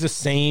always the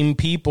same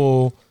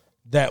people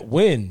that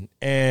win,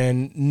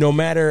 and no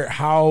matter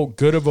how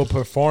good of a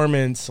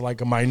performance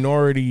like a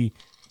minority,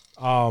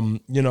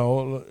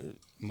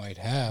 Might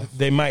have.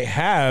 they might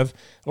have.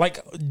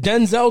 Like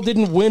Denzel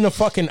didn't win a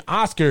fucking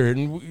Oscar,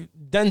 and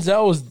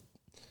Denzel is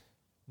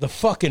the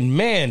fucking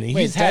man. Wait,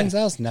 He's had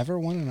Denzel's never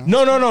won an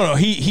Oscar? no.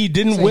 He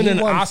didn't So win he an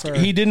won Oscar. for-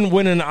 He didn't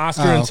win an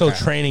Oscar Oh, until okay.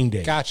 Training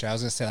Day. Gotcha. I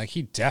was gonna say like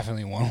he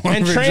definitely won one.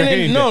 And for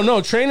Training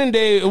Day. Training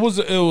Day. It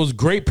was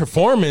great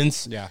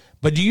performance. Yeah.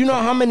 But do you know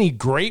how many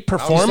great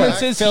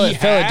performances he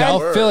had?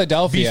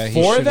 Philadelphia.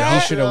 Before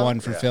that? he should have won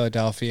for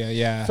Philadelphia.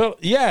 Yeah.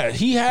 Yeah,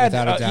 he had.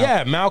 Without a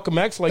doubt. Malcolm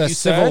X, like The you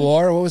Civil said.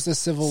 War. What was the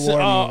Civil War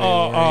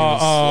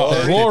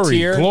movie? Glory,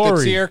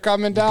 The tear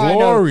coming down. I know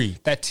Glory.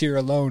 that tear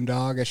alone,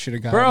 dog. I should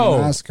have gotten an Bro,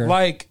 Oscar.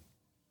 like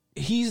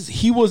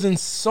he was in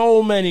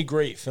so many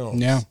great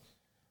films. yeah.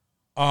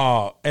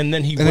 And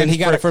then he And then he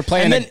got it for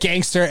playing and a then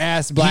gangster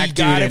ass black he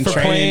got dude it in for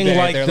Training playing Day.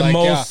 like They're the like,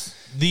 most.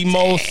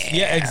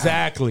 Yeah,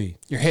 exactly.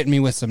 You're hitting me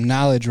with some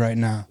knowledge right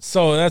now.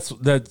 So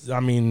that's. I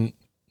mean,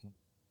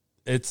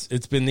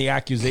 it's been the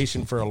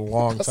accusation for a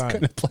long I was time.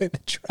 gonna play the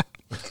trap.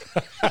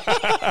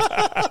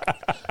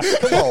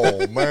 Come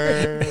on,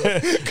 man.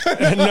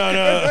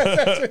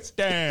 No.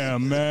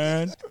 Damn,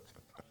 man.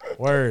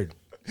 Word.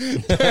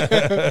 Good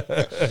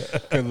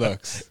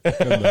looks.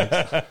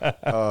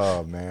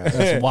 Oh man.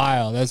 That's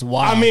wild. That's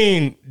wild. I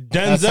mean,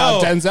 That's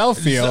how Denzel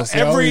feels.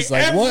 You know, Every he's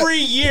like, what?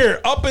 year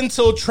up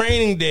until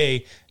Training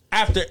Day,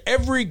 after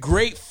every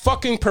great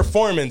fucking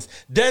performance,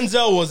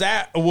 Denzel was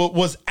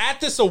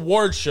at this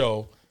award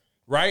show,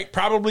 right?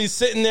 Probably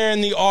sitting there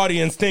in the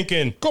audience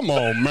thinking, Come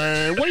on,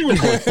 man. Why you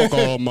gonna fuck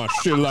all my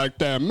shit like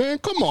that, man?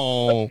 Come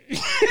on.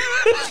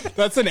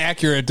 That's an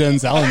accurate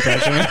Denzel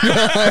impression.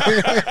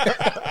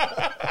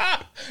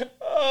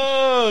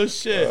 "Oh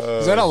shit!"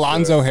 Is that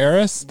Alonzo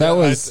Harris? That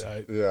was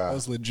I Yeah. that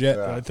was legit.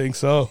 I think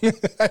so.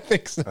 I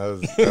think so. That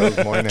was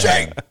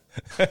Moynihan.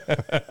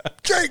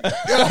 Jake.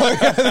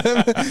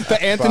 The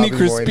Anthony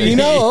Bobby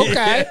Crispino.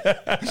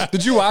 Okay.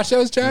 Did you watch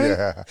those, Johnny?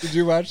 Yeah. Did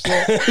you watch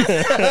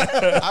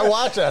that? I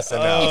watch SNL.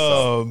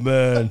 Oh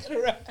man.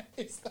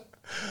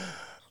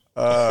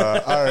 All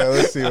right,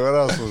 let's see what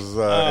else was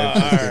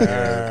interesting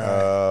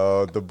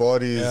here. The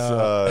Boris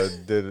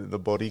the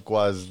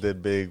Boricuas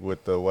did big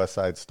with the West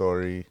Side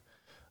Story.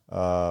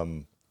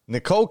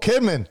 Nicole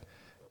Kidman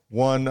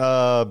won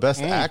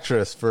Best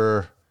Actress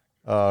for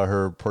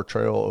her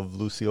portrayal of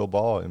Lucille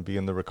Ball in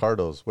Being the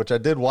Ricardos, which I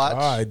did watch.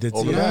 I did see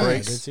over the that. I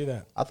break. did see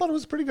that. I thought it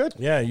was pretty good.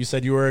 Yeah, you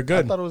said you were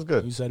good. I thought it was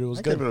good. You said it was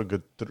I good. gave it a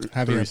good three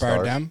Javier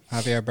stars.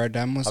 Javier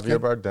Bardem was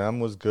Javier good. Bardem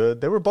was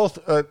good. They were both,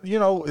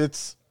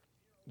 it's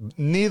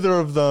neither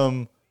of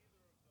them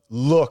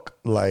look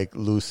like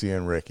Lucy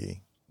and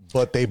Ricky,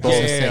 but they both.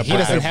 Yeah, He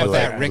doesn't have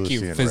that like Ricky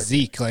Lucy and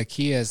physique. Like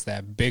he has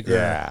that bigger.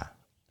 Yeah,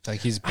 Like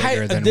he's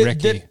bigger than did,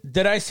 Ricky.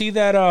 Did I see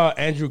that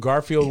Andrew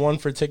Garfield won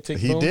for Tick Tick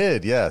he Boom?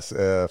 did. Yes,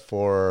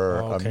 for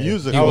Okay. a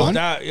musical. He won?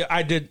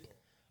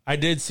 I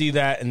did see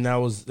that, and that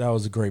was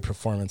a great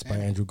performance by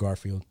Andrew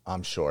Garfield.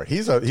 I'm sure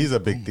he's a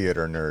big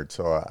theater nerd,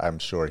 so I'm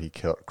sure he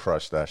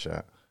crushed that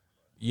shit.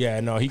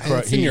 Yeah, no, he And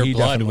crushed. it's in your blood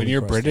definitely when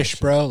you're crushed British,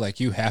 that bro. Like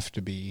you have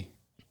to be shit.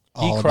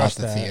 He all about crushed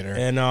the that. theater.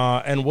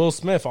 And Will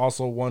Smith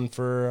also won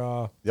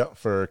for Yep,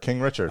 for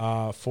King Richard.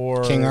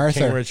 King Arthur,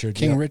 King Richard.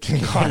 King yeah. Richard,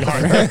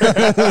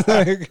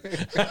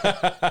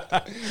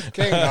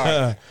 King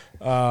Arthur.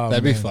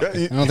 That'd be fun.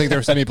 I don't think there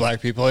was any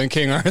black people in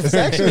King Arthur. It's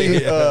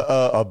actually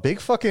a big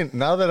fucking.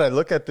 Now that I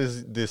look at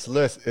this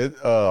list,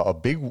 a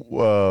big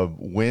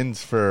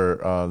wins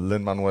for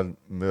Lin-Manuel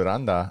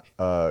Miranda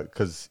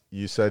because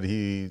you said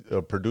he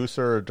a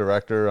producer, a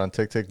director on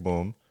Tick Tick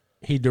Boom.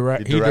 He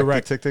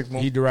directed Tick Tick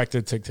Boom? He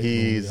directed Tick Tick Boom.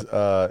 He's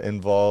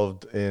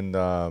involved in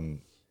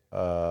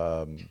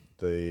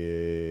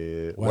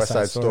the West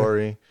Side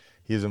Story.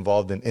 He's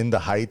involved in the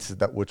Heights,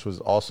 which was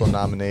also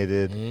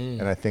nominated,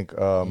 and I think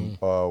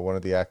one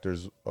of the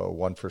actors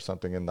won for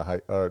something in the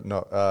Heights.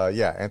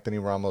 Anthony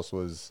Ramos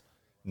was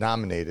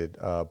nominated,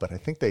 but I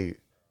think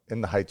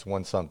in the Heights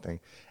won something,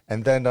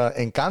 and then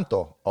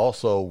Encanto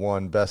also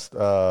won Best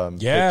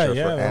Picture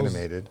for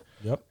animated.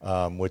 Yep.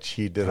 Which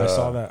he did. I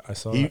saw that.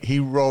 He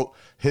wrote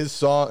his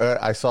song.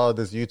 I saw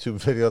this YouTube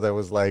video that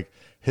was like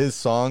his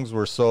songs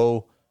were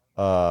so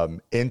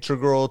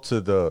integral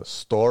to the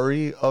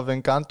story of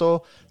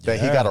Encanto that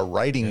he got a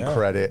writing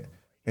credit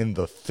in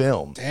the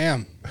film.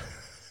 Damn.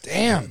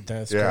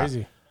 That's Yeah.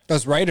 crazy.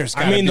 Those writers.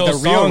 Gotta I mean, be,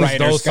 those the real songs. writers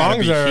Those gotta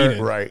songs be are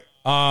heated. Right.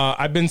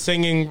 I've been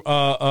singing. We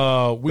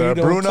don't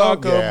Bruno?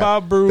 talk Yeah.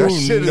 about Bruno. That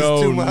shit is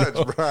too no. much,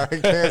 bro. I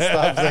can't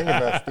stop singing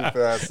that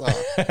stupid ass song.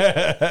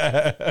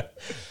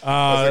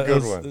 That's a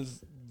good one. It's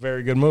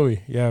Very good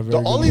movie. Yeah, very The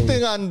good only movie.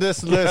 thing on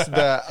this list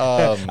that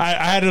I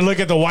had to look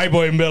at the white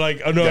boy and be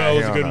like, oh no, Yeah, that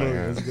was yeah, a good no, movie.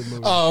 yeah. That was a good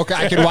movie. Oh, okay.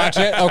 I can watch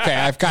it. Okay,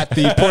 I've got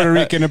the Puerto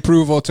Rican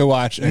approval to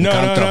watch.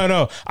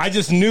 No. I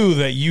just knew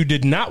that you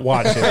did not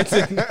watch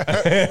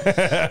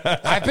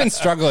it. I've been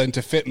struggling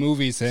to fit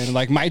movies in.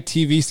 Like my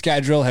TV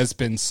schedule has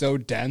been so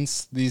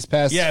dense these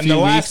past. Yeah, and few the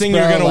last weeks, thing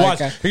bro. you're gonna Like,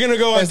 watch, you're gonna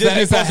go on is that-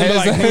 Disney is that-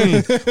 Plus and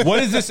be is like, what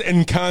is this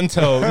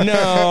Encanto?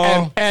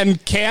 No.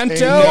 Encanto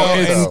No,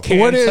 is Encanto?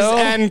 what is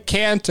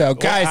Encanto,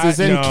 guys? Is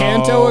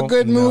Encanto a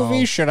good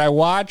movie? Should I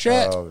watch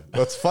it?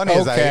 what's funny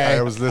is Okay.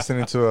 I was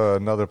listening to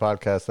another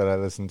podcast that I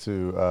listened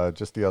to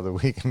just the other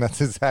week, and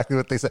that's exactly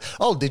what they said.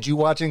 Oh, did you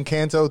watch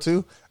Encanto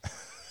too?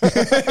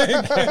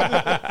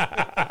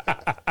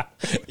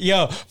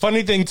 Yo,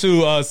 funny thing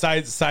too.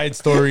 Side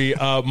story.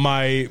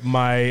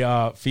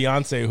 My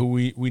fiance, who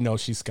we know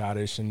she's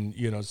Scottish, and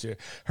you know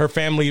her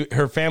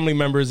family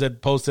members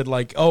had posted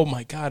like, oh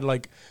my god,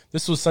 like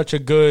this was such a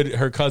good.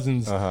 Her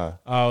cousins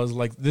was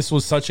like, this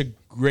was such a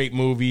great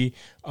movie.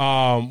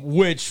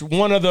 Which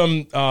one of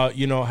them,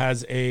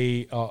 has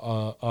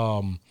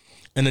an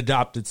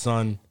adopted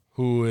son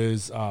who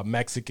is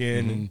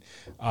Mexican, and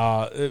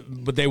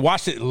but they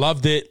watched it,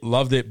 loved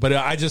it. But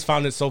I just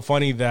found it so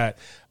funny that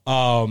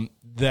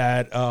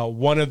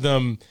one of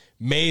them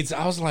maids,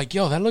 I was like,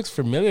 yo, that looks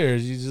familiar.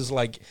 She's just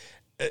like,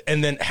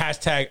 and then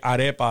hashtag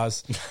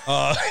arepas,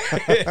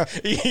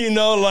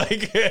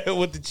 like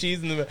with the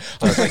cheese in the middle.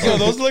 I was like, yo,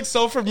 those look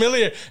so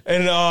familiar.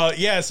 And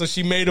so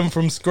she made them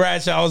from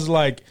scratch. I was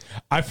like,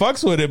 I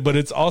fucks with it, but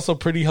it's also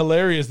pretty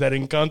hilarious that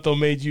Encanto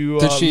made you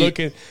look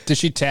at. Did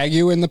she tag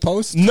you in the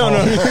post? No,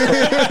 not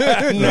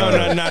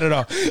at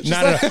all.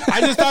 Not at all.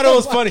 I just thought it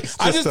was funny.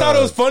 I just thought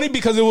it was funny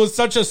because it was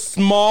such a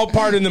small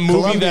part in the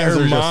movie that Colombians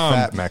her are mom.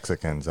 just fat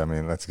Mexicans. I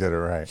mean, let's get it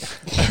right.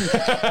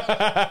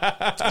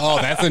 Oh,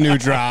 that's a new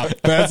drop.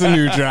 That's a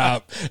new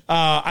drop.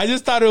 I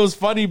just thought it was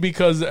funny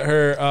because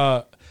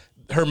her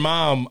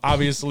mom,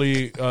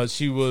 obviously,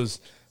 she was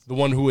the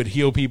one who would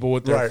heal people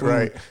with their food,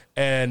 right.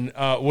 and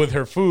with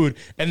her food,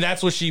 and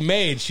that's what she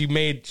made. She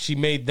made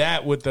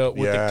that with the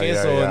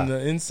queso yeah. and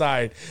the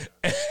inside,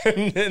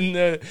 and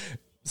then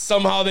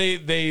somehow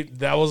they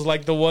that was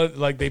like the one,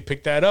 like they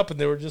picked that up and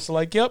they were just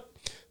like, yep,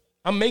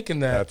 I'm making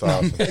that.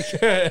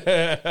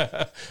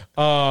 That's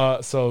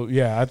awesome. So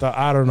yeah,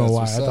 I don't know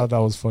why. I thought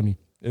that was funny.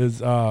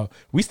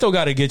 We still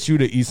got to get you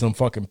to eat some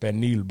fucking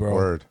pernil, bro.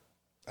 Word.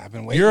 I've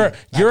been waiting.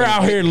 You're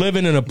out here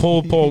living in a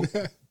pulled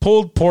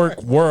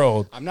pork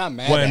world. I'm not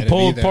mad at it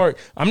either. Pork.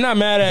 I'm not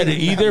mad at it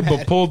either.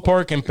 But pulled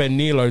pork and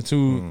pernil are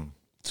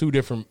two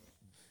different.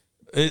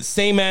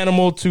 Same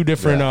animal, two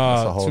different.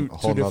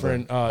 Two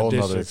different whole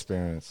dishes. nother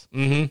experience.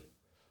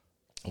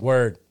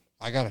 Word.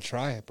 I gotta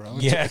try it, bro.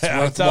 Yeah, it's I'm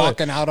worth telling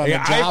walking you. out on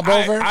Yeah, a job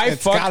over.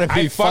 It's gotta be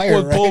I fuck fire,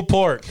 with right? pulled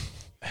pork,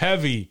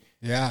 heavy.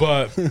 Yeah.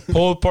 But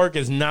pulled pork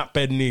is not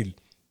pernil.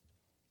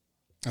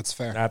 That's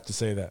fair. I have to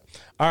say that.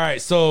 All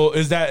right, so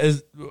is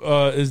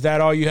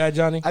that all you had,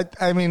 Johnny?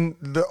 I mean,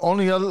 the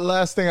only other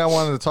last thing I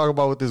wanted to talk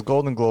about with this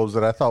Golden Globes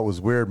that I thought was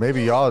weird,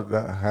 maybe y'all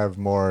have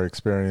more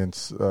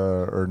experience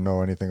or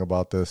know anything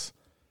about this,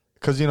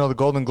 because the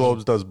Golden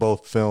Globes does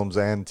both films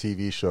and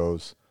TV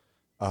shows,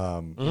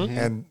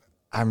 and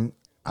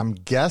I'm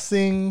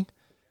guessing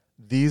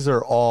these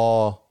are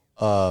all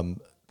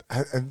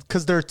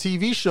because they're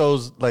TV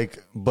shows,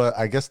 but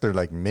I guess they're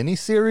like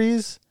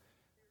miniseries.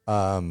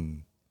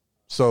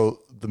 So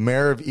the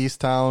Mayor of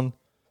Easttown,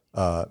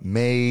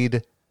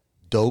 Maid,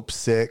 Dope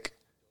Sick,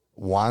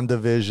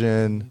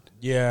 WandaVision.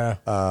 Yeah.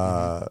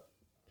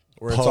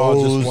 Where it's Pose.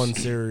 all just one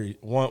series,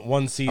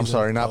 one season. I'm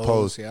sorry, not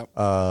Pose. Yep.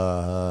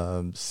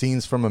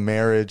 Scenes from a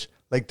Marriage.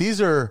 Like, these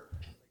are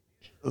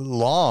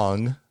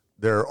long.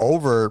 They're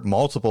over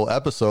multiple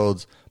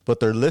episodes, but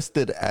they're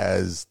listed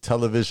as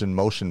television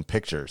motion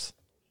pictures,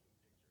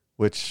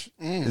 which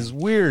is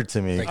weird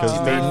to me because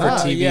Like they're made for not.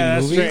 TV yeah,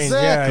 that's movies? strange.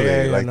 Exactly.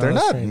 Yeah, Like, no, they're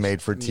that's not strange.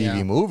 made for TV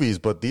Yeah. movies,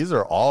 but these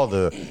are all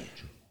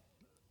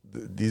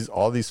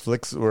all these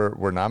flicks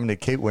were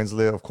nominated. Kate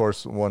Winslet, of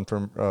course, won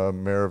for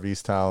Mayor of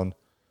Easttown.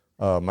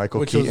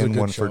 Michael Which was a Keaton good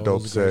won show. for It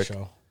Dope was a great Sick.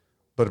 show.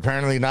 But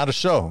apparently not a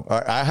show.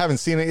 I haven't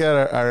seen it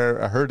yet.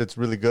 I heard it's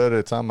really good.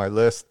 It's on my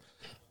list.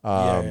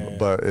 Yeah.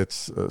 But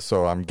it's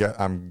so I'm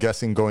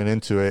guessing going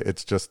into it,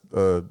 it's just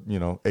 8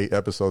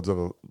 episodes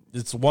of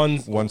It's one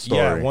story.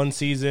 Yeah, one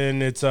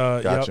season. It's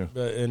Gotcha.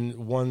 and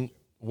one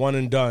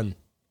and done.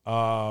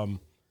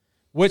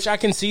 Which I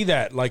can see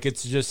that. Like,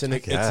 it's just it's an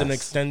guess.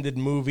 extended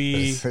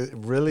movie. Is it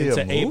really It's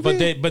a an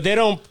movie? 8, but they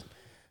don't.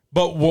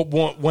 But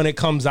when it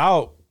comes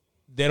out,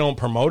 they don't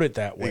promote it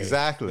that way.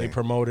 Exactly. They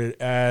promote it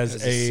as a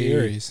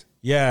series.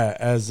 Yeah,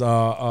 as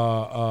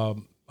a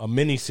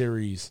mini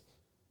series.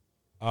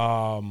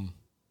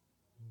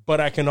 But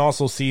I can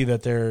also see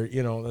that they're,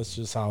 that's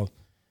just how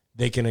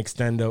they can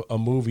extend a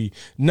movie.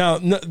 Now,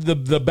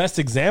 the best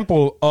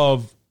example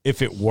of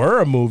if it were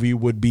a movie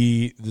would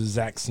be the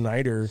Zack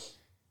Snyder,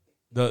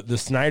 the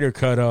Snyder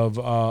cut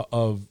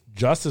of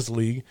Justice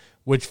League,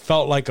 which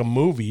felt like a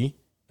movie.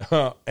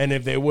 And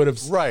if they would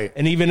have, Right.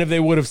 and even if they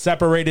would have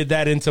separated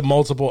that into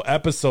multiple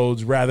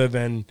episodes rather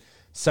than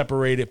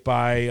separate it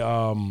by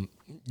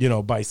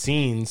by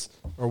scenes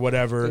or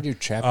whatever. They do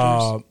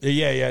chapters.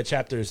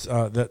 Chapters.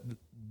 That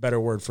better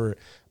word for it.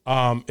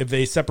 If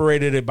they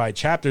separated it by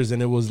chapters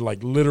and it was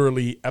like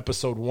literally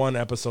episode 1,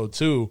 episode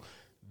 2,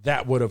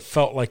 that would have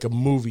felt like a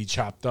movie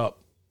chopped up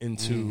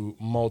into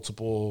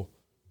multiple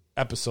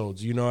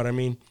episodes. You know what I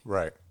mean?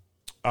 Right.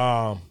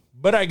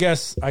 But I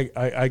guess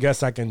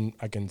I can.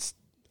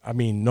 I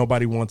mean,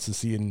 nobody wants to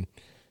see an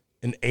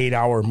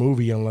 8-hour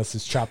movie unless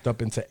it's chopped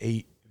up into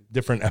 8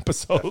 different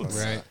episodes.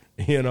 Right.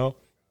 You know,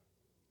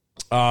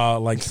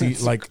 like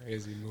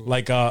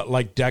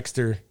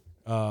Dexter.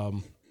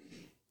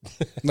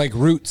 Like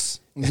Roots.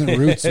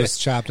 Roots was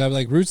chopped up.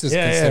 Like Roots is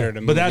considered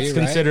a movie. But that's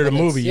considered a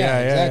movie. Yeah,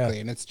 exactly.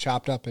 And it's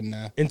chopped up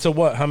into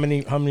what? How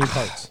many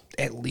parts?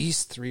 At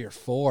least 3 or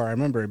 4. I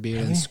remember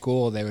being in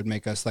school. They would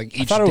make us like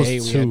each day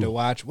we had to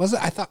watch. Was it?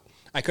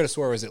 I could have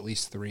swore it was at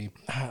least 3.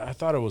 I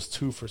thought it was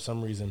 2 for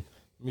some reason.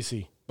 Let me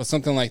see. But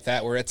something like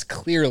that where it's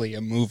clearly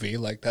a movie.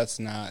 Like that's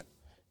not.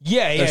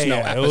 There's no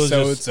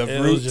episodes of Roots.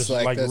 It was just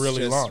like that's really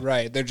just, long.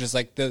 Right. They're just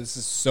like, this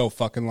is so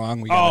fucking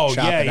long. We gotta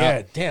chop it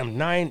up. Damn,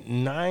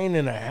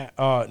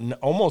 9.5,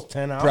 almost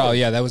 10 hours. Bro,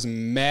 yeah, that was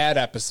mad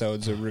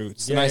episodes of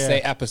Roots. And I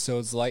say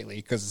episodes lightly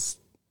because,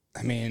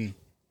 I mean,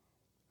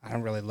 I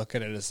don't really look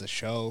at it as a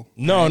show.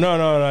 No.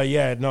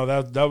 Yeah, no,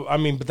 that I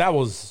mean, but that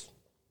was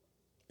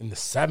in the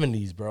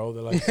 70s, bro.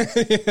 They're like,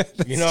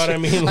 you know what I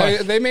mean?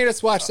 Like, they made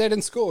us watch that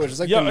in school, which is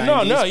like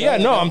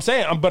I'm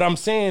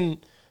saying,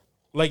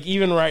 like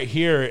even right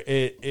here,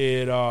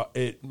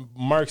 it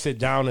marks it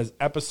down as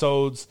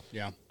episodes.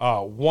 Yeah.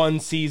 1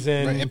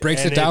 season. Right. It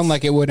breaks it down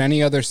like it would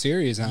any other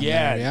series on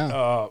there.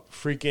 Yeah.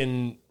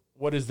 Freaking,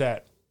 what is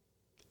that?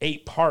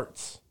 8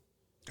 parts.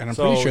 And I'm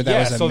pretty sure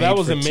that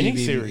was a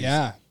miniseries.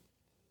 Yeah.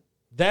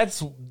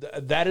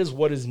 That is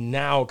what is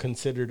now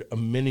considered a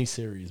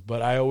miniseries,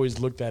 but I always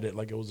looked at it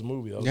like it was a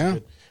movie. That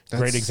was a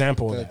great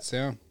example of that.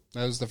 Yeah.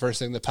 That was the first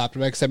thing that popped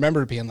in my head because I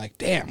remember being like,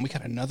 "Damn, we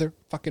got another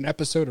fucking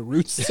episode of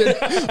Roots." But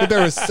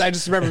I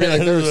just remember being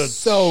like, "There were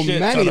so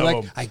many."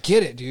 Like, I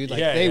get it, dude.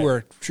 Like they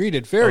were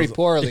treated very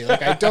poorly.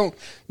 Like, I don't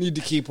need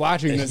to keep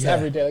watching this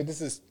every day. Like,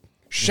 this is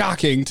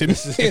shocking to me,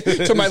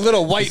 to my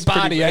little white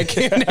body. I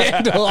can't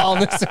handle all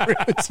this.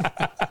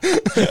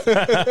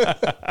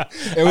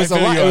 It was a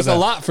lot. It was a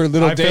lot for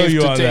little Dave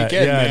to take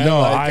in. Yeah, man.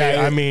 no, like,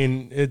 I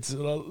mean, it's a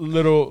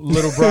little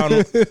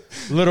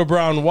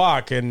brown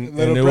walk, and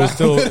it was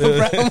still.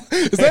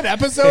 Is that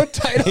episode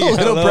title?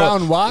 Little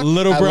Brown Walk.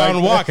 Little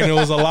Brown Walk, and it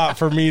was a lot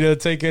for me to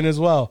take in as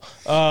well.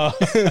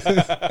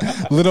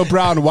 Little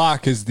Brown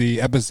Walk is the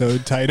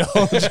episode title,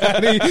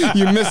 Johnny.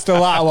 You missed a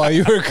lot while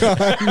you were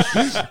gone.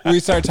 We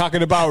started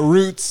talking about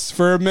Roots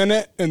for a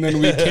minute, and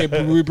then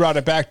we brought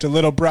it back to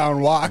Little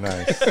Brown Walk.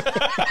 Nice.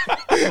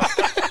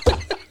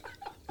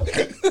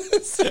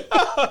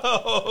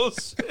 Oh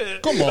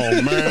shit! Come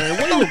on, man.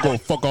 Why you gonna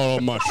fuck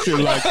all my shit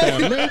like that,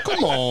 man?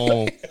 Come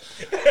on.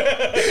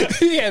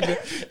 He had to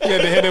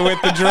hit it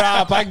with the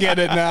drop. I get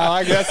it now.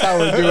 I guess how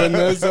we're doing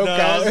this.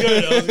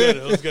 Okay,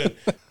 that was good.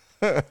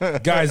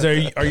 Guys,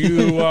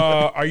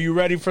 are you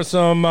ready for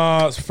some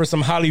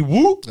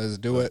Hollywood? Let's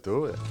do it.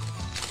 Do it.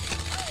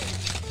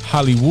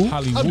 Hollywood.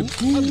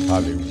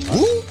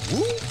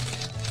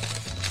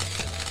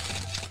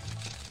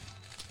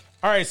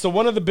 All right, so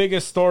one of the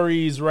biggest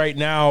stories right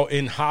now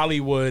in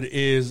Hollywood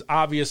is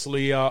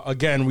obviously,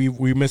 again,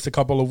 we missed a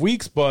couple of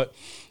weeks, but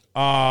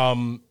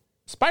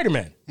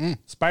Spider-Man.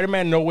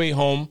 Spider-Man No Way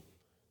Home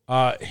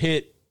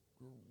hit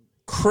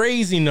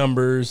crazy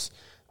numbers.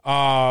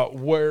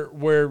 Where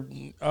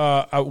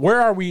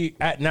are we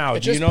at now?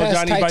 Do you know,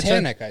 Johnny?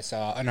 Titanic. I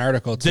saw an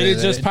article today. Did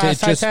it just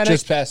pass Titanic?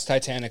 Just passed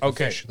Titanic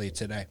officially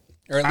today.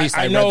 Or at least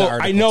I read know. the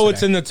article I know today.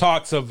 It's in the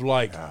talks of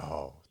like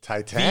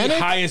Titanic, the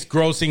highest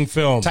grossing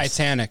film.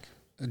 Titanic.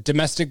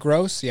 Domestic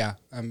gross, yeah.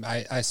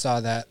 I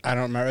saw that. I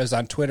don't remember. It was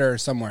on Twitter or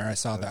somewhere. I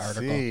saw the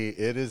article. See,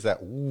 it is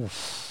at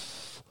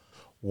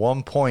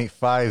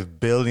 1.5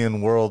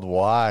 billion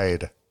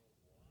worldwide.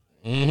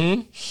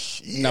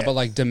 Mm-hmm. No, but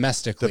like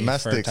domestic,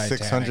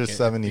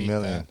 670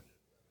 million.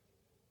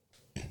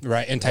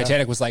 Right, and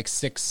Titanic was like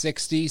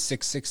 660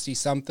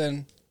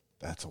 something.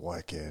 That's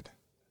wicked.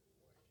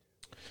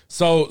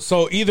 So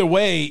either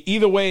way,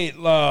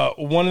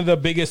 one of the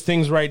biggest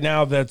things right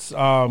now that's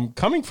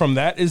coming from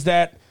that is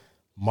that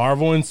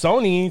Marvel and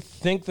Sony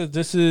think that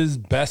this is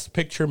Best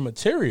Picture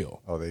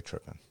material. Oh, they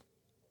tripping.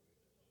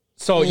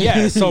 So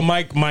yeah, so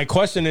my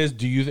question is,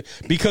 do you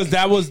because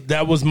that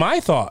was my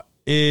thought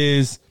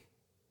is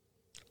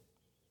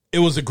it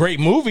was a great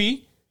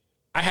movie.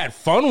 I had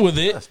fun with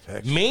it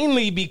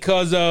mainly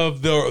because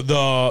of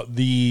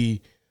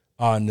the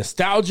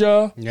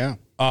nostalgia,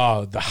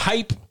 the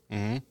hype,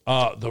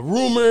 the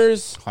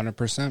rumors,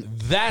 100%.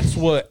 That's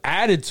what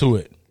added to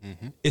it.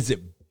 Is it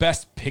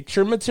Best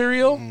Picture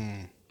material?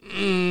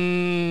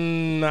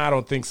 I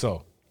don't think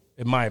so,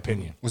 in my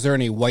opinion. Was there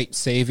any white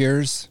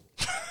saviors?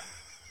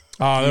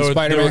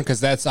 Spider-Man,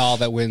 because that's all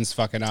that wins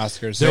fucking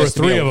Oscars. There were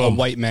 3 of them. A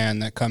white man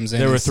that comes in.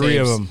 There were 3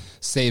 of them.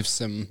 Saves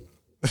some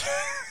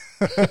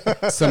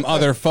some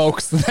other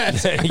folks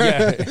that.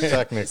 Yeah.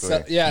 Technically.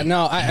 So, yeah,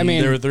 no, I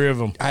mean, There were 3 of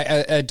them.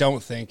 I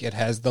don't think it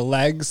has the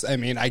legs. I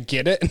mean, I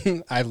get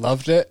it. I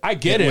loved it. I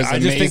get it. was I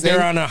just think amazing.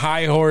 they're on a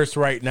high horse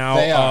right now.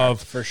 They are,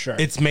 of for sure.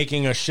 It's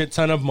making a shit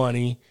ton of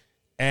money,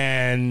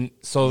 and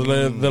so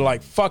they're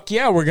like, "Fuck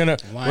yeah, we're gonna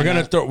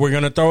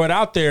throw it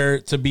out there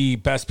to be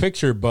Best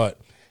Picture." But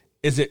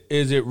is it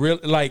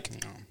really like?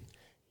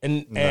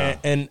 And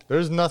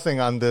there's nothing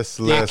on this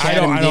list. I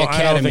don't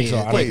think so.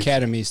 The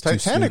Academy's too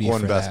Titanic snooty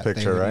won for Best that. They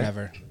Picture, would right?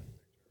 Never.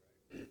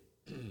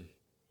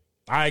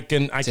 I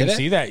can it?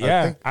 see that.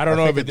 Yeah, I don't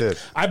know if it did.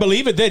 I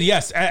believe it did.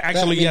 Yes,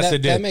 actually, yes, it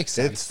did. That makes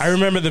sense. I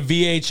remember the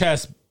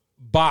VHS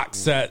box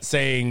set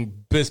saying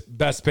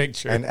Best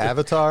Picture And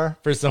Avatar.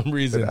 for some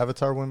reason. Did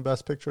Avatar win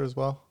Best Picture as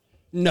well?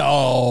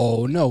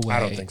 No way. I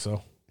don't think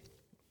so.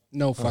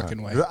 No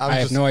fucking way. I'm I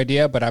have just- no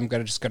idea, but I'm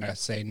just gonna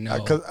say no.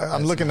 Because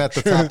I'm looking at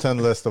the top 10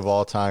 list of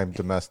all time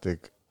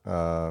domestic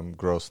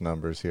gross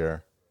numbers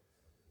here.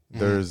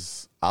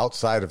 There's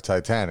outside of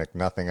Titanic,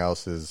 nothing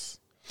else is.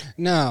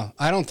 No,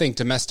 I don't think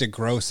domestic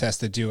gross has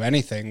to do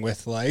anything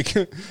with like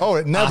Oh,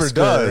 it never Oscar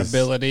does.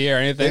 ability or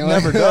anything. It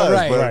like never that. does.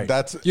 Right. But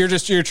that's. You're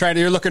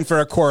looking for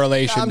a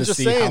correlation I'm to just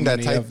see how saying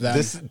that many of them.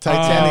 this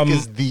Titanic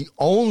is the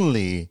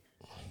only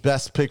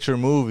Best Picture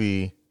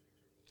movie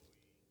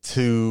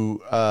to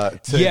be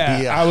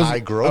a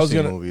high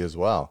grossing movie as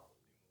well.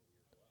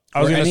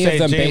 I was Were going to any say, of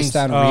them James, based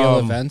on real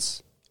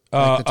events?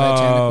 Like the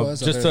Titanic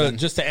was?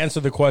 Just to answer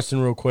the question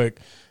real quick,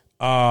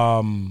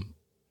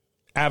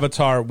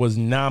 Avatar was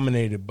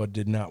nominated but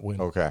did not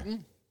win. Okay.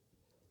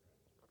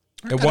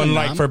 It won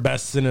like for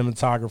best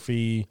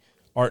cinematography,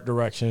 art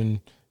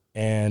direction,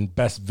 and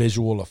best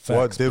visual effects.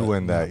 What did but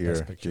win not that year?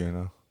 Best Do Picture. you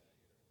know?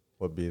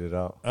 What beat it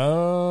out? What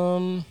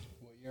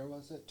year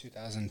was it?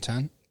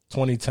 2010?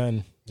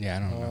 2010. Yeah, I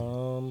don't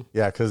know.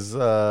 Yeah, because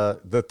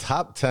the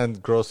top 10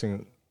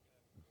 grossing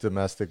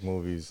domestic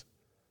movies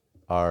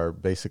are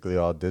basically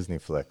all Disney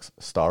flicks.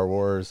 Star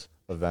Wars,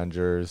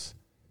 Avengers,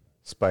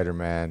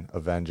 Spider-Man,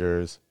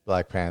 Avengers,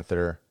 Black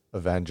Panther,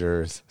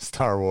 Avengers,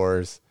 Star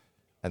Wars,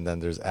 and then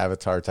there's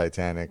Avatar,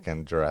 Titanic,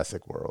 and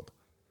Jurassic World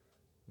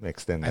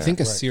mixed in there. I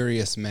think A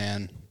Serious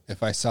Man,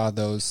 if I saw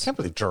those. I can't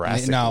believe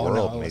Jurassic No,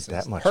 World it made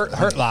wasn't. that much Hurt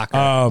money.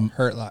 Locker.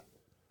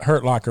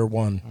 Hurt Locker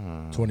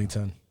won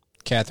 2010.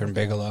 Catherine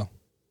Bigelow.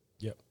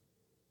 Yep.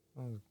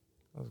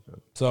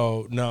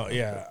 So no,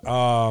 yeah.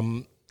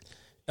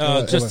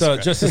 Just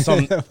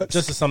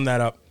to sum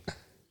that up,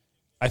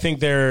 I think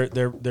they're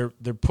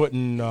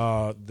putting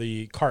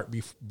the cart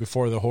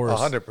before the horse.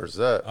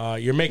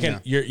 100%.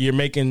 You're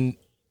making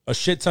a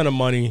shit ton of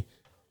money.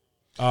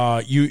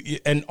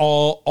 And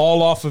all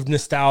off of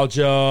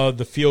nostalgia,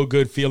 the feel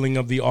good feeling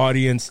of the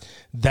audience.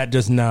 That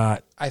does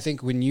not. I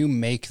think when you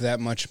make that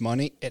much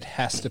money, it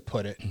has to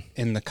put it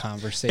in the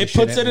conversation. It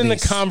puts at it in the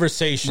least.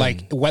 conversation.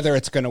 Like whether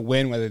it's going to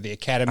win, whether the I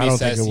Academy don't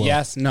think says it will.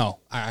 yes, no.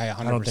 I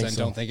 100% don't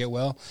so. think it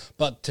will.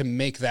 But to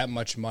make that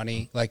much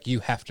money, like you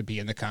have to be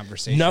in the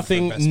conversation. for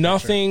nothing Best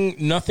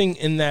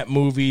Picture. in that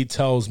movie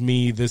tells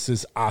me this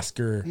is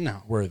Oscar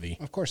No. worthy.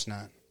 Of course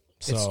not.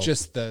 So- It's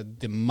just the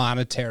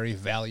monetary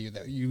value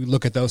that you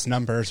look at those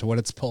numbers, what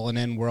it's pulling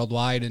in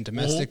worldwide and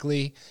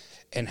domestically,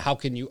 and how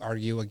can you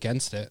argue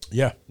against it?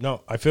 Yeah,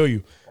 no, I feel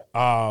you.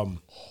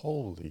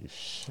 Holy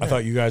shit. I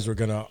thought you guys were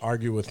gonna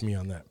argue with me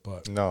on that,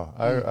 but No,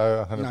 I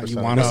 100%. you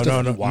want us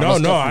to-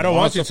 no, I don't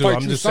want you to.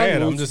 I'm just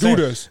saying. I'm just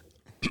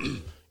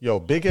saying. Yo,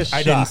 biggest I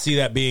shock. didn't see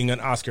that being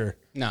an Oscar.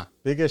 No.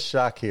 Biggest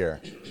shock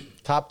here.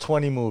 Top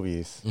 20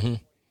 movies.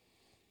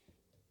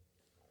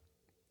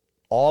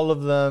 All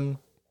of them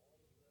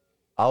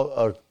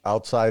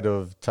outside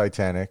of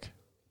Titanic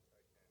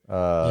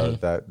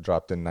that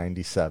dropped in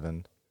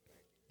 97.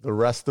 The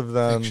rest of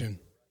them Fiction.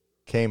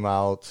 came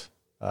out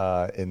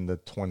in the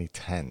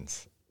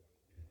 2010s.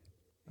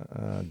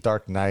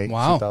 Dark Knight,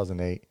 Wow.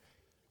 2008.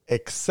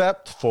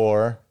 Except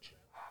for,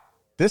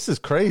 this is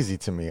crazy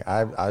to me.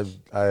 I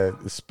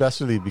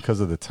especially because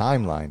of the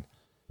timeline.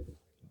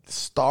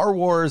 Star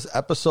Wars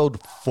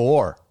Episode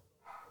 4.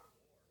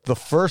 The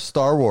first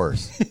Star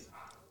Wars.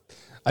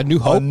 A New A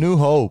Hope. New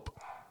Hope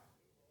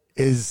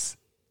is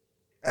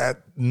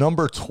at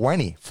number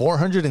 20.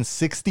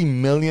 $460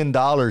 million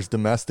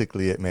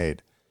domestically it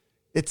made.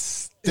 It's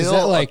still Is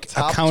that like a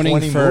top accounting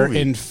 20 for movie.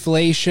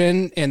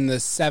 inflation in the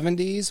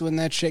 70s when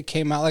that shit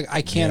came out? Like,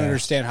 I can't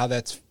understand how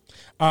that's.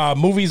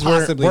 Movies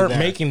Possibly weren't there.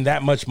 making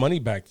that much money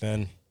back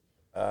then,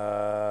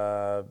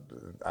 I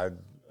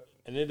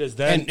and it is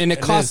then. And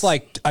it costs is-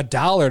 like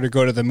 $1 to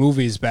go to the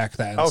movies back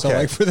then. So, Okay.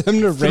 like, for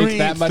them to rake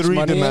that much three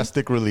money in-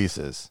 domestic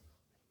releases.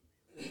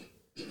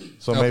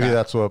 So maybe Okay.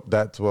 that's what.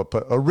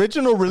 But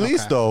original release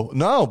Okay. though,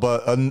 no.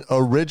 But an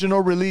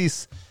original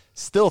release,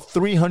 still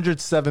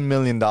 $307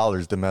 million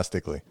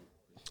domestically.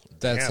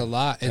 That's a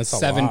lot. It's that's a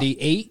lot.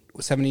 78,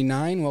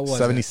 79. What was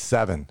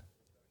 77. it?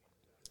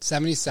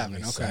 77.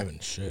 Okay. 7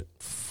 shit.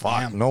 Fuck.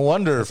 Damn. No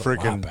wonder That's a lot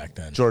freaking back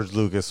then. George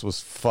Lucas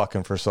was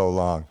fucking for so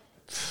long.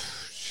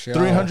 Sure.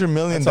 $300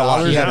 million in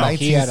He had a-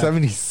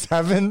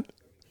 1977.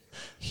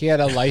 He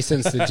had a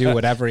license to do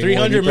whatever he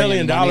wanted. $300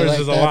 million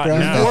is a lot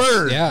now.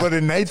 Word. Yeah. But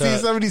in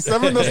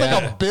 1977, that's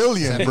like $1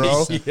 billion,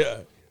 bro.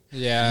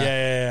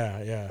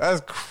 Yeah.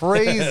 That's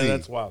crazy.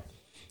 That's wild.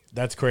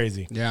 That's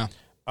crazy. Yeah.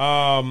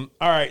 All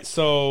right.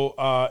 So,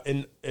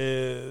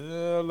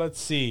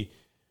 let's see.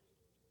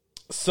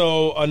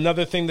 So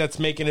another thing that's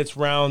making its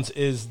rounds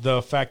is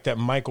the fact that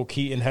Michael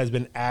Keaton has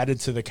been added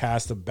to the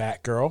cast of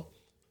Batgirl,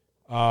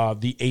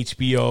 the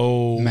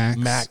HBO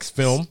Max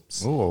film.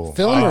 Ooh.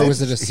 Film or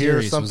was it a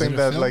series? Hear something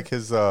that like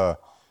his costume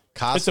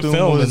It's a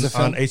film was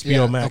on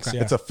HBO Max. okay.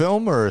 Yeah. It's a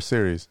film or a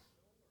series?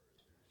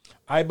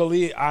 I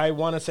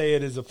want to say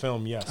it is a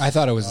film. Yes. I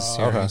thought it was a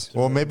series.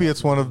 Well, maybe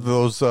it's one of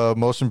those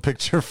motion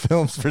picture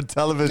films for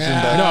television.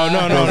 Nah. That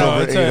No. goes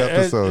over It's 8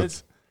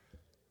 episodes.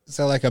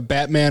 So like a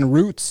Batman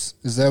Roots?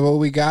 Is that what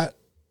we got?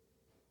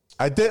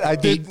 I did.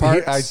 8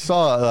 parts, I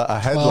saw a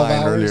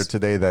headline 12 earlier hours.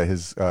 today that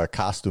his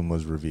costume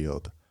was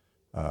revealed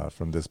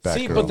from this Batgirl.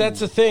 See, but that's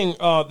the thing.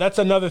 That's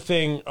another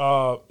thing.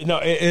 No,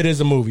 it is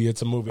a movie.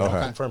 It's a movie.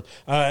 I'll confirm.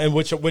 And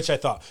which I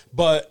thought.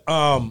 But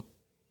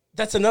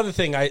that's another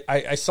thing.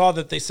 I saw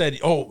that they said,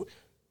 oh,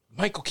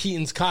 Michael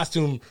Keaton's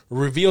costume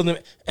revealed him,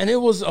 and it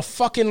was a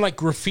fucking like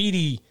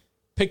graffiti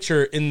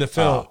picture in the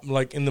film,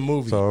 like in the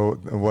movie. So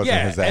it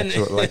wasn't his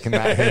actual, like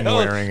not him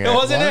wearing it. It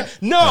wasn't it?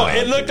 No,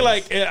 it looked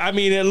like. I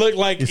mean, it looked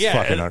like. He's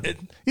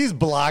fucking. He's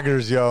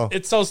bloggers, yo.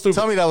 It's so stupid.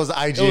 Tell me that was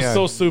IGN. It was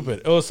so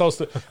stupid. It was so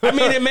stupid. I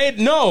mean, it made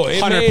no.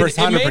 It 100%, made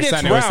its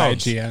 100% it was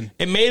rounds. IGN.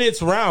 It made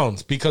its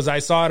rounds because I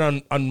saw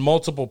it on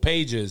multiple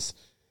pages,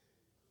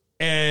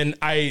 and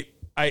I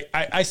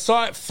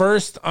saw it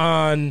first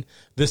on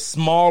the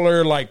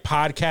smaller like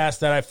podcast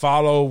that I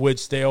follow,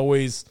 which they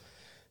always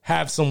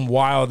have some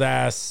wild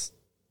ass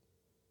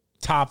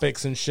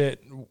topics and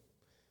shit.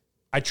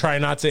 I try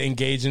not to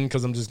engage in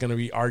because I'm just going to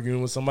be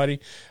arguing with somebody.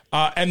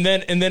 And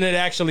then it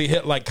actually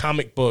hit like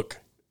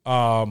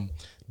comicbook.com.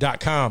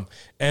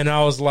 And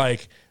I was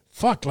like,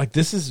 fuck, like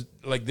this is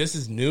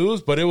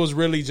news, but it was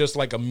really just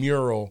like a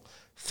mural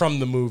from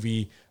the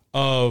movie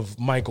of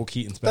Michael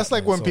Keaton's Batman. That's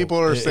like when people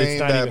are saying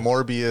that even,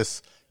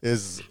 Morbius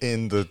is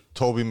in the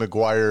Tobey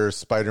Maguire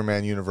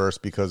Spider-Man universe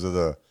because of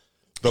the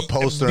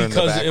poster in the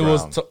background. It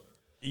was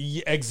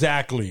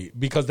exactly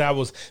because that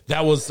was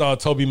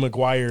Tobey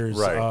Maguire's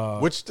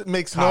right, which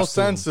makes costume. no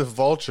sense if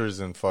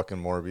Vulture's in fucking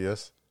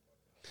Morbius.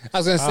 I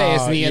was gonna say,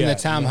 isn't he in the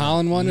Tom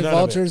Holland one? If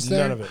Vulture's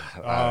there, none of it.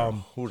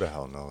 Who the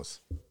hell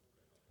knows?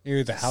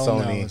 Who the hell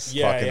Sony knows?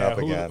 fucking up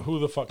again. Who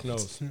the fuck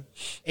knows?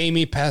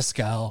 Amy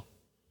Pascal.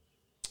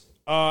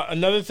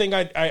 Another thing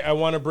I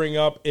want to bring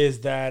up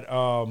is that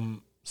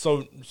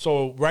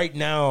so right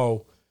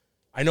now,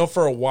 I know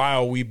for a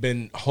while we've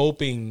been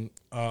hoping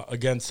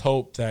against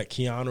hope that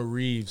Keanu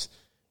Reeves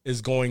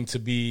is going to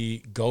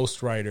be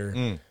Ghost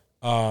Rider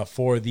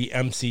for the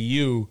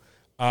MCU,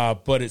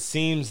 but it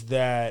seems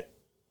that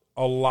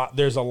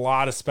there's a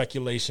lot of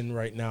speculation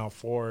right now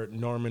for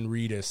Norman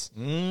Reedus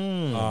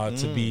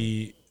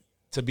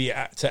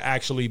to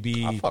actually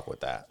be I fuck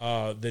with that.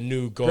 the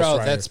new Ghost Bro,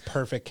 Rider. that's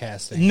perfect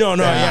casting. No,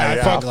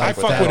 Yeah, I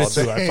fuck with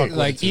it too. I fuck with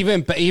Like it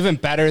too. even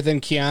better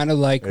than Keanu.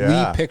 Like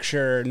Yeah. we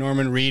picture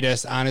Norman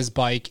Reedus on his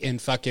bike in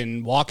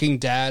fucking Walking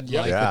Dead,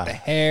 like Yeah. with the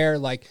hair,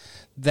 like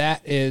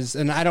that is.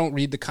 And I don't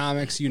read the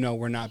comics. You know,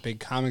 we're not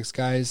big comics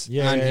guys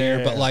on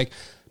here, but like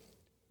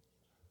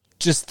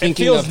just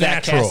thinking feels of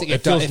that natural. casting, It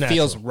it feels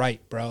feels natural.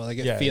 right, bro. Like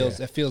Yeah,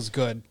 it feels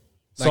good.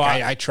 Like So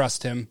I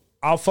trust him.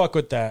 I'll fuck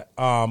with that.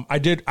 I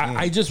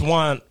just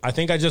want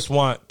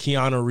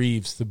Keanu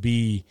Reeves to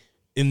be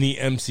in the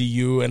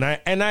MCU, and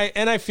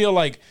I feel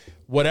like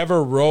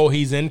whatever role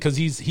he's in, because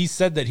he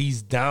said that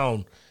he's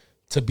down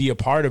to be a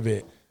part of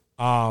it.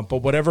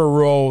 But whatever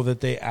role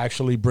that they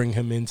actually bring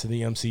him into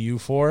the MCU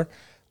for,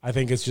 I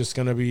think it's just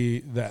gonna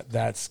be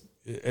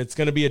it's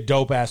gonna be a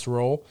dope ass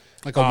role.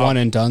 Like a one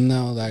and done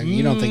though. Like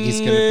you don't think he's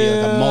gonna be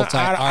like a multi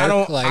arc?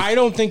 I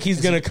don't think he's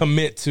gonna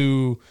commit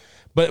to.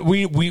 But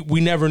we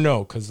never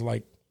know because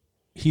like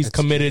he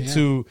committed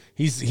to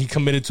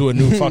a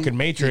new fucking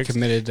Matrix.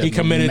 He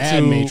committed Mad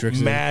to Matrix,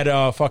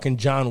 mad fucking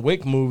John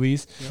Wick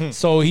movies.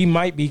 So he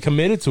might be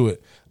committed to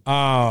it.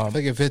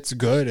 Like if it's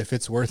good, if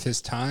it's worth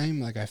his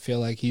time, like I feel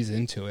like he's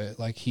into it.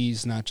 Like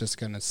he's not just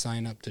gonna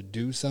sign up to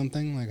do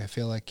something. Like I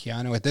feel like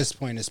Keanu at this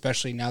point,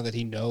 especially now that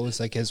he knows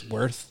like his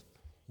worth,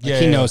 like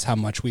he knows how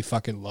much we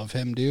fucking love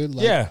him, dude.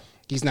 Like,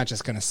 he's not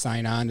just gonna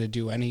sign on to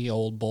do any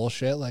old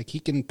bullshit. Like he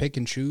can pick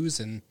and choose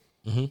and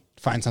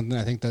find something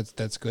I think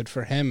that's good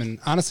for him. And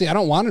honestly, I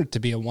don't want it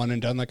to be a one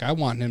and done. Like I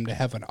want him to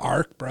have an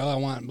arc, bro. I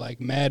want like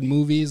mad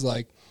movies.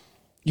 Like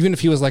even if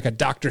he was like a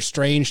Doctor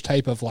Strange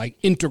type of like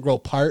integral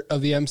part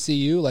of the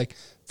MCU, like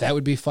that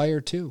would be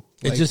fire too.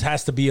 Like, it just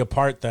has to be a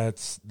part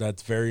that's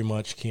very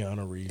much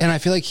Keanu Reeves. and I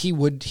feel like he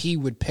would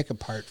pick a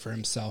part for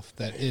himself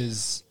that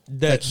is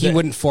that he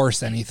wouldn't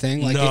force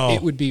anything. Like No.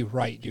 it would be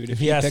right, dude. If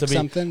he he has picked to be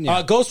something,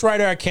 yeah. Ghost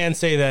Rider. I can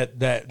say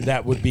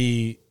that would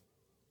be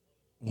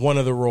one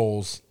of the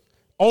roles.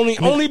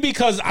 Only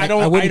because I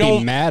wouldn't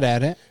don't be mad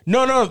at it.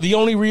 No. The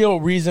only real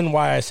reason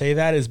why I say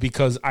that is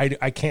because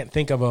I can't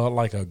think of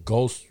a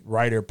Ghost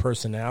Rider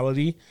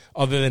personality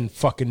other than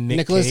fucking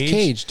Nicolas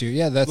Cage, dude.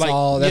 Yeah, that's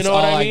all. That's all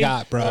I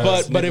got,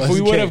 bro. But if we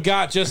would have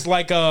got just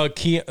like a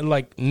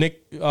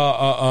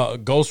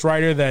Ghost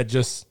Rider that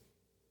just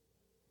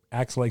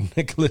acts like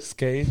Nicolas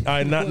Cage,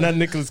 not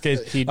Nicolas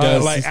Cage. He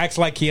does acts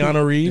like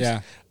Keanu Reeves.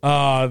 Yeah.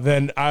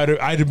 Then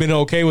I'd have been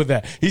okay with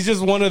that. He's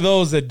just one of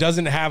those that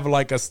doesn't have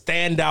like a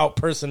standout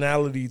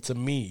personality to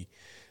me.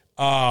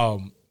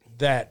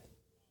 That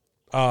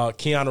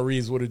Keanu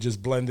Reeves would have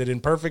just blended in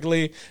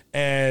perfectly.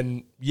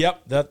 And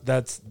yep,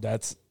 that's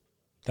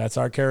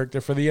our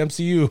character for the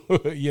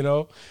MCU. You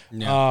know.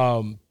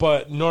 Yeah.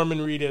 But Norman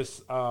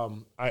Reedus,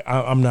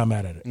 I'm not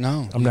mad at it.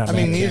 No, I'm not. I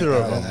mean, mad at it. neither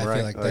of I them, feel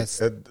right? like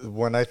that's-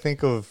 When I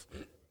think of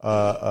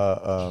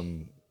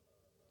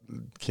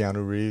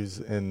Keanu Reeves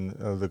in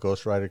the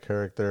Ghost Rider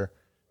character,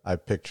 I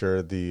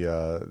picture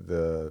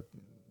the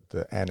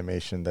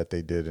animation that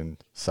they did in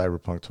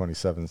Cyberpunk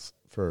 27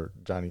 for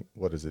Johnny.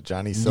 What is it,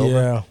 Johnny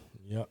Silver?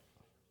 Yeah.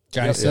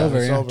 Johnny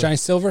Silver. Silver. Johnny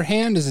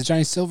Silverhand. Is it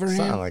Johnny Silverhand?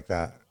 Something like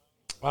that.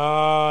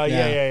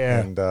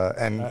 Yeah.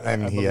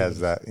 And he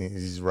has that.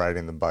 He's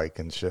riding the bike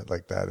and shit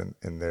like that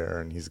in there,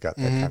 and he's got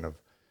that kind of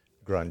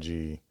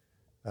grungy,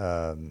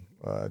 John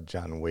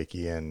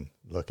Wickian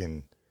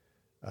looking.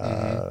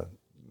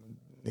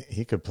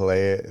 He could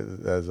play it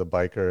as a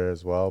biker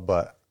as well,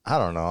 but I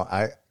don't know.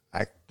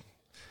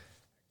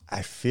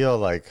 I feel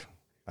like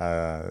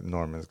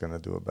Norman's gonna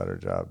do a better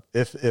job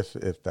if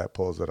that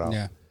pulls it off.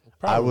 Yeah.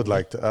 I would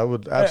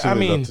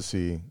absolutely love to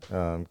see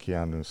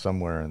Keanu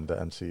somewhere in the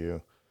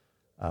MCU.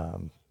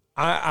 I'm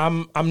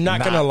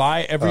not gonna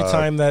lie. Every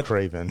time that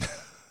Craven,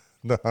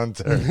 the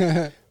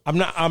Hunter. I'm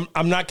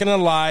not gonna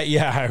lie.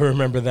 Yeah, I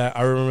remember that.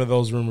 I remember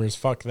those rumors.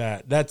 Fuck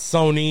that. That's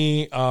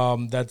Sony.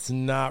 That's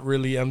not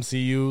really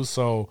MCU.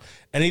 So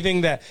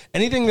anything that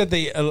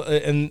they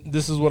and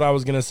this is what I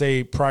was gonna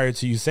say prior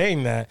to you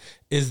saying that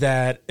is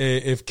that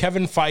if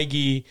Kevin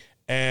Feige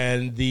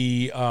and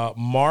the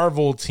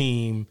Marvel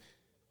team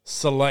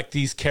select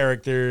these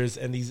characters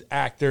and these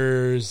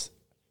actors,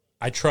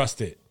 I trust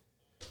it.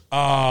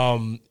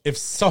 If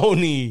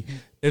Sony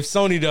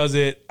does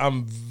it,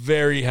 I'm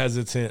very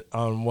hesitant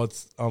on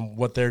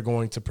what they're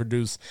going to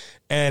produce,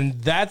 and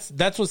that's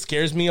what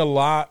scares me a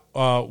lot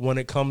when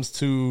it comes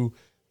to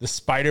the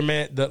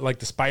Spider-Man, the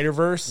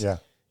Spider-Verse. Yeah,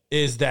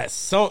 is that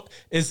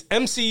is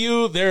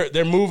MCU?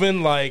 They're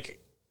moving like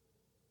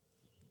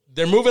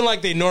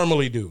they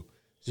normally do,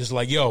 just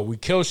like yo, we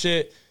kill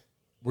shit.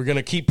 We're going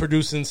to keep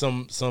producing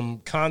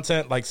some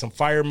content, like some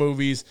fire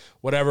movies,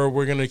 whatever.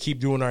 We're going to keep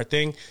doing our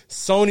thing.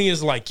 Sony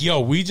is like, yo,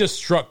 we just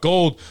struck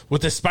gold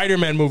with the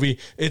Spider-Man movie.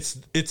 It's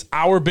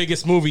our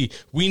biggest movie.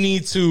 We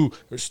need to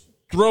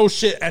throw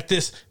shit at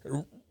this,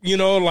 we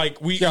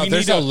there's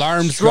need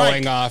alarms strike.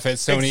 going off at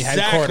Sony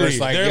Exactly. headquarters.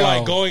 Like, they're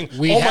like going,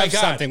 we oh my have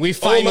God. something. We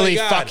Oh my finally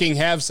God. fucking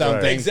have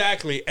something. Right.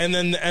 Exactly. And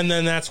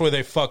then that's where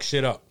they fuck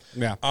shit up.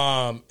 Yeah.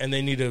 And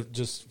they need to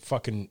just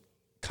fucking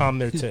calm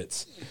their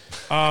tits.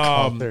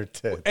 calm their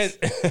tits. And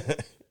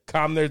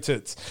calm their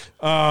tits.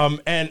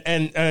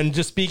 And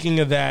just speaking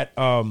of that,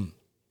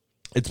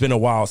 it's been a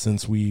while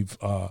since we've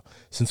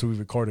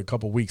recorded, a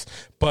couple weeks,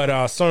 but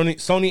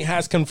Sony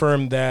has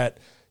confirmed that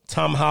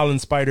Tom Holland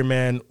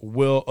Spider-Man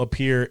will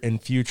appear in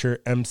future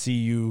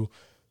MCU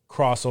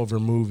crossover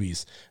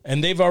movies,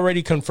 and they've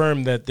already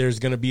confirmed that there's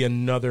going to be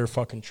another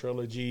fucking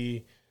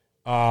trilogy.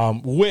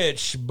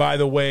 Which, by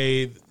the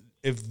way,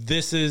 if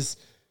this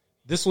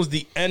was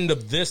the end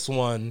of this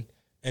one,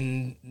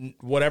 and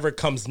whatever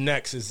comes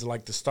next is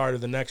like the start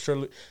of the next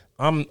trilogy,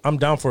 I'm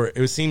down for it.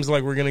 It seems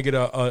like we're gonna get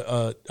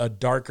a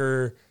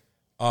darker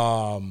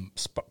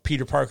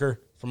Peter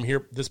Parker from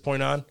this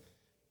point on,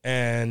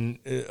 and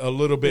a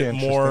little bit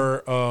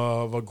more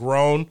of a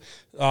grown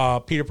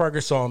Peter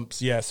Parker. So I'm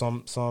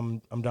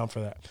down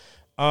for that.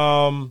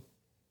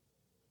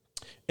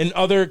 In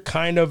other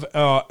kind of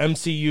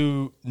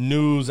MCU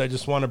news, I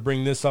just want to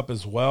bring this up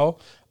as well.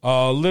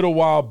 A little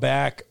while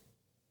back,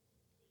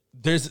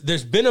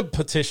 there's been a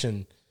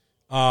petition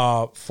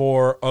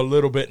for a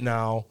little bit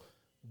now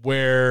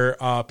where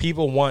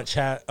people want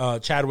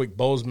Chadwick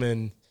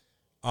Boseman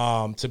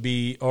to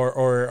be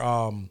or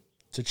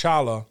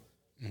T'Challa,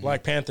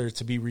 Black Panther,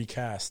 to be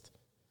recast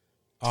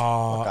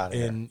for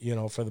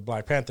the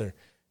Black Panther.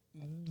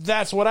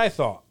 That's what I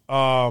thought.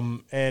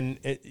 And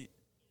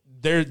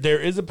there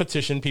is a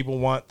petition. People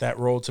want that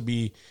role to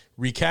be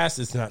recast.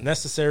 It's not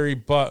necessary,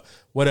 but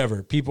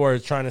whatever. People are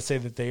trying to say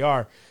that they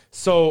are.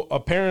 So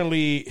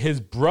apparently his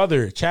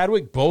brother,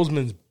 Chadwick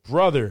Boseman's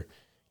brother,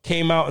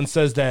 came out and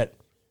says that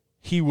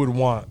he would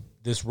want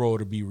this role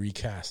to be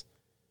recast.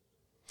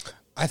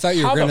 I thought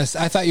you were going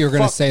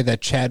to say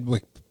that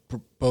Chadwick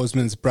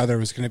Boseman's brother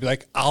was going to be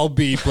like, I'll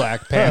be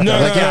Black Panther. No,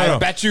 I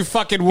bet you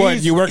fucking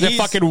would. You work at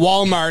fucking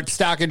Walmart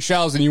stocking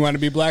shelves and you want to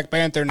be Black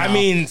Panther now. I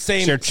mean, same.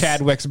 It's your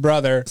Chadwick's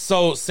brother.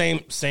 So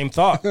same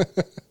thought.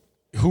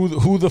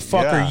 who the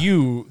fuck Yeah. are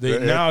you?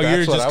 Now That's you're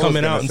what just I was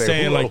coming gonna out and say.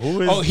 saying like,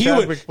 Who is oh, he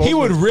Chadwick would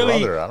Boseman's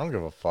really, brother? I don't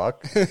give a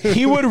fuck.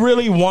 he would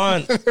really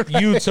want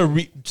you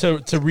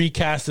to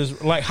recast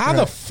this. Like, how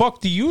the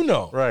fuck do you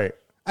know? Right.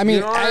 I mean,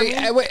 You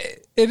know what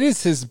it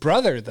is his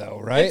brother, though,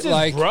 right? It's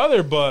his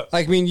brother, but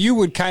Like, I mean, you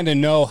would kind of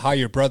know how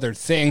your brother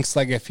thinks.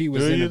 Like, if he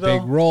was Do in you, a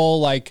big though? role,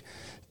 like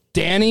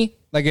Danny.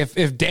 Like,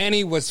 if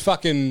Danny was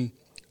fucking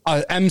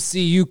a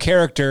MCU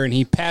character and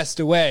he passed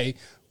away,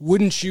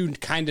 wouldn't you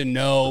kind of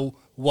know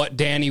what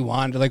Danny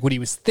wanted, like what he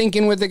was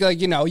thinking with it?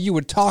 Like, you know, you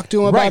would talk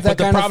to him about Right, that but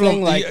the kind problem- of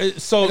thing. Like,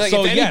 so if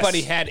yes.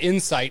 anybody had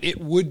insight,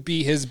 it would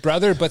be his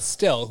brother. But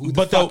still, who the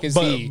But the- fuck is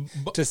but- he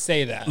to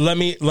say that? let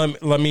me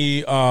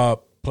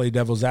play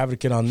devil's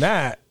advocate on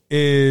that.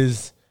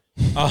 Is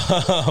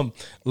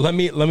let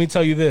me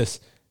tell you this.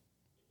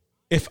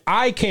 If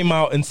I came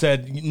out and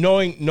said,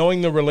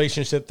 knowing the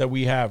relationship that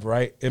we have,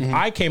 right? If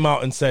I came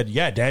out and said,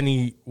 yeah,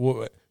 Danny,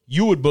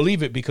 you would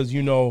believe it because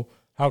you know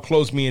how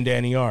close me and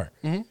Danny are.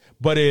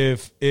 But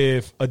if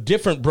a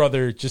different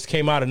brother just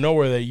came out of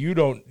nowhere that you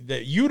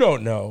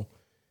don't know,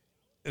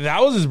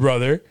 that was his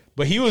brother,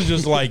 but he was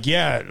just like,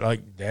 yeah,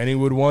 like Danny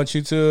would want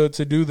you to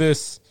do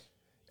this.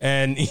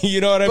 And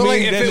you know what I But mean?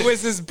 like, if Then it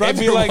was his it'd brother,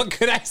 be like, what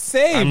could I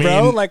say, I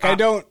bro? mean, Like, I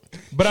don't.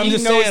 But I'm he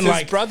just knows saying, his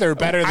like, brother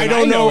better than I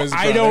don't know know. his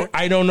I brother.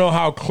 don't know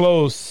how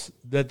close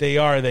that they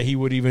are that he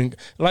would even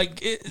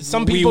like.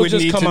 Some We people would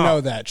just need come to out.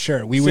 know that.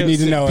 Sure, we would need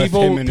to know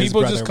people, if him and his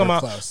people brother just come were out.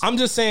 close. I'm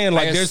just saying,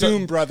 like, I there's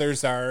assume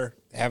brothers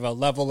have a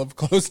level of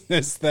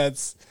closeness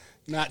that's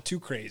not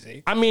too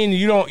crazy. I mean,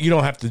 you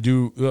don't have to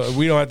do.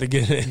 We don't have to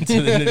get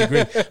into the nitty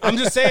gritty. I'm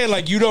just saying,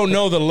 like, you don't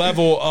know the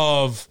level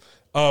of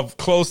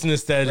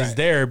closeness that is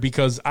there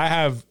because I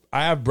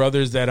have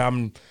brothers that I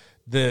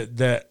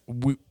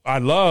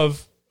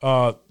love.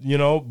 You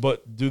know,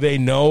 but do they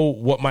know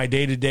what my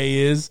day to day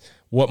is?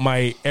 What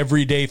my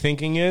everyday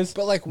thinking is?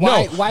 But like,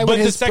 why? No. Why would but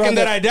the his second brother,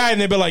 that I die,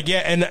 and they'd be like, yeah,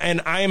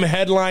 and I am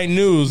headline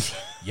news.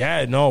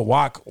 Yeah, no,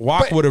 Wok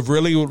would have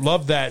really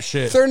loved that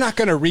shit. They're not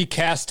going to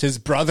recast his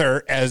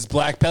brother as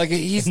Black Panther. Like,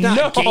 he's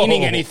not No.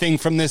 gaining anything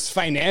from this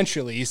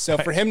financially. So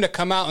for him to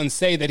come out and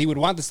say that he would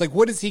want this, like,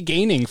 what is he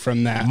gaining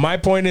from that? My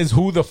point is,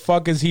 who the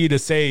fuck is he to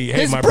say,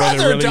 hey, His my brother,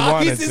 brother really dog.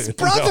 wanted He's his to?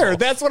 brother. No.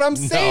 That's what I'm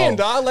saying,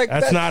 dog. Like,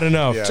 that's not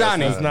enough. Yeah,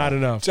 Johnny. That's not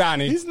enough.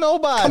 Johnny. He's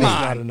nobody. Come That's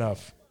on. not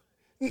enough.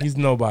 He's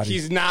nobody.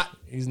 He's not.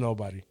 He's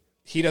nobody.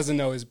 He doesn't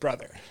know his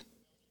brother.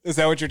 Is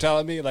that what you're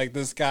telling me? Like,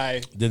 this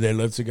guy. Did they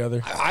live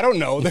together? I don't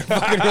know. They're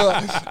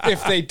fucking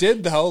if they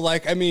did, though,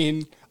 like, I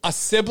mean, a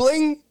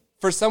sibling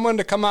for someone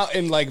to come out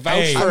and like vouch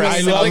Hey, for a I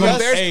sibling love of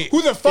theirs. hey,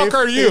 Who the fuck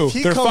are you? If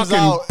he Their comes fucking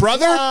out,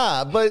 brother?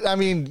 Yeah, but I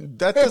mean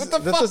that Hey, doesn't, what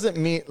the that fuck? doesn't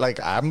mean like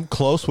I'm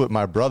close with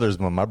my brothers,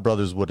 but my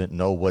brothers wouldn't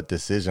know what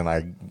decision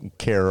I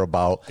care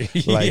about, like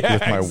Yeah,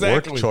 with my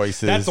exactly. work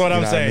choices. That's what you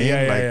I'm know saying. I mean?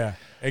 Yeah, Like, yeah.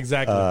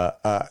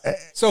 Exactly.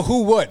 So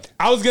who would?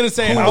 I was gonna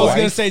say,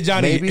 wife,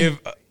 Johnny, maybe? if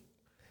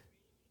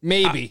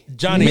Maybe.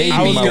 Johnny, Maybe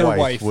I was your my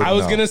wife. would I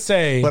was know. gonna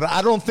say, But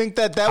I don't think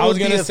that I was would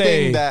be gonna a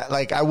say- thing that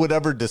like I would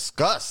ever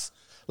discuss.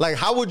 Like,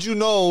 how would you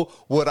know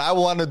what I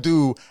want to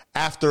do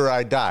after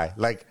I die?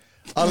 Like,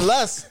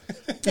 unless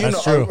you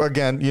That's know, true.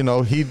 again, you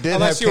know, he did.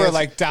 Unless have you were, cancer.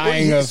 like,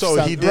 dying of so he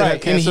something. did Right. have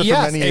And cancer he- for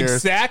yes, many years.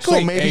 exactly,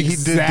 So maybe he did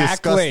discuss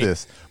exactly.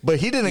 this, but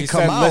he didn't He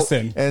come said, out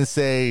 "Listen." and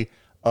say,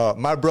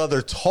 "My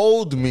brother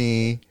told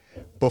me."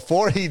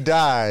 Before he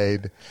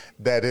died,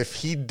 that if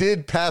he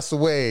did pass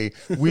away,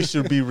 we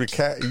should be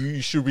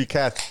you should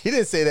recast. He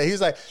didn't say that. He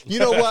was like, you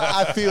know what?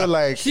 I feel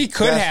like He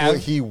could that's have. what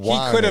he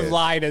wanted. He could have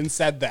lied and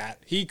said that.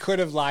 He could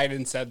have lied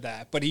and said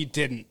that, but he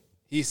didn't.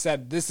 He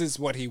said this is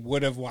what he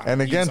would have wanted.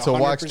 And again, He's to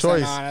Walk's 100%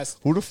 choice, honest.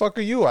 who the fuck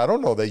are you? I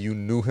don't know that you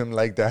knew him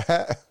like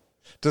that.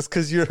 Just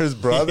because you're his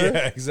brother.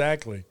 yeah,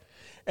 exactly.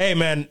 Hey,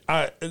 man,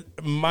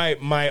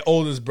 my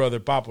oldest brother,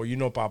 Papo, you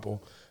know Papo.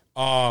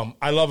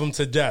 I love him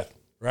to death,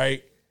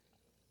 right?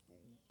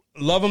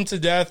 Love him to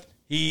death.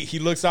 He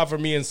looks out for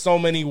me in so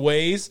many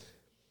ways.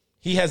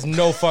 He has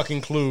no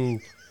fucking clue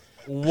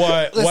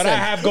what I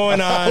have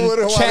going on.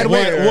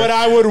 Chadwick- what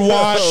I would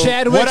want.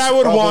 Chadwick's what I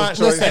would Papo's want.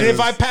 choices. And if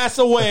I pass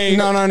away,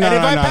 No, and if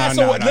I no, pass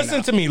no, away, no, listen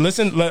no. to me.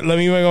 Listen. Let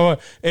me go.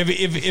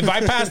 If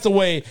I passed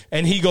away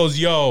and he goes,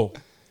 yo,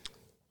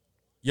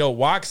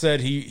 Wok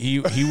said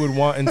he would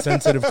want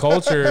insensitive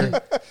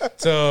culture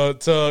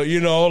to you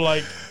know,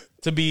 like,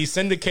 to be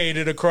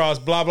syndicated across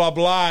blah blah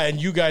blah,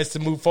 and you guys to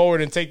move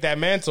forward and take that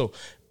mantle.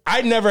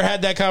 I never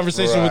had that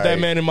conversation with that Right.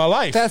 man in my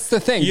life. That's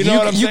the thing. You know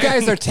what I'm you saying?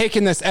 guys are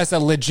taking this as a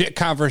legit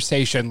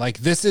conversation. Like,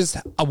 this is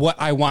what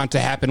I want to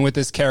happen with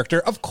this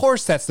character. Of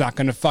course, that's not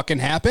going to fucking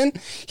happen.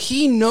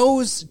 He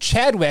knows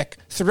Chadwick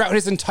throughout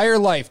his entire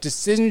life,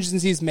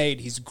 decisions he's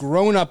made. He's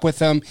grown up with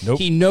him. Nope.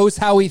 He knows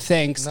how he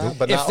thinks. No,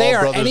 but if not they all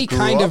are brothers any grew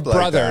kind up of like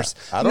brothers,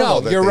 that. I don't know no,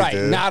 that you're they right.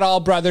 did. Not all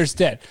brothers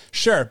did.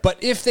 Sure,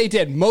 but if they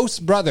did,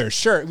 most brothers,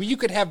 sure, you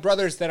could have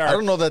brothers that are. I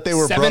don't know that they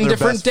were 7 brother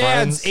different best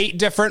dads, friends. 8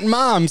 different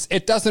moms.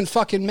 It doesn't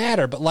fucking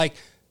matter. But like,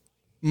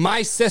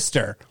 my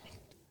sister,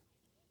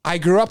 I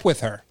grew up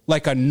with her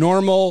like a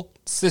normal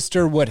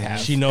sister would have.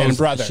 She knows. And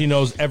brother. She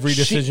knows every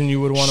decision you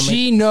would want to make.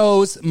 She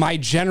knows my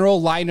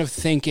general line of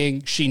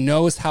thinking. She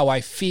knows how I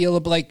feel.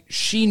 Like,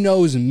 she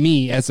knows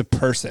me as a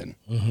person.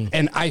 Mm-hmm.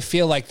 And I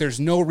feel like there's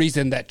no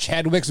reason that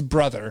Chadwick's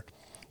brother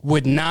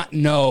would not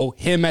know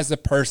him as a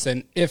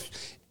person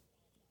if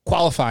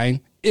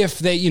qualifying. If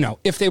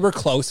they were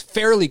close,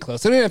 fairly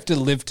close, they didn't have to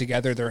live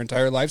together their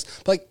entire lives.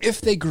 But like,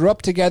 if they grew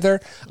up together,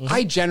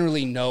 I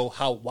generally know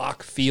how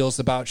Wok feels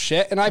about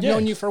shit. And I've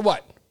known you for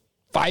what?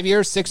 5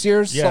 years, 6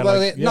 years? Yeah,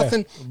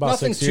 Nothing about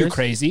 6 too years.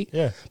 crazy.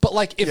 Yeah. But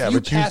like, if you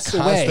but passed you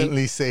away,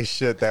 constantly say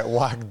shit that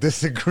Wok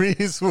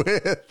disagrees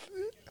with.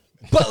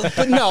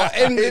 but no,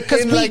 and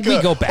because we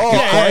go back.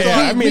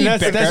 I mean,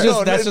 that's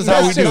just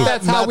how we do.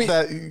 That's how we.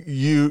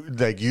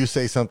 That you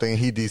say something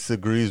he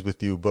disagrees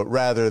with you, but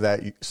rather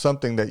that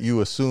something that you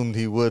assumed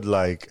he would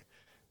like.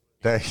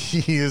 That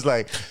he is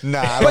like,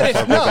 nah. I don't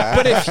fuck with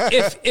that.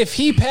 But if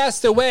he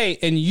passed away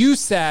and you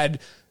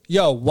said,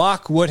 yo,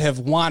 Wok would have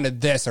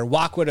wanted this or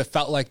Wok would have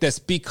felt like this,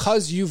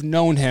 because you've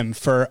known him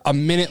for a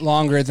minute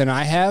longer than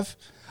I have,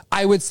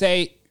 I would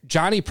say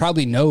Johnny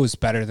probably knows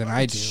better than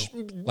I do.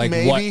 Like,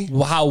 maybe.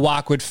 how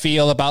Wok would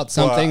feel about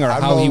something, or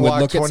how he would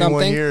look at 21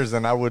 something. years,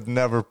 and I would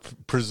never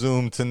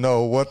presume to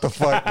know what the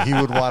fuck he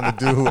would want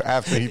to do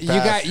after he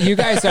passed. You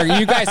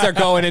guys are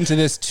going into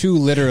this too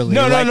literally.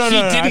 No. He didn't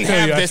I feel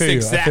have you, I this feel you, I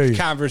exact feel you.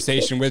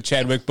 conversation with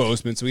Chadwick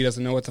Boseman, so he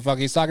doesn't know what the fuck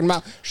he's talking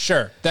about.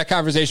 Sure, that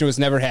conversation was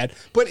never had.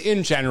 But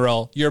in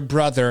general, your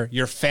brother,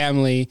 your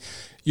family,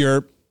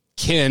 your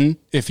kin,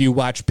 if you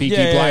watch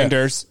Peaky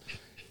Blinders,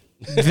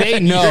 they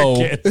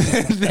know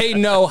they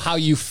know how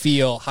you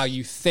feel, how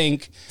you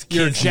think,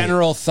 your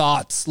general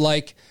thoughts.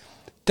 Like,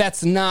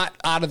 that's not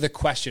out of the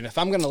question. If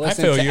I'm going to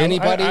listen to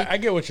anybody, I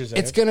get what you're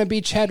saying. it's going to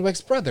be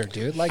Chadwick's brother,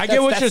 dude. Like, I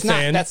get what you're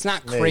saying. That's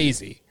not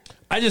crazy.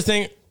 I just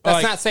think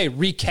That's not say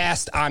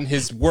recast on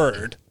his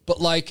word,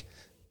 but like,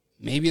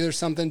 maybe there's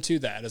something to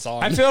that. Is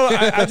all I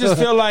just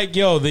feel like,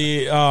 yo,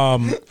 the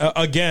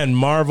again,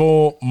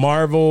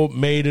 Marvel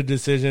made a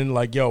decision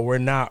like, yo, we're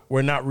not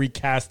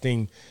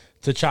recasting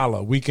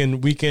T'Challa. We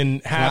can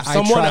have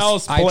someone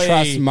else play. I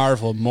trust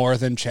Marvel more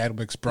than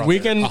Chadwick's brother. We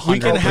can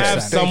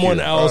have someone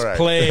else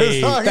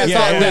play.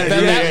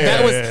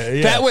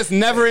 That was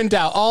never in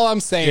doubt. All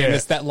I'm saying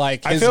is that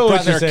like his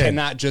brother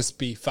cannot just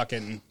be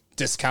fucking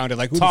discounted.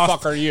 Like, who the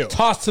fuck are you?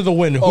 Tossed to the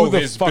wind. Who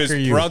the fuck are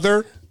you?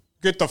 Brother?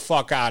 Get the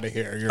fuck out of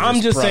here.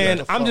 I'm just saying.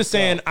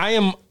 I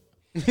am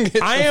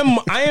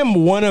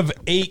one of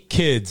 8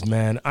 kids,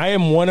 man. I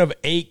am one of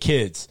 8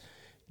 kids.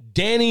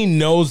 Danny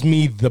knows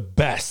me the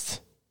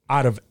best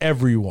out of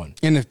everyone.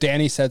 And if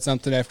Danny said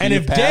something after and you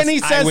if passed, Danny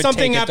said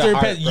something after he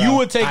passed, you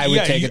would take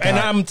it. And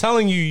heart. I'm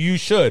telling you, you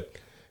should,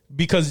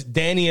 because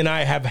Danny and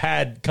I have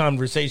had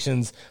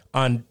conversations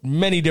on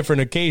many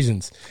different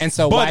occasions. And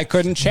so why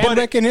couldn't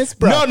Chadwick and his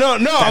brother? No.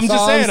 I'm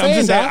just saying.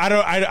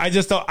 I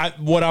just don't.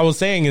 What I was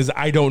saying is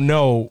I don't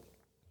know,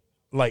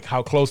 like,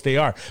 how close they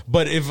are.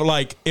 But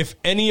if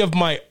any of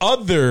my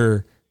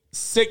other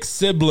 6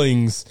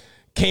 siblings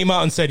came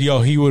out and said, yo,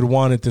 he would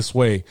want it this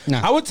way,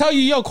 I would tell you,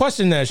 yo,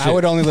 question that shit. I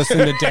would only listen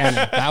to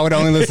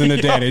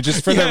Danny.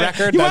 Just for the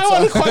record. You might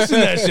want to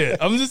question that shit.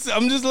 I'm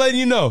just letting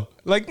you know.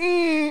 Like,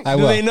 do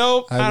they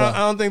know? I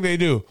don't think they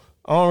do.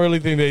 I don't really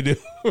think they do.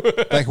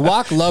 Like,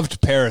 Wok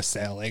loved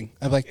parasailing.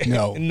 I'm like,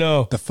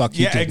 no. The fuck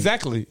you didn't.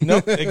 Exactly.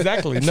 Nope,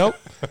 exactly. Nope.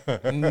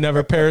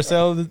 Never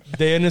parasailed a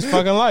day in his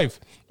fucking life.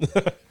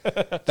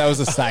 That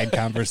was a side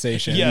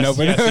conversation. Yes.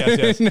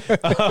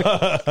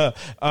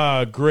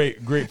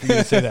 Great for you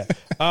to say that.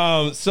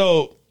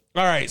 So,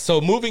 all right.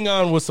 So moving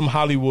on with some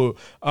Hollywood,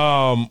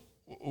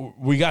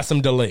 we got some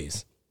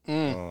delays.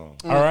 All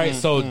right.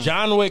 So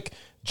John Wick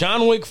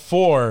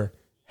 4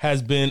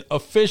 has been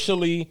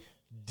officially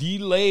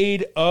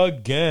delayed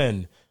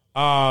again.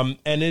 And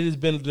it has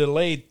been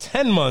delayed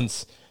 10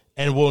 months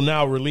and will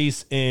now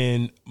release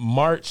in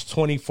March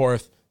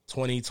 24th,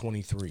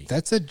 2023.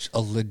 That's a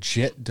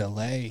legit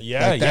delay.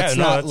 Yeah, that's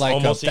not like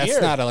almost a year.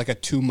 That's not like a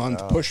 2-month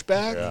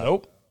pushback. Yeah.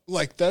 Nope.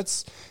 Like,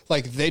 that's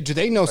like do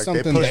they know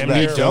something they that pushed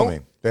we back don't?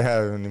 filming. They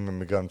haven't even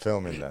begun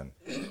filming then.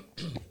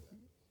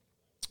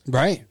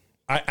 Right.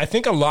 I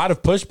think a lot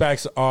of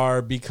pushbacks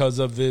are because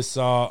of this,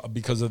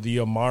 because of the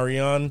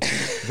Omarion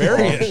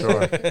variant.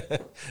 Sure.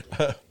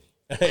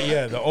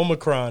 Yeah, the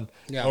Omicron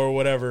or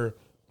whatever.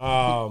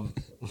 Omarion.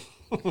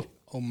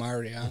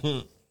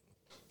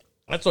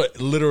 That's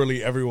what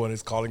literally everyone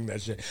is calling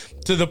that shit.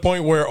 To the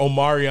point where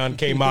Omarion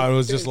came out and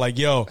was just like,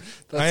 yo,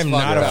 I am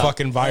not a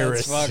fucking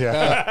virus.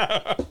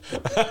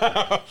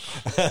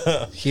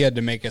 He had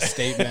to make a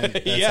statement.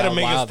 He had to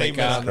make a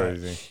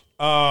statement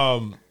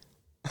on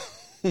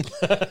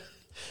that.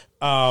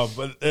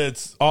 But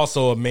it's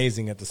also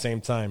amazing at the same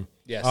time.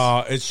 Yes.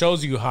 It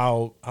shows you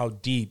how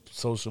deep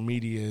social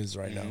media is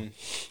right now.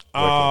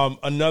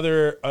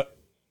 Another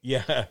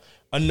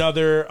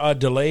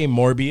delay,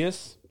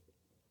 Morbius.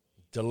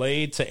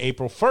 Delayed to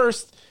April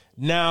 1st.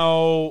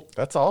 Now,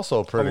 that's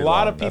also pretty a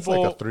lot long. of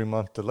people. That's like a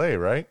 3-month delay,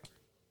 right?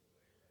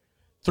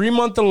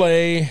 3-month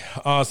delay,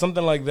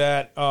 something like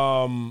that.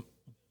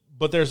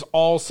 But there's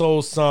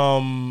also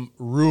some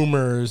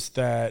rumors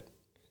that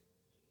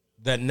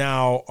that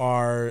now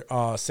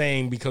are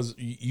saying, because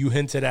you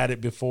hinted at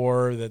it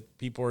before, that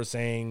people are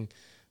saying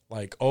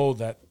like, oh,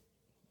 that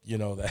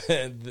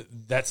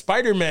that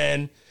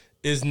Spider-Man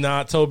is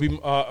not Toby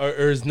or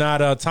is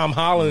not Tom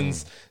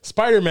Holland's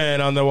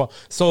Spider-Man on the wall.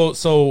 So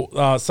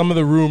some of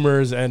the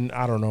rumors, and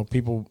I don't know,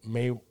 people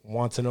may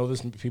want to know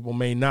this, people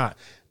may not.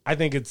 I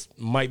think it's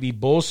might be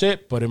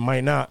bullshit, but it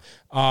might not.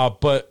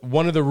 But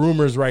one of the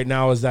rumors right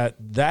now is that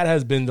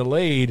has been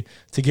delayed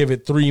to give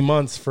it 3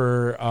 months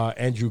for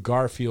Andrew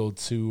Garfield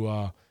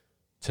to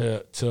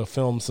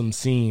film some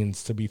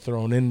scenes to be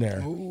thrown in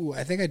there. Ooh,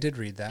 I think I did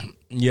read that.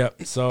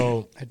 Yep.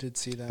 So I did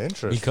see that.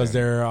 Interesting. because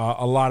there are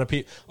a lot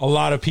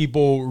of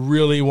people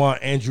really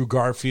want Andrew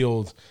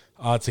Garfield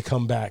to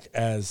come back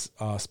as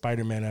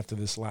Spider-Man after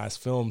this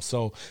last film.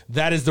 So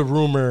that is the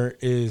rumor,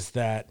 is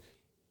that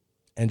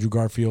Andrew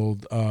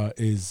Garfield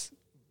is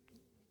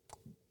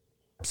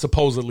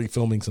supposedly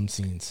filming some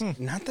scenes.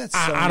 Not that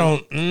I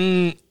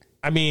don't.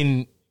 I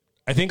mean,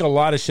 I think a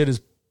lot of shit is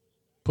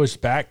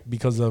pushed back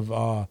because of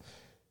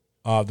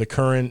the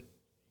current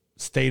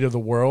state of the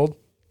world.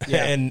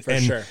 Yeah, and for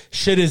sure.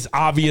 Shit is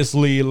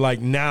obviously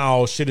like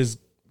now. Shit is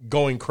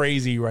going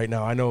crazy right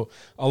now. I know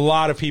a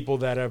lot of people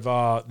that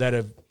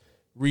have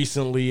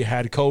recently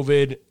had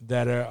COVID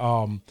that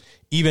are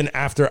even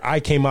after I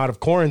came out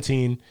of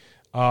quarantine.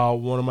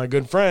 One of my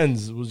good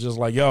friends was just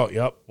like, "Yo,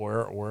 yep,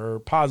 we're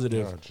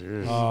positive."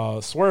 Oh,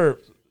 Swerve,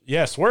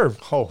 yeah, Swerve.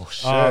 Oh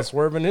shit,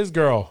 Swerve and his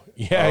girl.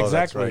 Yeah, exactly.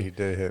 That's right. He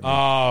did hit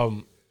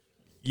me.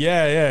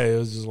 Yeah. It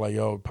was just like,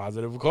 yo,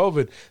 positive with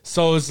COVID.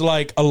 So it's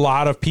like a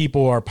lot of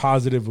people are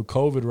positive with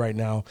COVID right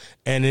now,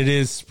 and it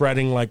is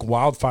spreading like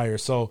wildfire.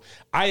 So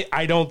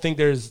I don't think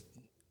there's.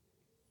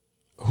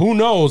 Who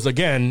knows?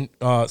 Again,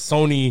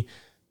 Sony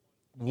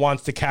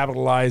wants to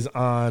capitalize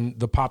on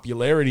the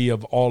popularity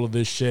of all of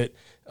this shit.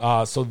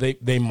 So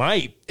they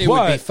might. It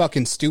would be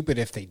fucking stupid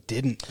if they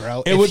didn't,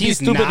 bro. It if would be he's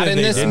stupid not if in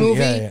they this didn't. movie,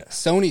 Yeah.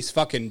 Sony's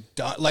fucking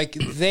done. Like,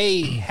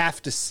 they have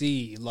to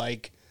see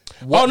like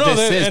what Oh no,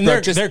 this is, and bro.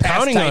 they're Just past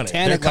counting on it.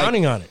 Titanic, They're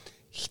counting on it.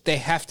 They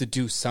have to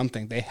do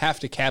something. They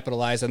have to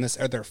capitalize on this,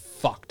 or they're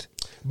fucked.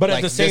 But Like,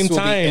 at the same this will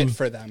be time, it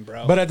for them,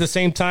 bro. But at the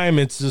same time,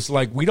 it's just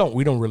like we don't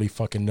really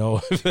fucking know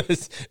if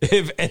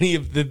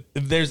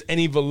there's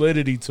any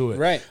validity to it,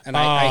 right? And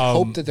I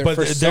hope that they're. But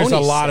for there's Sony's a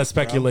lot of sake,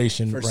 bro.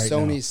 speculation for right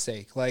Sony's now.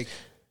 sake. Like,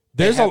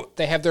 There's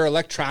they have their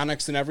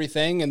electronics and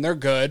everything, and they're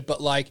good.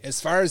 But like,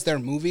 as far as their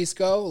movies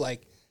go,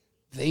 like,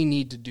 they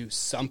need to do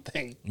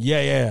something.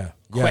 Yeah.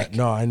 Quick.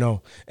 No, I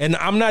know. And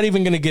I'm not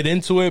even going to get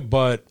into it,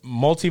 but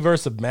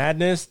Multiverse of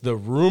Madness, the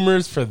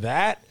rumors for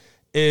that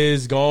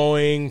is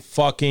going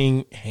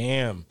fucking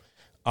ham.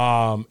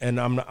 And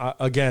I'm not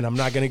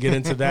going to get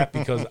into that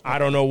because I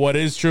don't know what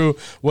is true,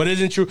 what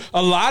isn't true.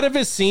 A lot of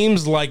it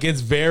seems like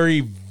it's very,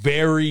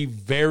 very,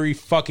 very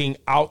fucking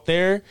out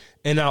there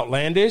and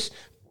outlandish,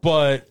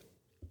 but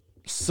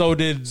so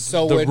did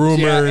the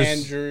rumors.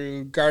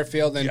 Andrew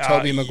Garfield and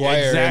Tobey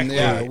Maguire. Exactly.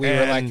 And, we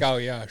were like, And, oh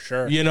yeah,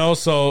 sure. You know,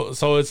 so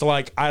it's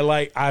like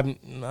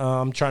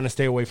I'm trying to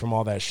stay away from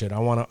all that shit. I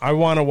want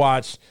to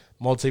watch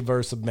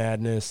Multiverse of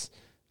Madness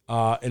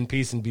in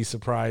peace and be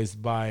surprised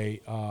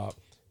by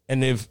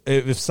and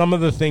if some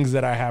of the things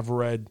that I have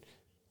read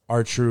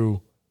are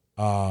true,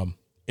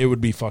 it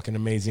would be fucking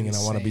amazing. Insane.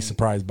 And I want to be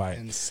surprised by it.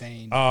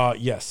 Insane.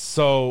 Yes.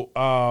 So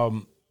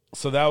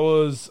that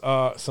was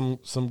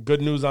some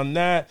good news on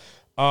that.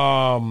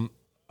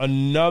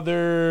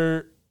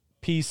 Another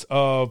piece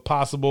of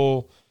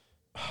possible,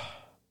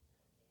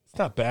 it's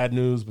not bad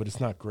news, but it's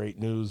not great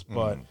news.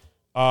 But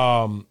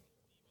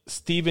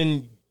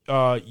Stephen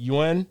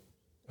Yeun,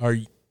 or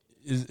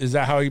is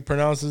that how he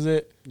pronounces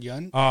it?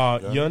 Yeun?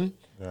 Yeun.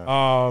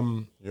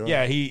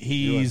 Yeah.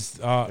 He's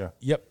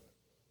yep.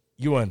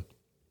 Yeun.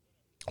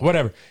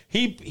 Whatever.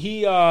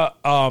 He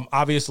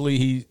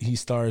obviously he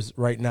stars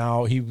right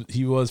now.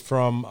 He was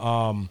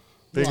from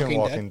Big and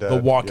Walking Dead. The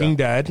Walking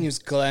Dead. He was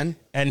Glenn.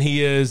 And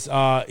he's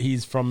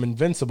from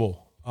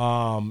Invincible.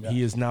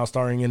 He is now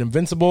starring in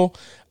Invincible.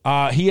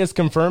 He has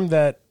confirmed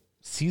that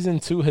season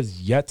 2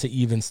 has yet to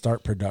even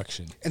start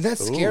production. And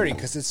that's scary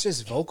because it's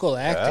just vocal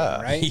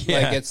acting, right? Yeah.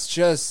 Like, it's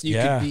just, you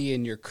could be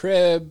in your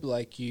crib,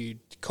 like,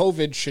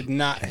 COVID should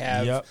not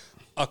have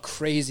a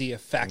crazy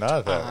effect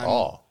Not at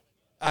all.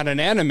 On an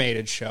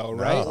animated show,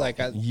 right? Like,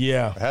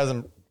 It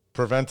hasn't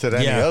prevented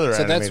any other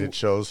animated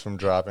shows from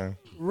dropping.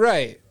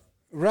 Right.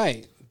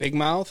 Big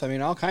Mouth. I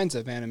mean, all kinds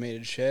of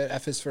animated shit.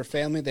 F is for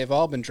Family. They've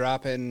all been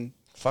dropping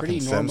Fucking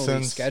pretty normally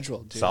Simpsons,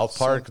 scheduled. Dude. South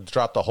Park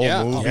dropped the whole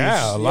movie.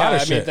 Yeah, a lot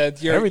of shit.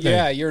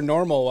 Everything. Your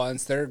normal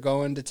ones, they're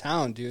going to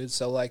town, dude.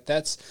 So like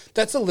that's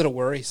a little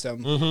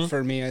worrisome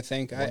for me. I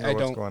think I don't.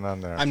 What's going on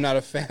there? I'm not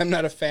a fan. I'm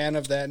not a fan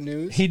of that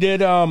news. He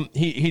did.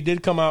 He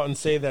did come out and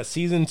say that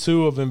season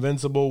 2 of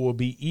Invincible will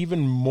be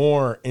even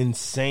more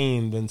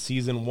insane than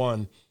season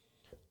 1.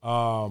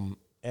 And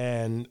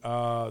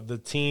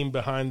the team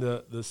behind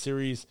the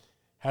series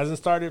hasn't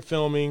started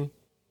filming,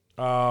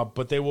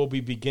 but they will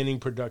be beginning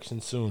production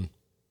soon.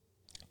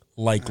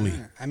 likely.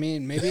 I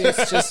mean, maybe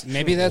it's just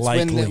maybe that's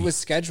when Likely. it was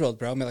scheduled,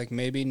 bro. I mean, like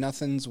maybe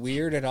nothing's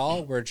weird at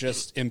all. We're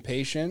just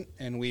impatient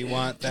and we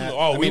want that.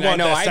 Oh, I we mean,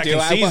 want I know that I second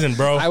do. season,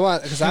 bro. I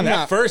want because I'm that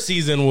not. first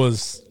season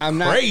was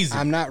crazy.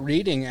 I'm not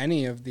reading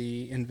any of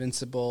the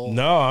Invincible.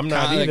 No, I'm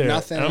not like, either.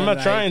 nothing. And I'm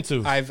not trying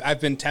to.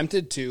 I've been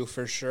tempted to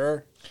for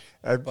sure.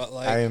 But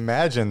like, I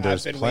imagine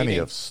there's been plenty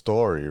waiting. of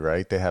story,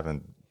 right? They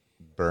haven't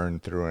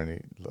burned through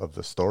any of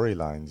the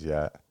storylines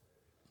yet.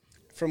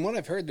 From what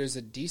I've heard, there's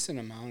a decent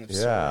amount of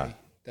Yeah. story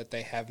that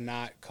they have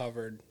not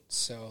covered.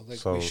 So like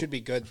So we should be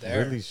good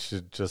there. Really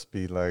should just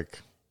be like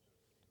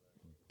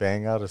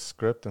bang out a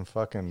script and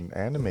fucking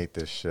animate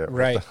this shit.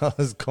 Right. What the hell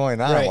is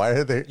going on? Right. Why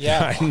are they?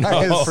 Yeah. I Why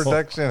know. his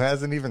production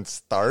hasn't even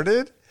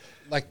started?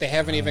 Like they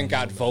haven't even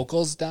got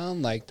vocals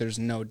down. Like there's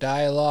no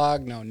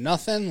dialogue, no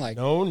nothing. Like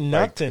No, Like,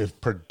 nothing. if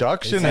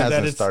production They said that hasn't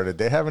it's- started,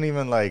 they haven't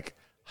even like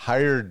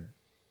hired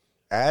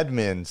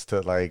admins to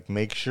like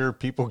make sure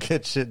people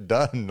get shit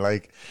done.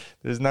 Like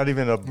there's not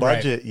even a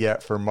budget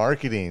yet for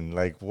marketing.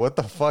 Like what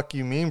the fuck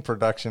you mean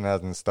production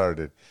hasn't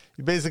started?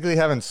 You basically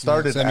haven't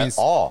started so that at means-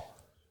 all.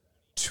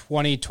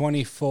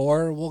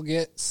 2024 we'll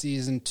get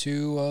season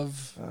 2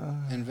 of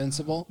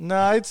Invincible.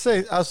 No,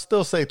 I'll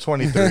still say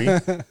 23.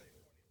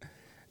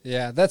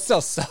 Yeah, that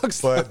still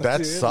sucks. But though, that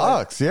dude.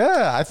 sucks.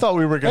 Yeah, I thought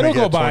we were going to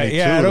It'll get go by. 22.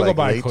 Yeah, it'll like go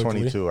by late quickly.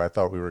 22. I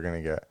thought we were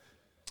going to get.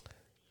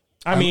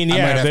 I mean, I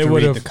yeah, might if have they to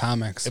would read have the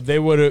comics. If they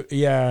would have,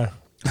 yeah.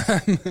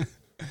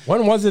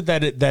 When was it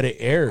that it I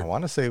aired?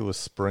 want to say it was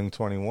spring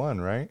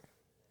 21, right?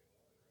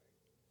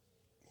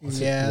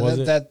 Yeah, was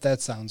it?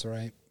 that sounds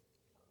right.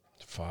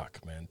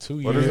 Fuck, man, 2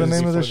 years. What is the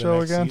name of the before show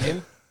next again?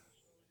 season?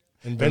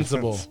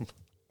 Invincible.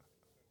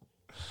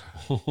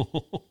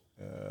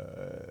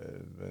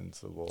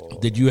 Invincible.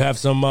 Did you have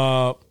some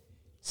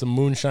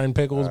moonshine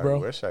pickles, I bro?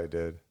 wish I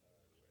did.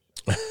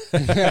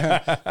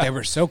 They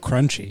were so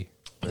crunchy.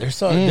 They're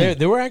so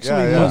they were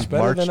actually much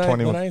better March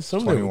than I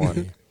assumed they would.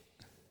 21.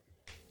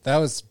 That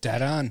was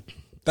dead on.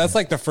 That's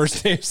like the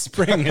first day of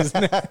spring,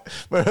 isn't it?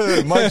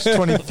 But March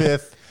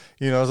 25th,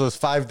 so it was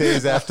 5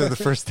 days after the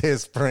first day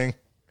of spring.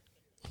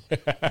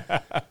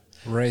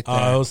 Right there.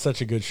 Oh, it was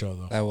such a good show,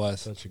 though. That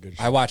was such a good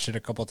show. I watched it a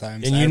couple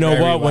times. And you know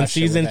I what? When rewatched it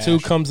season with 2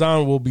 Ash. comes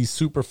on, we'll be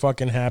super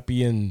fucking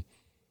happy, and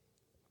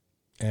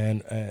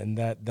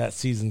that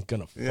season's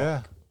gonna fuck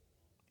Yeah.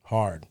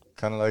 hard.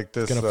 Kind of like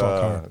this gonna fuck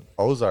hard.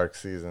 Ozark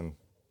season.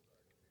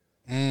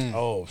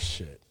 Oh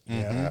shit!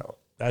 Yeah,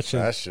 that shit.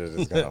 That shit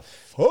is going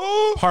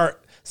to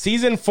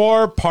Season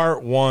 4,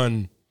 part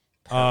 1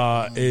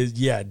 is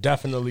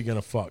definitely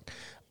gonna fuck,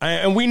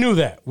 and we knew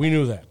that.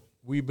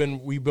 We've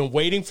been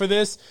waiting for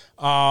this.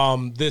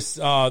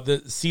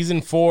 The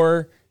season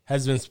 4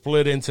 has been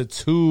split into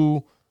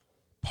 2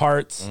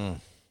 parts,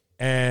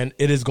 and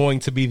it is going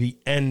to be the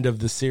end of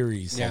the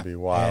series. Yeah. be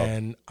wild.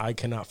 And I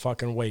cannot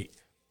fucking wait.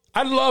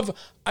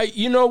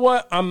 You know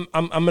what? I'm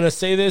gonna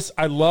say this.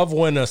 I love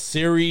when a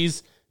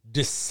series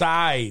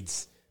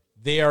decides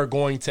they are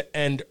going to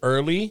end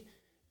early,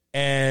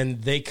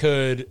 and they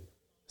could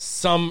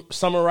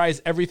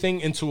summarize everything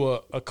into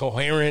a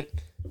coherent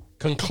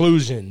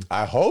conclusion.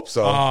 I hope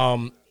so.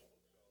 I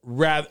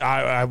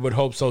would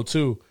hope so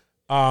too.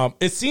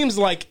 It seems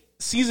like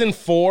season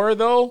 4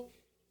 though,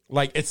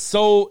 like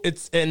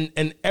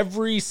and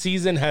every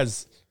season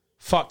has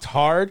fucked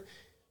hard.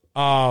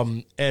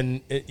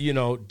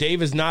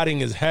 Dave is nodding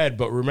his head,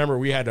 but remember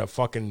we had to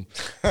fucking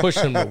push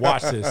him to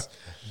watch this.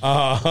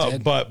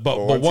 But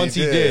once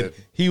he did,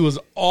 he was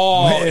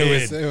all in.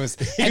 It was,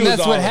 He and was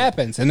that's all what in.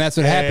 happens. And that's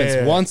what happens.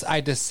 Yeah. Once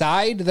I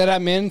decide that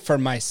I'm in for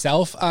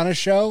myself on a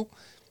show,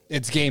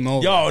 it's game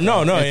over. Yo,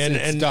 no,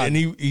 It's done. and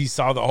he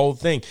saw the whole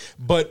thing.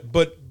 But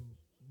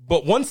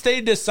once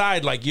they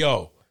decide, like,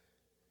 yo,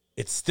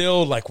 it's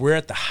still like we're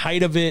at the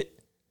height of it.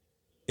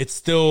 It's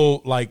still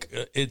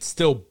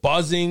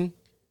buzzing,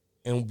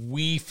 and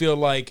we feel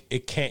like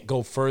it can't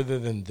go further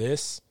than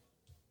this.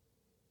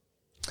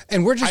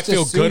 And we're just I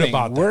feel assuming, good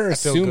about that. we're I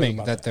feel good assuming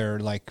about that they're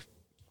like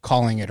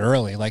calling it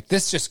early. Like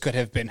this just could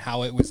have been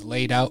how it was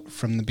laid out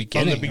from the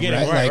beginning.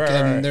 beginning, right? right,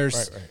 And right,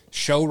 there's right.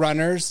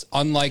 showrunners,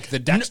 unlike the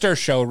Dexter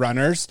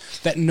showrunners,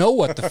 that know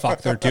what the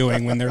fuck they're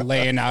doing when they're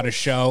laying out a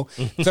show.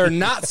 They're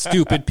not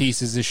stupid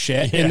pieces of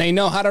shit, and they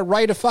know how to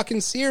write a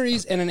fucking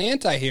series and an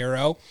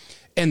anti-hero.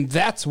 And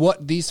that's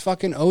what these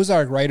fucking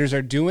Ozark writers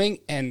are doing,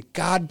 and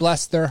God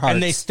bless their hearts.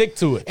 And they stick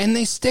to it. And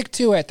they stick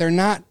to it. They're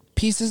not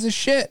pieces of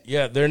shit.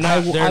 Yeah, they're not.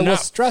 I They're will not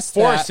stress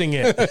forcing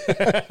it.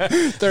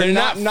 They're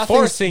not not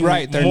forcing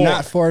right. They're more.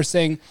 not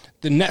forcing.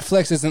 The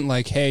Netflix isn't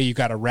like, hey, you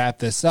got to wrap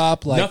this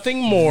up. Like Nothing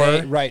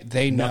more.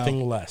 They know.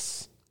 Nothing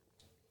less.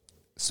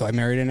 So I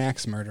married an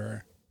axe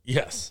murderer.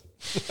 Yes.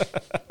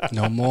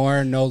 No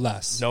more, no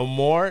less. No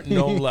more,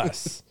 no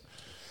less.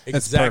 That's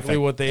Exactly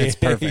perfect. what they. It's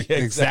perfect. Yeah,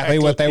 Exactly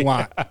what they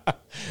want.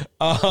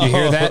 You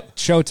hear that?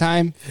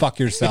 Showtime. Fuck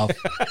yourself.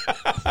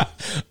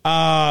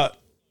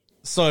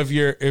 So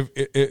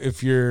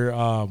if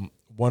you're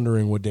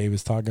wondering what Dave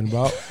is talking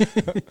about,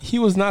 he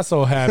was not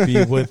so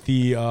happy with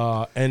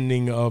the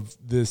ending of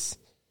this.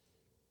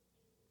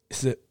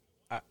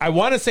 I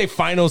want to say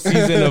final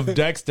season of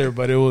Dexter,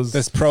 but it was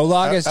This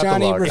prologue, as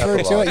Johnny Epilogue, referred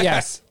to epilogue. it.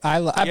 Yes, the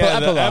epilogue.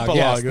 Yes,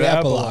 epilogue, the the epilogue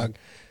epilogue.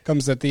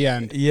 comes at the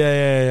end.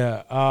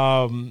 Yeah.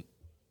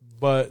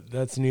 But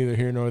that's neither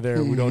here nor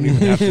there. We don't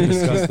even have to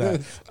discuss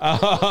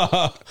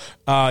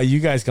that. You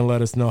guys can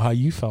let us know how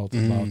you felt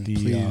about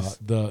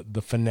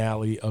the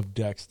finale of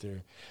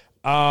Dexter.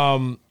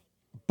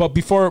 But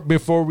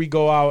before we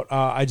go out,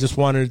 I just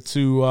wanted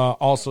to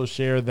also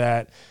share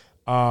that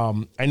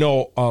I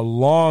know a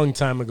long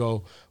time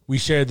ago we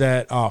shared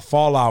that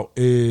Fallout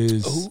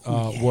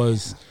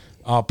was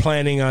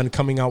planning on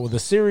coming out with a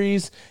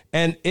series,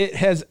 and it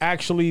has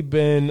actually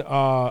been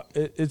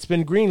it's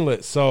been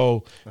greenlit.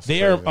 So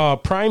they are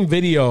Prime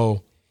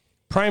Video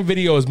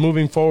is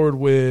moving forward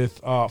with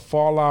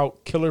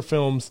Fallout Killer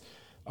Films,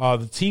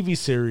 the TV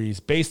series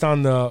based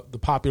on the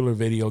popular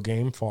video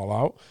game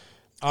Fallout.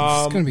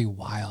 It's gonna be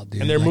wild,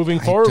 dude. And they're Like, moving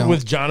forward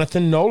with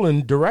Jonathan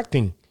Nolan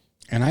directing.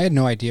 And I had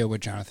no idea what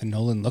Jonathan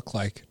Nolan looked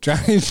like.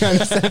 Johnny sent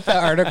the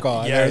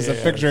article. And there's a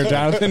picture of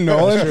Jonathan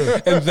Nolan,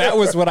 and that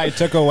was what I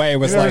took away.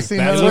 Was never like, seen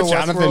that's none what of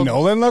Jonathan Westworld?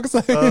 Nolan looks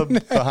like.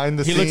 Behind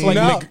the He scenes. looks like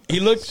No. he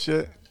looks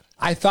Shit.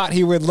 I thought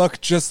he would look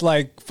just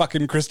like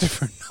fucking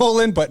Christopher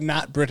Nolan, but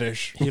not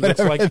British. he looks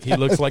like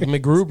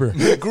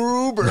MacGruber.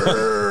 Gruber.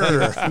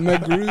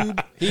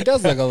 MacGruber. He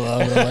does look a little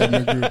bit like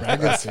MacGruber. I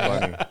can see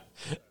it.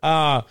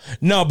 Funny.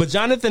 No, but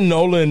Jonathan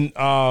Nolan,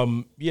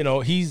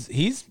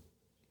 he's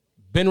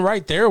been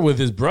right there with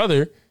his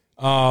brother.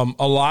 A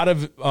lot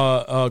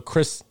of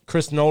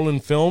Chris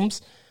Nolan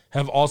films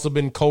have also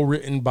been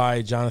co-written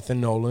by Jonathan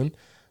Nolan.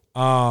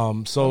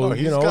 So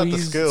he's got the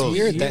skills. It's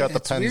weird He's that, got the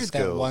it's pen weird that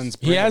skills. one's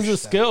he has the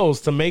British, though.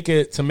 skills to make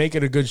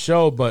it a good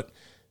show. But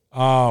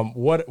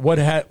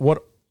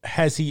what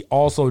has he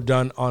also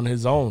done on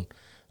his own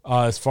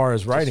as far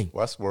as writing?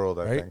 Westworld,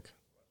 I Right? think.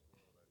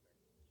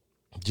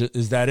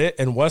 Is that it?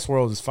 And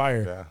Westworld is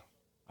fire. Yeah.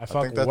 I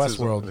fuck think with that's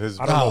Westworld. his-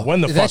 I don't know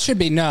when the that fuck. should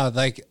be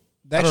like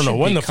that. I don't know should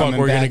when be the fuck coming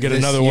we're gonna back get this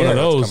another one of year.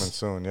 those. Coming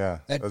soon, yeah.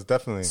 That- That's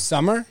definitely.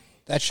 Summer.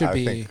 That should I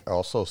be. think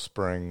also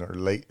spring or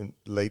late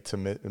to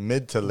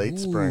mid to late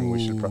spring.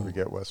 We should probably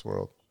get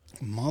Westworld.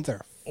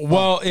 Mother.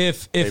 Well,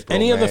 if April,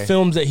 any of the May.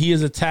 films that he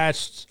is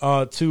attached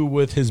to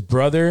with his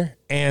brother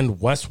and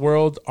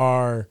Westworld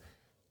are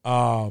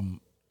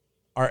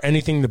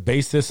anything to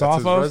base this That's off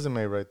his of,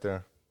 resume right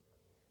there.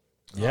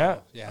 yeah,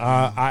 He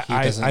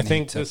I doesn't I need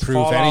think to this prove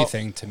Fallout,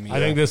 anything to me. I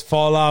think this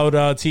Fallout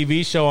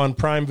TV show on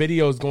Prime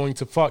Video is going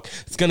to fuck.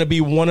 It's going to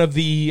be one of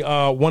the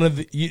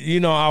you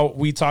know how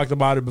we talked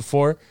about it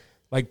before.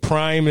 Like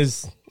Prime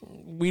is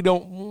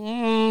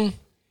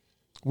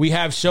we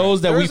have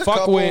shows that There's we a fuck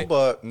couple, with.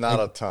 but not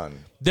a ton.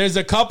 There's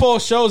a couple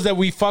of shows that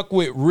we fuck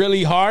with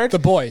really hard. The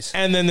Boys.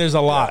 And then there's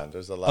a lot,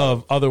 there's a lot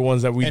of other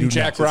ones that we do And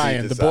Jack not.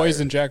 Ryan. The Desire. Boys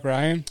and Jack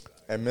Ryan.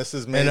 And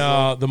Mrs. And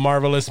Maisel. the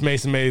Marvelous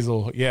Mason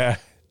Maisel. Yeah.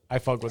 I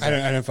fuck with I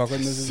that. didn't fuck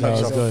with this. No,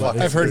 it's good.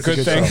 I've heard It's a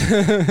good show.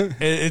 things.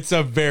 It's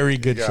a very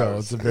good Yeah, show.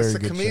 It's a very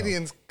good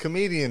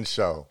comedian show.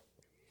 show.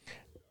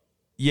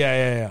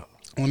 Yeah.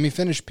 Let me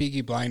finish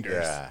Peaky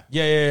Blinders. Yeah.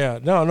 Yeah.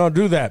 No,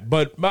 do that.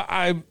 But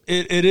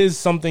it is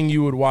something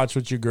you would watch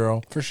with your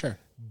girl. For sure.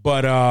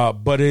 But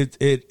it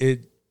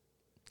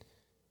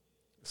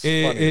funny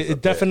as a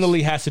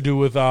definitely has to do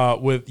with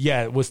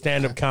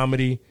stand up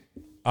comedy.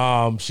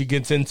 She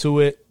gets into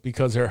it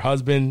because her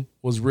husband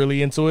was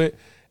really into it,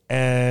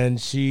 and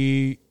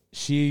she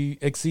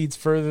exceeds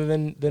further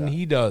than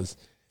he does.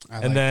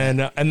 And then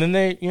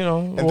they,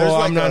 And well, there's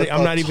like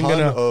I'm not even ton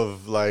gonna.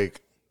 of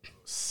like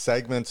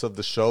segments of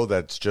the show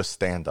that's just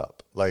stand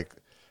up. Like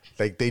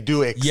they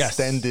do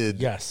extended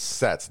Yes.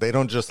 sets. They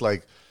don't just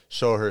like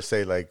show her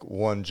say like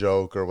one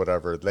joke or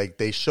whatever. Like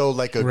they show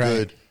like a Right.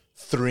 good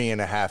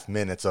 3.5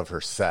 minutes of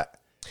her set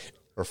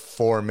or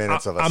 4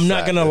 minutes of a I'm set.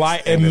 not gonna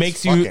lie, it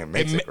makes you-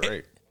 makes it it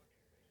great.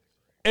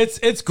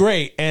 It's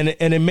great, and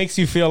it makes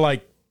you feel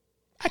like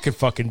I could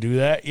fucking do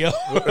that, yo.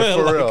 For Like,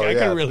 real, I yeah.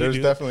 could really There's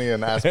do definitely an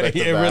that. aspect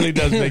of It that. really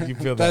does make you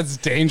feel that. That's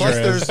dangerous.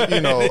 Plus,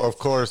 there's of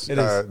course, It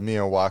is. me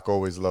and Wak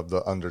always love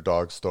the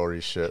underdog story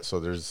shit.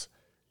 So there's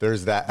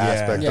that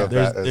aspect Yeah. of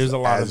There's- that. As, there's a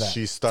lot of as that.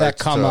 she starts That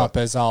come to, up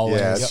as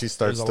always. Yeah, Yep. she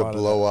starts There's a to lot of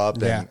blow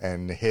up Yeah.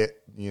 and hit.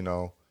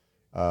 And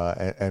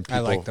people, I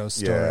like those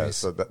Yeah, stories.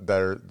 so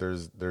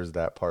there's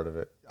that part of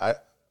it.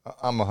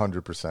 I'm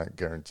 100%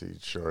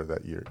 guaranteed sure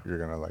that you're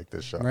gonna like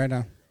this show. Right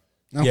on.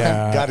 Okay.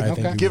 Yeah, Gotta I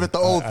think give you- it the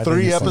old I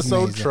think it's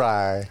 3-episode amazing.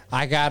 try.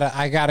 I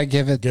gotta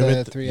give it the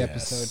it- 3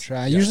 episode yes.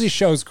 try. Usually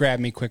shows grab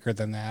me quicker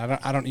than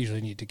that. I don't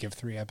usually need to give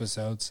 3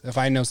 episodes. If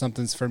I know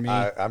something's for me,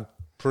 I'm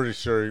pretty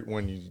sure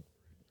when you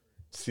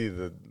see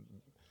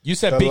You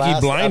said the Peaky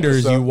last Blinders.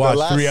 episode- You the watched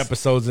last 3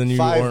 episodes and you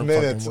 5 weren't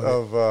minutes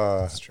fucking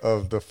with it.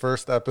 of the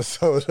first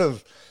episode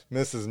of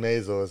Mrs.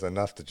 Maisel is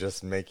enough to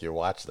just make you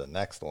watch the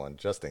next one,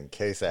 just in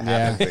case it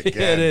happens again.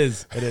 Yeah, it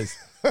is.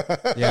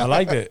 Yeah, I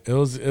liked it. It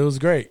was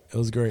great. It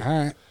was great.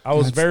 all right. I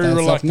was very That's up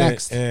reluctant,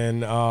 next.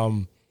 and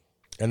I'm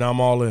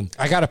all in.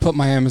 I got to put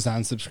my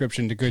Amazon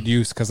subscription to good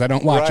use because I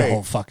don't watch a Right.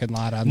 whole fucking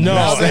lot on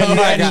No, there. and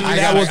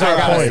that was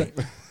our point.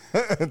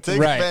 Take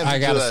Right, advantage I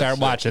got of to that start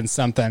shit. watching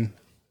something.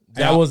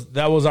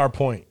 that was our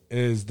point.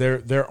 Is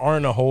there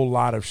aren't a whole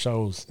lot of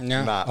shows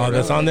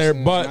that's on there,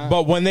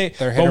 but when they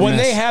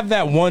have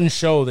that one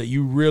show that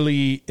you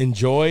really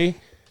enjoy,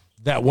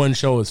 that one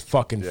show is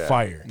fucking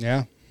fire.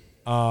 Yeah.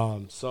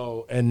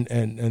 So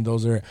and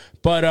those are,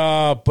 but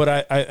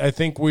I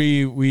think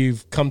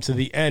we've come to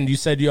the end. You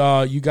said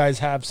you guys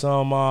have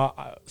some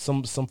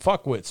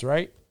fuckwits,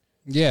 right?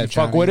 Yeah,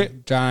 Johnny, fuck with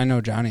it. John, I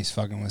know Johnny's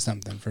fucking with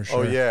something for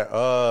sure. Oh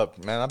yeah,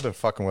 man, I've been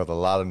fucking with a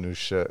lot of new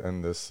shit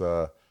in this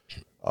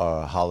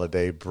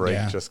holiday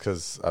break just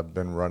because I've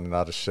been running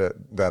out of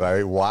shit that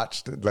I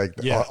watched. Like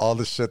all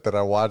the shit that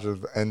I watched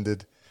has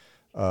ended.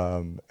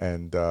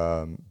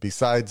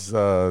 Besides,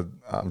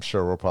 I'm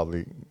sure we'll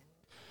probably,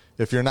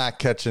 if you're not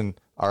catching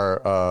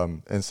our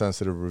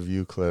insensitive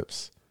review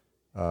clips,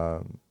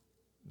 the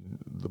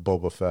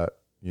Boba Fett,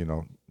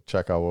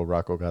 check out what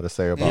Rocco got to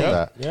say about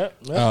that. Yeah.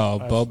 Oh,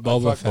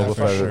 Boba Fett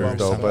for sure. Is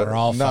dope, but we're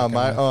all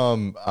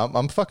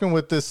I'm fucking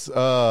with this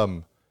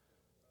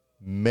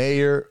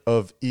mayor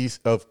of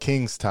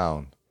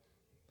Kingstown.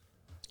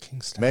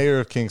 Mayor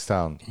of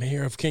Kingstown.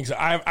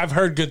 I've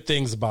heard good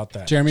things about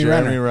that. Jeremy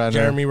Renner.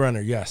 Jeremy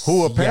Renner, yes.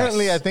 Who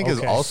apparently I think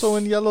is also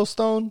in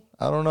Yellowstone.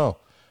 I don't know.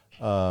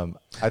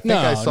 I think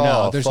I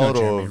saw a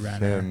photo of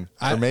him,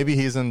 or maybe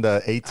he's in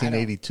the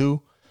 1882.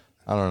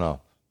 I don't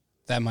know.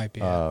 That might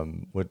be.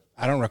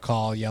 I don't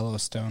recall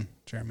Yellowstone.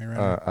 Jeremy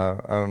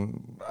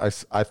Renner.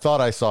 I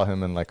thought I saw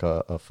him in like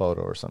a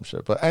photo or some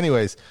shit. But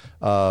anyways,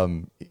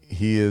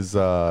 he is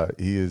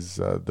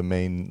the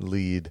main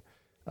lead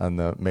on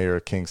the mayor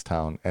of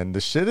Kingstown, and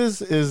the shit is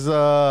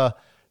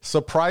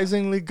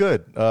surprisingly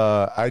good.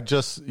 I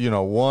just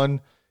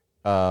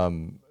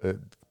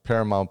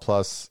Paramount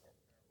Plus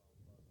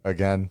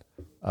again.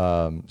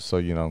 So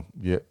you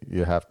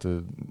have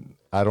to.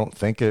 I don't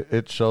think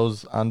it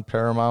shows on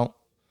Paramount,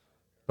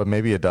 but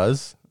maybe it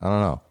does. I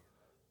don't know.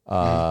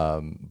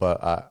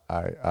 But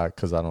I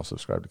because I don't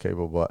subscribe to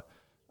cable, but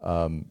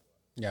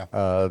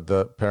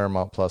the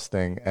Paramount Plus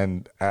thing,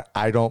 and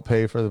I don't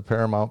pay for the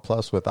Paramount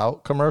Plus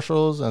without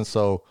commercials, and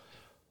so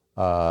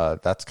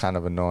that's kind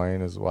of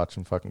annoying, is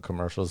watching fucking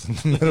commercials in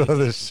the middle of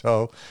the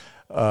show.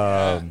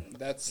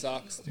 That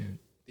sucks, dude.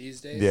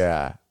 These days,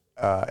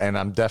 and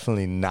I'm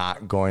definitely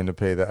not going to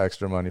pay the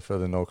extra money for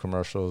the no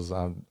commercials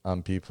on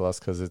P Plus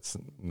because it's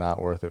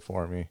not worth it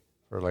for me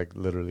for like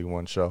literally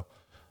one show.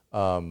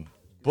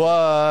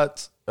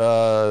 But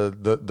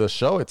the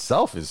show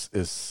itself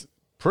is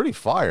pretty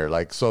fire.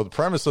 Like, so the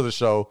premise of the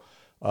show,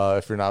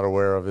 if you're not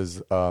aware of,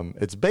 is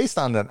it's based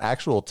on an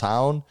actual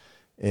town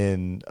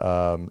in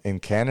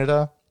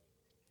Canada,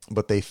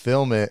 but they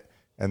film it,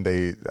 and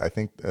I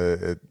think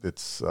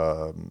it's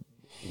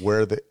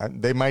where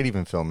they might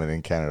even film it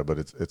in Canada, but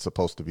it's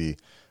supposed to be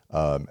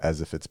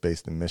as if it's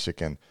based in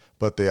Michigan.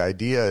 But the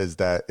idea is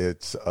that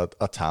it's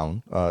a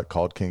town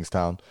called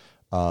Kingstown.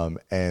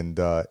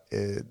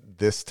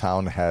 This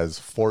town has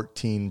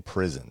 14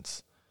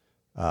 prisons.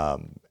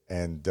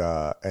 And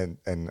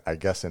I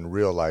guess in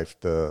real life,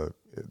 the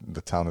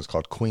town is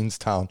called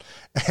Queenstown,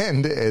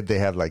 and they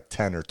have like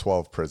 10 or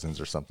 12 prisons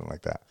or something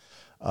like that.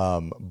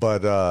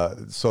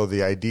 So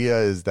the idea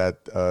is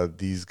that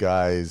these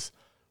guys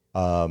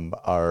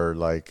are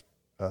like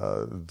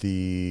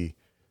the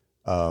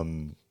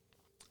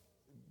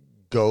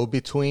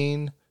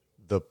go-between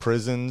the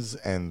prisons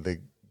and the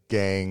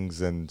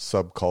gangs and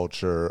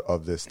subculture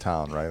of this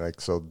town, right?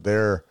 Like, so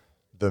they're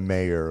the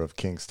mayor of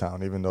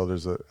Kingstown, even though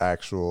there's an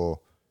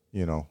actual,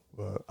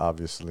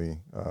 obviously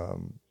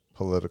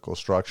political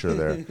structure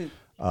there.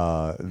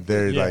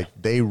 They're like,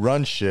 they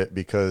run shit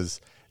because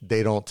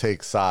they don't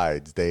take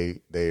sides.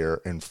 They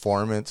are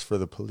informants for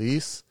the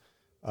police.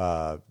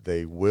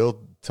 They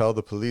will tell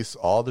the police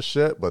all the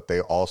shit, but they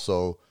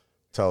also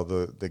tell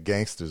the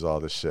gangsters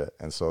all the shit.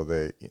 And so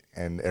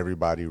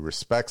everybody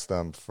respects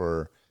them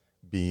for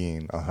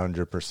being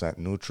 100%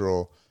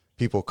 neutral.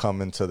 People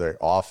come into their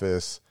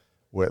office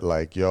with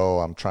like, yo,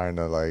 I'm trying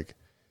to like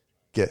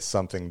get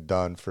something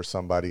done for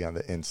somebody on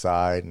the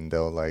inside, and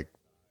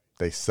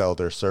they sell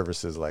their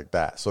services like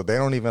that. So they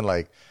don't even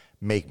like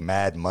make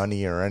mad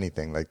money or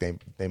anything. Like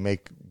they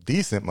make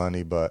decent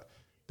money, but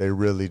they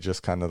really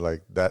just kind of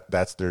like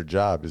that's their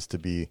job, is to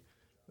be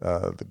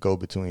the go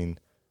between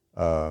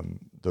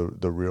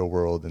the real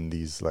world and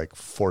these like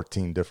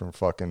 14 different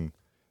fucking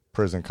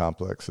prison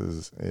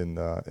complexes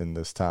in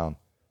this town,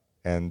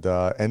 and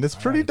it's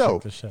pretty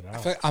dope.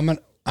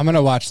 I'm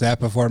gonna watch that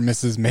before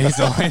Mrs.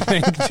 Maisel. I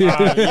think, dude.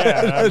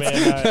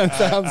 That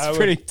sounds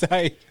pretty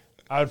tight.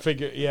 I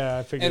figure.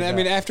 And I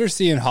mean, after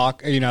seeing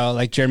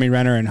like Jeremy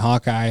Renner and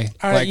Hawkeye,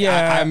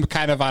 I'm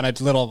kind of on a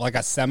little like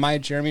a semi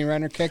Jeremy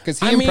Renner kick, because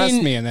he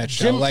impressed me in that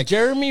show. Like,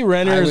 Jeremy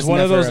Renner is one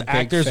of those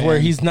actors where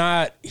he's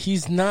not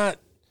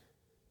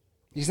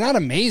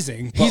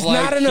amazing. He's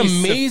not an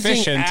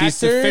amazing actor. He's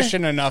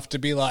sufficient enough to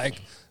be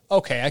like,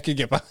 okay, I could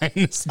get behind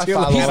this. He's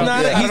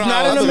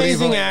not an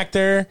amazing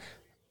actor.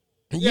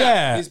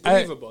 Yeah, he's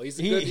believable. He's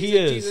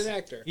an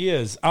actor. He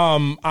is.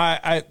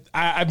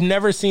 I've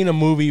never seen a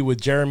movie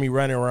with Jeremy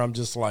Renner where I'm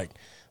just like,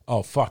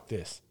 oh, fuck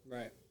this.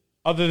 Right.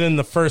 Other than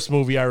the first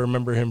movie I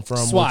remember him from,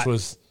 SWAT. which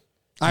was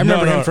I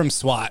remember No, him from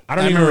SWAT. I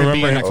don't even remember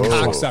being him a from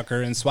SWAT.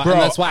 cocksucker in SWAT. Bro,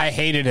 And that's why I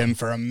hated him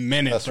for a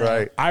minute. That's bro.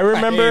 right. I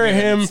remember hated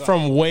him so-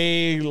 from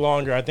way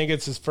longer. I think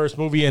it's his first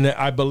movie, and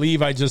I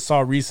believe I just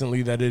saw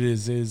recently that it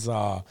is his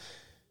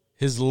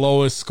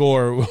lowest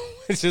score,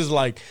 which is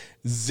like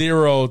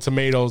 0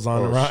 tomatoes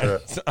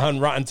on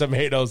Rotten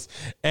Tomatoes,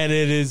 and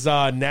it is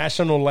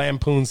National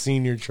Lampoon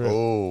Senior Trip.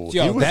 Oh, he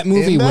Yo, was that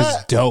movie in was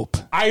that? dope.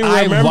 I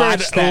remember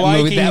watched that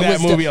liking movie. that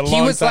was movie a he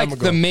long was time like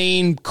ago. the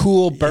main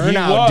cool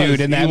burnout was,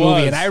 dude in that he movie,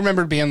 was. and I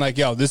remember being like,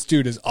 "Yo, this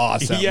dude is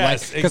awesome."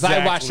 Yes, because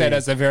I watched that exactly.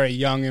 as a very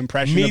young,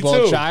 impressionable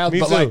Me too. child. Me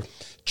but too. like,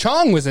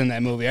 Chong was in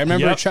that movie. I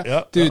remember,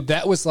 Yep, dude,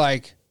 that was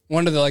like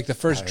one of the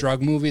first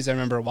drug movies I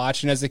remember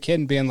watching as a kid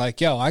and being like,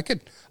 "Yo, I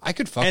could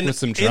fuck And with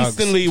some drugs."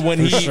 instantly when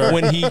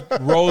he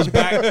rose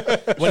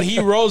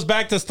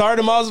back to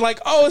stardom, I was like,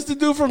 "Oh, it's the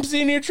dude from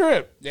Senior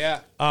Trip." Yeah,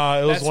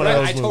 It was that's one right.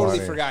 of those I totally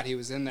movies. forgot he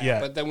was in there. Yeah,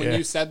 But then when yeah.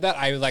 you said that,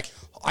 I was like,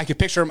 I could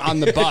picture him on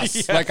the bus.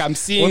 Yeah. Like I'm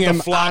seeing With the him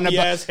on a floppy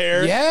ass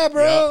hair. Yeah,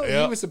 bro. Yep,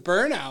 yep. He was a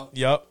burnout.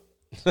 Yep.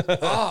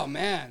 Oh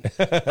man,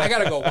 I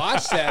gotta go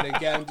watch that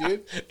again,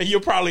 dude.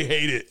 You'll probably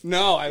hate it.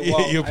 No, I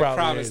won't. You I probably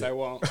promise hate it. I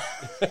won't.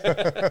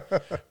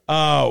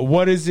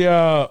 What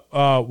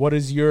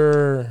is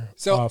your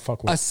So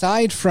fuck with?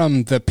 aside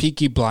from the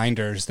Peaky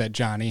Blinders that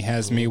Johnny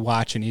has me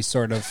watching, he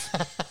sort of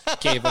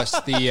gave us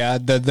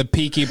the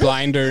Peaky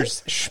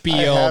Blinders I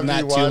spiel have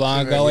not you too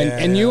long watching ago, it.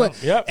 and you Yep,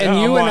 yeah, and I'm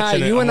you and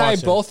watching it. you I'm and I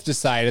watching it. both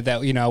decided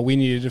that we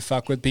needed to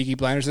fuck with Peaky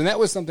Blinders, and that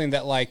was something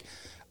that like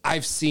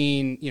I've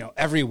seen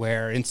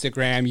everywhere.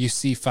 Instagram, you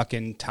see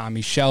fucking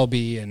Tommy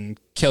Shelby and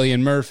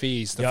Cillian Murphy.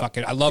 He's the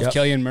fucking. I love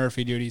Cillian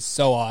Murphy, dude. He's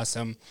so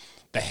awesome.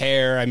 The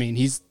hair, I mean,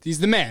 he's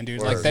the man,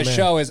 dude. Like that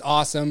show is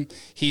awesome.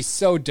 He's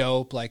so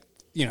dope. Like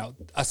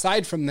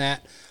aside from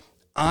that,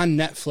 on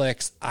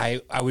Netflix,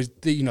 I was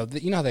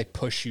how they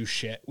push you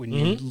shit when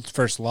you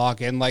first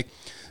log in. Like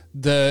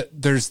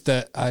there's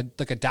like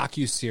a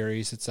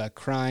docu-series. It's a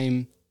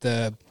crime.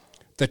 The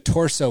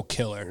Torso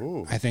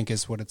Killer, I think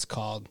is what it's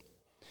called.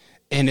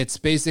 And it's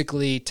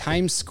basically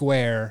Times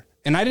Square.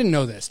 And I didn't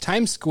know this.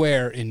 Times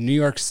Square in New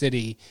York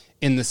City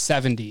in the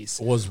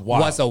 70s Was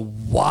wild. was a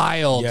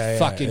wild Yeah, yeah.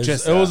 fucking It's-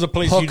 just it was a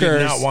place you did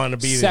hookers, not want to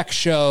be. sex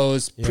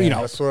shows,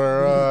 That's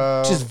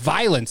where just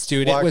violence,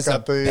 dude. It Black was a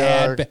got the,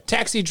 bad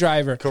Taxi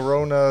Driver.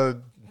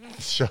 Corona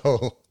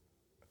show.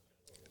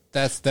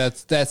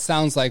 That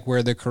sounds like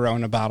where the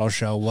Corona bottle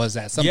show was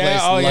at. Someplace Yeah,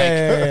 oh,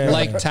 yeah, yeah.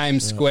 like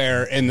Times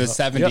Square in the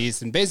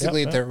 70s. And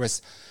basically there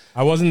was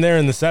I wasn't there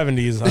in the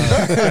 70s.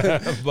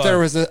 But there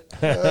was a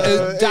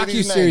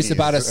docu-series 80s,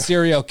 about a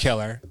serial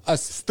killer.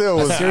 Still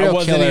A was serial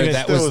wasn't killer even-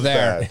 that still was was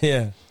there. bad.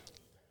 yeah,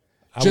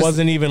 I Just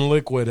wasn't even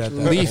liquid at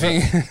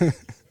that.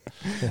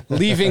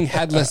 leaving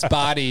headless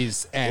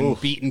bodies and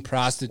beaten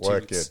prostitutes,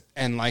 Wicked.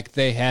 and like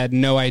they had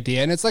no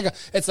idea. And it's like a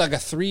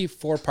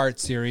 3-4 part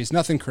series,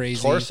 nothing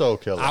crazy. Torso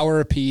Killer. Hour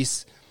a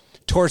piece.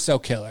 Torso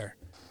Killer.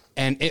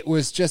 And it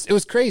was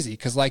crazy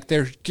because like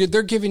they're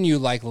giving you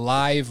like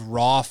live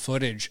raw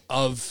footage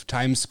of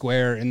Times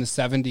Square in the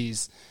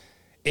 70s.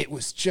 It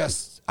was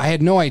just I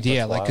had no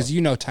idea because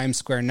Times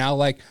Square now.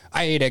 Like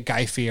I ate at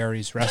Guy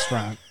Fieri's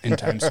restaurant in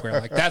Times Square.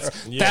 Like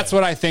that's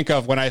what I think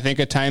of when I think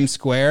of Times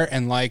Square.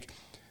 And like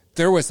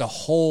there was a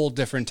whole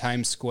different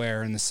Times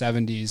Square in the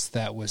 70s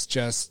that was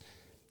just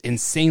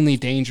insanely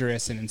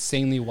dangerous and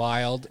insanely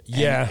wild.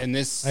 Yeah, and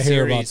this I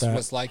hear about series that.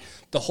 was like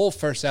the whole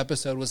first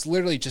episode was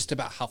literally just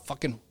about how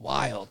fucking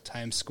wild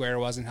Times Square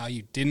was and how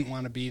you didn't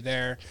want to be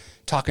there,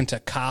 talking to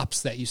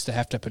cops that used to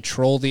have to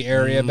patrol the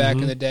area back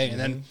in the day. And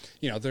then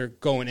they're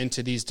going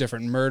into these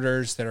different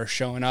murders that are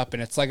showing up,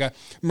 and it's like a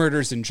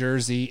murders in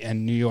Jersey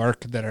and New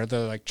York they're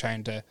like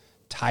trying to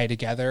tie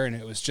together. And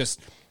it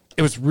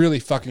was really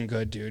fucking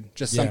good, dude.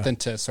 Just something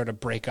to sort of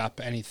break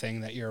up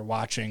anything that you're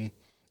watching.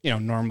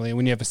 Normally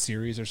when you have a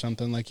series or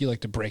something, like you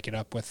like to break it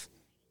up with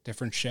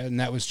different shit. And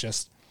that was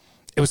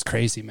it was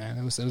crazy, man.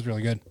 It was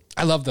really good.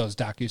 I love those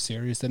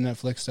docu-series that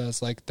Netflix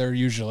does. Like they're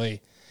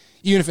usually,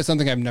 even if it's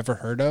something I've never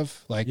heard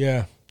of, like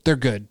they're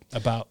good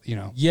about,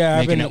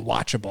 making it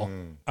watchable.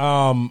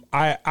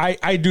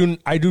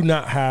 I do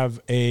not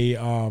have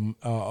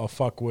a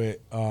fuck with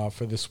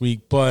for this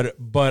week, but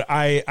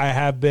I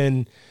have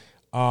been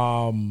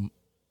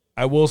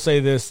I will say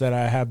this, that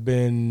I have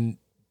been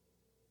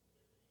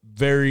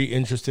very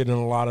interested in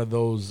a lot of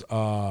those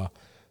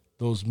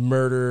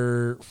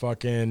murder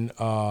fucking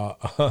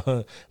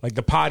like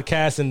the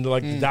podcast and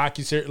like the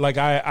docuseries. Like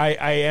I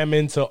am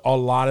into a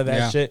lot of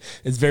that shit.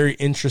 It's very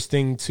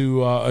interesting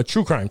to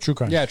true crime.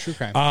 Yeah, true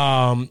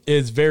crime.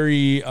 It's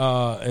very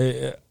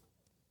I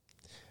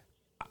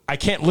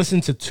can't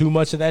listen to too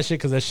much of that shit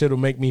because that shit will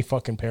make me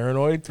fucking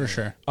paranoid. For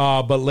sure.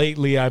 But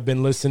lately I've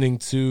been listening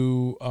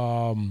to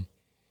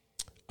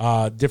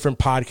different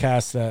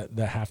podcasts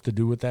that have to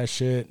do with that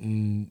shit,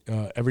 and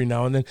every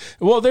now and then.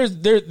 Well,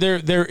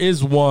 there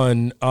is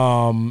one,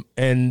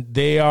 and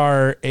they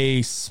are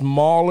a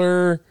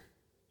smaller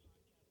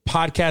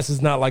podcast.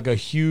 Is not like a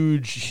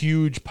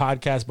huge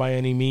podcast by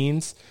any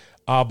means,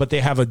 but they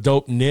have a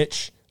dope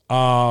niche.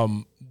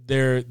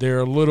 They're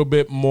a little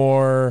bit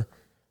more.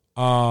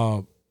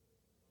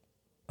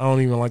 I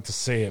don't even like to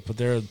say it, but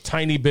they're a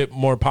tiny bit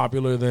more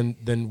popular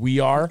than we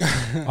are.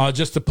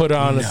 Just to put it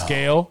on a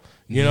scale,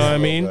 you know what I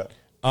mean?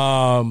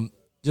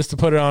 Just to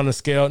put it on a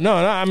scale. No,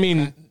 I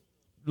mean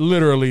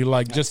literally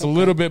like just a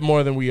little bit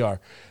more than we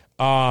are.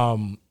 But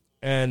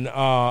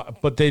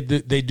they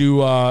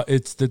do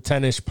it's the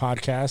 10ish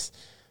podcast.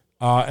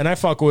 And I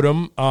fuck with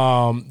them.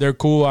 They're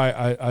cool.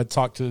 I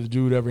talk to the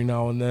dude every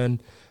now and then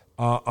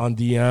on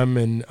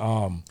DM and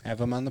have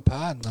them on the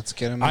pod. Let's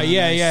get them.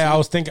 Yeah. I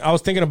was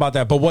thinking about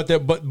that.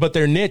 But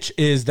their niche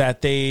is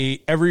that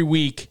they every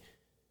week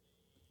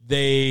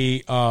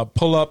they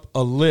pull up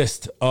a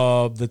list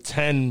of the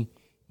 10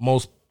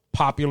 most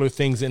popular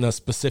things in a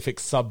specific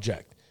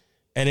subject,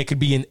 and it could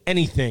be in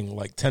anything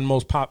like 10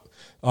 most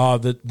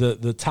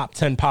the top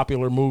 10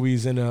 popular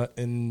movies in a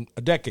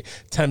decade,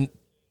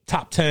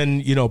 top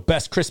 10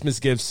 best Christmas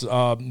gifts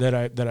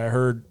that I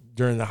heard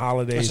during the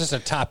holidays. It's just a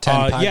top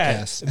 10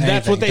 podcast. Yeah,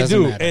 that's what they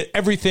do.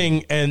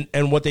 Everything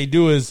and what they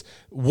do is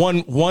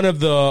one of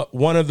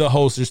the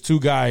hosts. There's two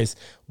guys.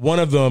 One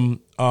of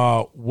them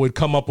would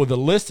come up with a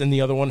list, and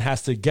the other one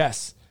has to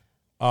guess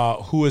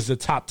who is the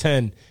top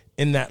 10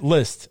 in that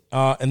list,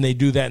 and they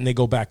do that, and they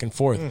go back and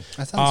forth.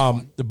 That sounds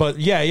fun. But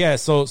yeah.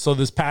 So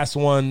this past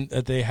one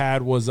that they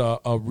had was a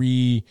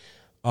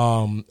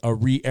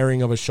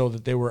re-airing of a show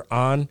that they were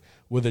on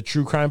with a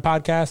true crime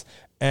podcast,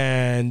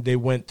 and they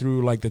went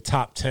through like the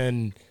top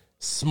 10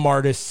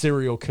 smartest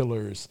serial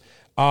killers.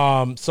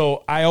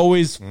 So I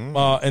always,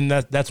 and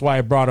that's why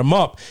I brought them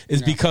up,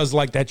 is because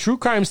like that true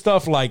crime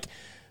stuff, like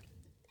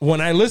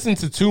when I listen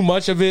to too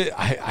much of it,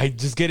 I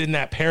just get in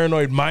that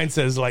paranoid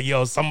mindset. It's like,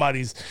 yo,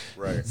 somebody's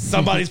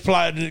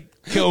plotting to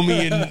kill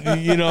me,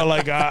 and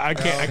like I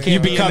can't. You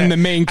become the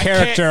main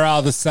character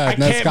all of a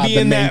sudden. I can't be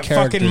in that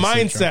fucking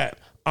mindset.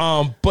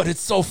 But it's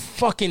so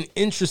fucking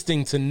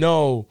interesting to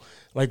know,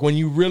 like when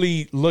you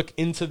really look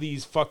into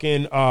these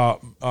fucking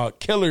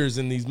killers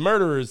and these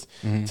murderers,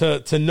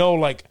 to know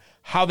like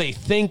how they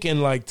think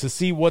and like to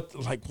see what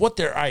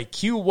their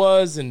IQ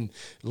was and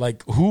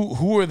like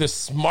who are the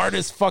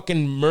smartest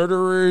fucking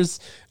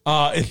murderers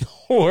in the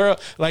world.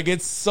 Like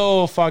it's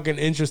so fucking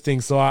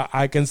interesting. So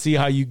I can see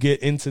how you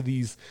get into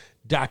these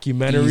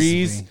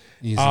documentaries,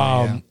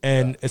 Easily,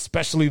 and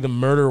especially the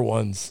murder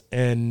ones.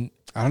 And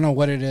I don't know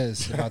what it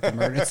is about the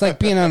murder. It's like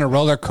being on a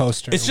roller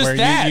coaster. It's just where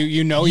that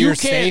you're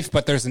safe,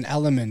 but there's an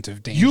element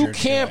of danger. You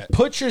can't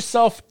put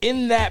yourself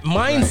in that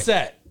mindset.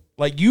 Right.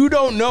 Like you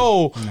don't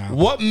know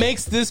what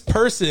makes this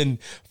person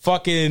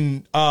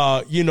fucking,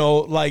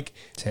 like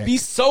be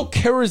so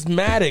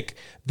charismatic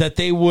that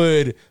they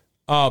would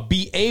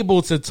be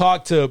able to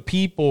talk to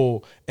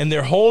people, and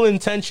their whole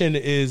intention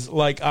is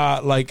I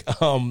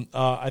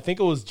think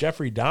it was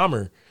Jeffrey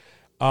Dahmer,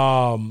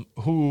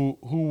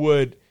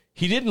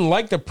 he didn't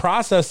like the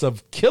process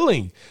of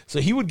killing, so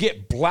he would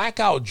get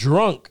blackout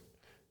drunk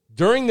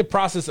during the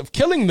process of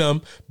killing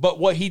them. But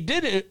what he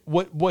did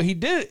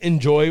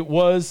enjoy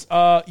was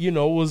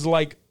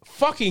like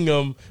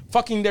fucking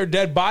their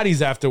dead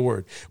bodies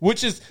afterward,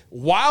 which is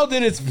wild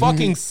in its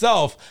fucking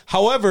self.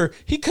 However,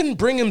 he couldn't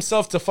bring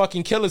himself to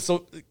fucking kill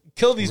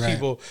these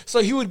people,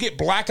 so he would get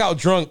blackout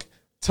drunk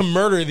to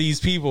murder these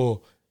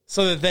people,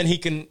 so that then he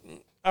can.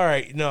 All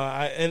right,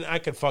 I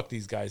could fuck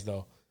these guys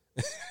though.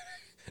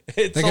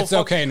 It's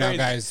okay now,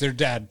 guys. They're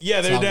dead.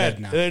 Yeah, they're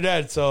dead. They're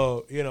dead.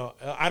 So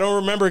I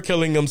don't remember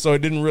killing them, so it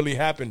didn't really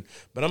happen.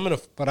 But I'm gonna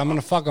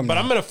fuck them. But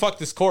I'm gonna fuck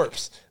this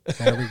corpse.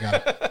 There we go.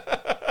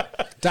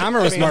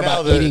 Dahmer was more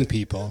about eating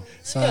people.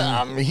 So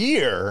I'm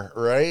here,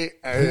 right?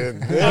 They're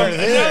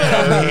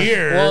there.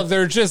 Here. Well,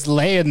 they're just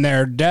laying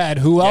there dead.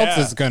 Who else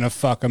is gonna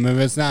fuck them if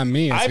it's not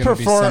me? It's gonna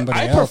be somebody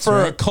else. I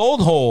prefer a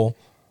cold hole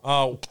to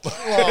a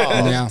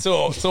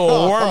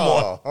warm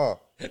one.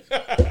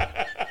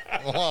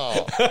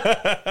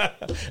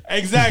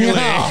 Exactly.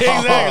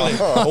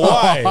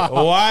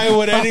 Why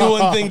would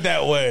anyone think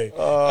that way?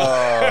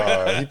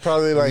 He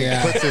probably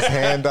puts his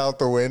hand out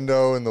the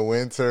window in the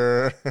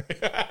winter.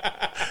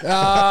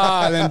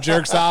 And then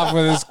jerks off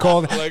with his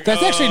cold.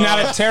 That's actually not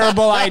a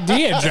terrible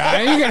idea,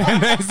 John. You get a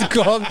nice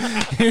cold.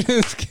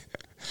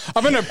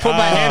 I'm going to put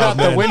my hand out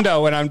the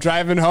window when I'm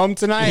driving home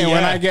tonight. And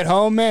when I get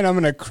home, man, I'm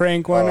going to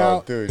crank one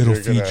out. Dude, it'll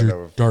feed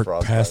your dark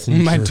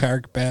passenger. My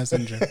dark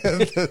passenger.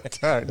 That's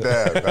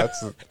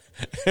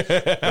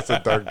a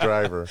dark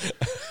driver.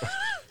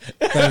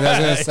 I was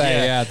going to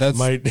say,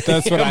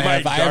 that's what I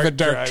have. I have a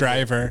dark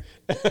driver.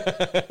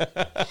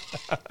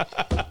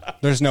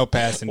 There's no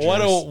passengers.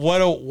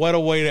 What a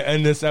way to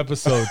end this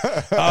episode.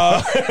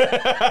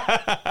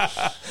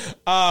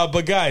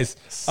 But guys,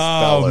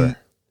 stellar.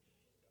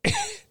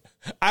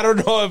 I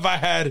don't know if I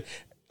had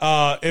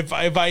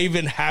if I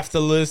even have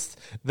to list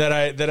that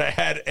I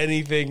had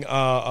anything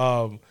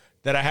that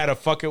I had to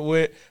fuck it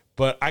with,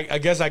 but I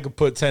guess I could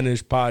put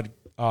 10ish podcast.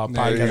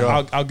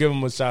 I'll give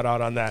them a shout out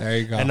on that. There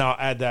you go. And I'll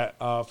add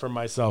that for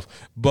myself.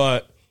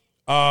 But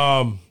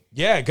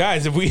yeah,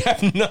 guys, if we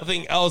have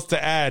nothing else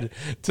to add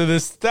to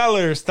this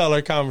stellar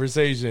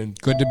conversation,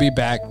 good to be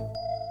back.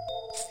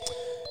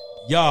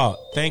 Y'all,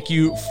 thank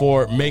you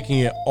for making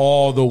it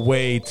all the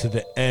way to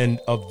the end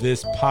of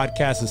this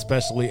podcast,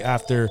 especially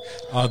after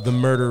the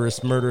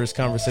murderous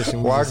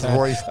conversation we Wag's just had.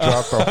 voice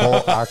dropped a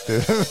whole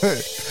octave.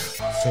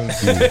 Thank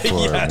you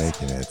for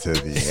making it to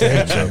the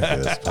end of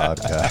this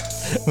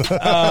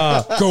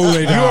podcast. Go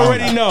lay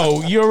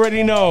down. You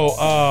already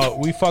know.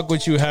 We fuck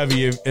with you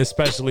heavy,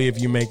 especially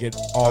if you make it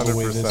all the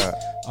way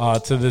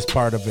 100%. to this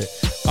part of it.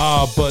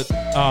 But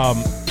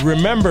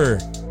remember,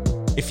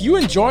 if you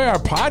enjoy our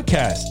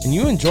podcast and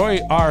you enjoy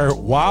our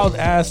wild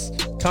ass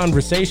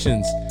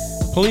conversations,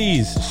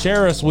 please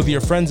share us with your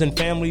friends and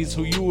families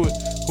who you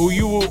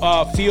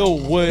feel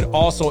would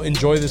also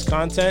enjoy this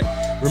content.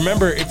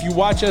 Remember, if you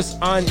watch us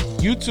on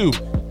YouTube,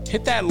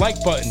 hit that like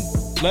button.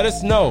 Let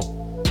us know.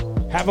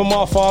 Have them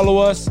all follow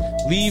us.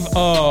 Leave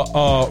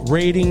a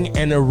rating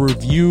and a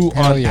review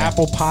Hell on yeah.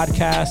 Apple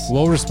Podcasts.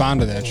 We'll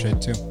respond to that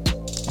shit too.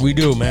 We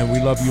do, man.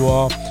 We love you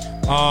all.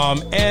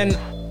 And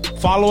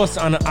follow us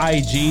on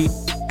IG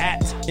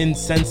at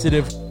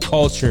Insensitive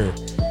Culture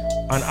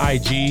on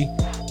IG.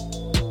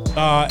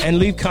 And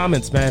leave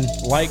comments, man.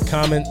 Like,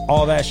 comment,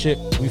 all that shit.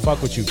 We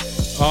fuck with you.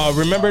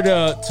 Remember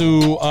to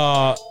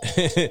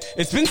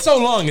it's been so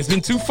long. It's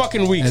been 2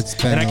 fucking weeks. It's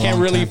been and I a can't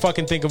long really time.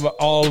 fucking think of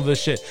all of the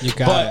shit. You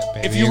got but it,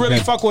 baby. if you You're really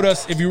good. fuck with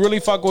us,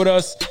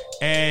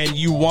 and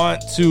you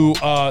want to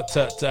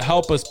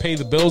help us pay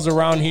the bills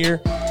around here,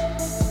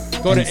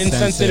 go to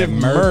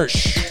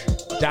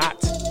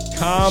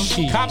insensitivemerch.com.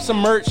 Shit. Cop some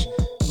merch.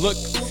 Look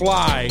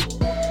fly.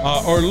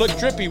 Or look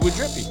drippy with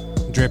drippy.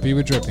 Drippy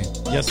with drippy.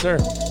 Yes, sir.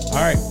 All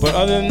right. But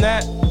other than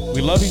that,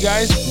 we love you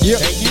guys. Yep.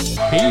 Thank you.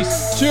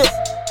 Peace. Cheers.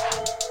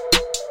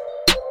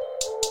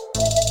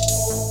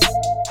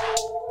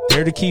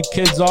 There to keep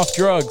kids off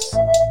drugs.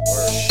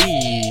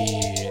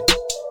 Shit.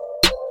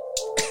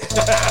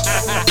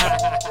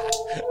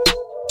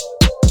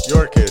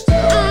 Your kids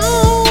now.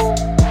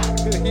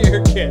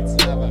 Your kids.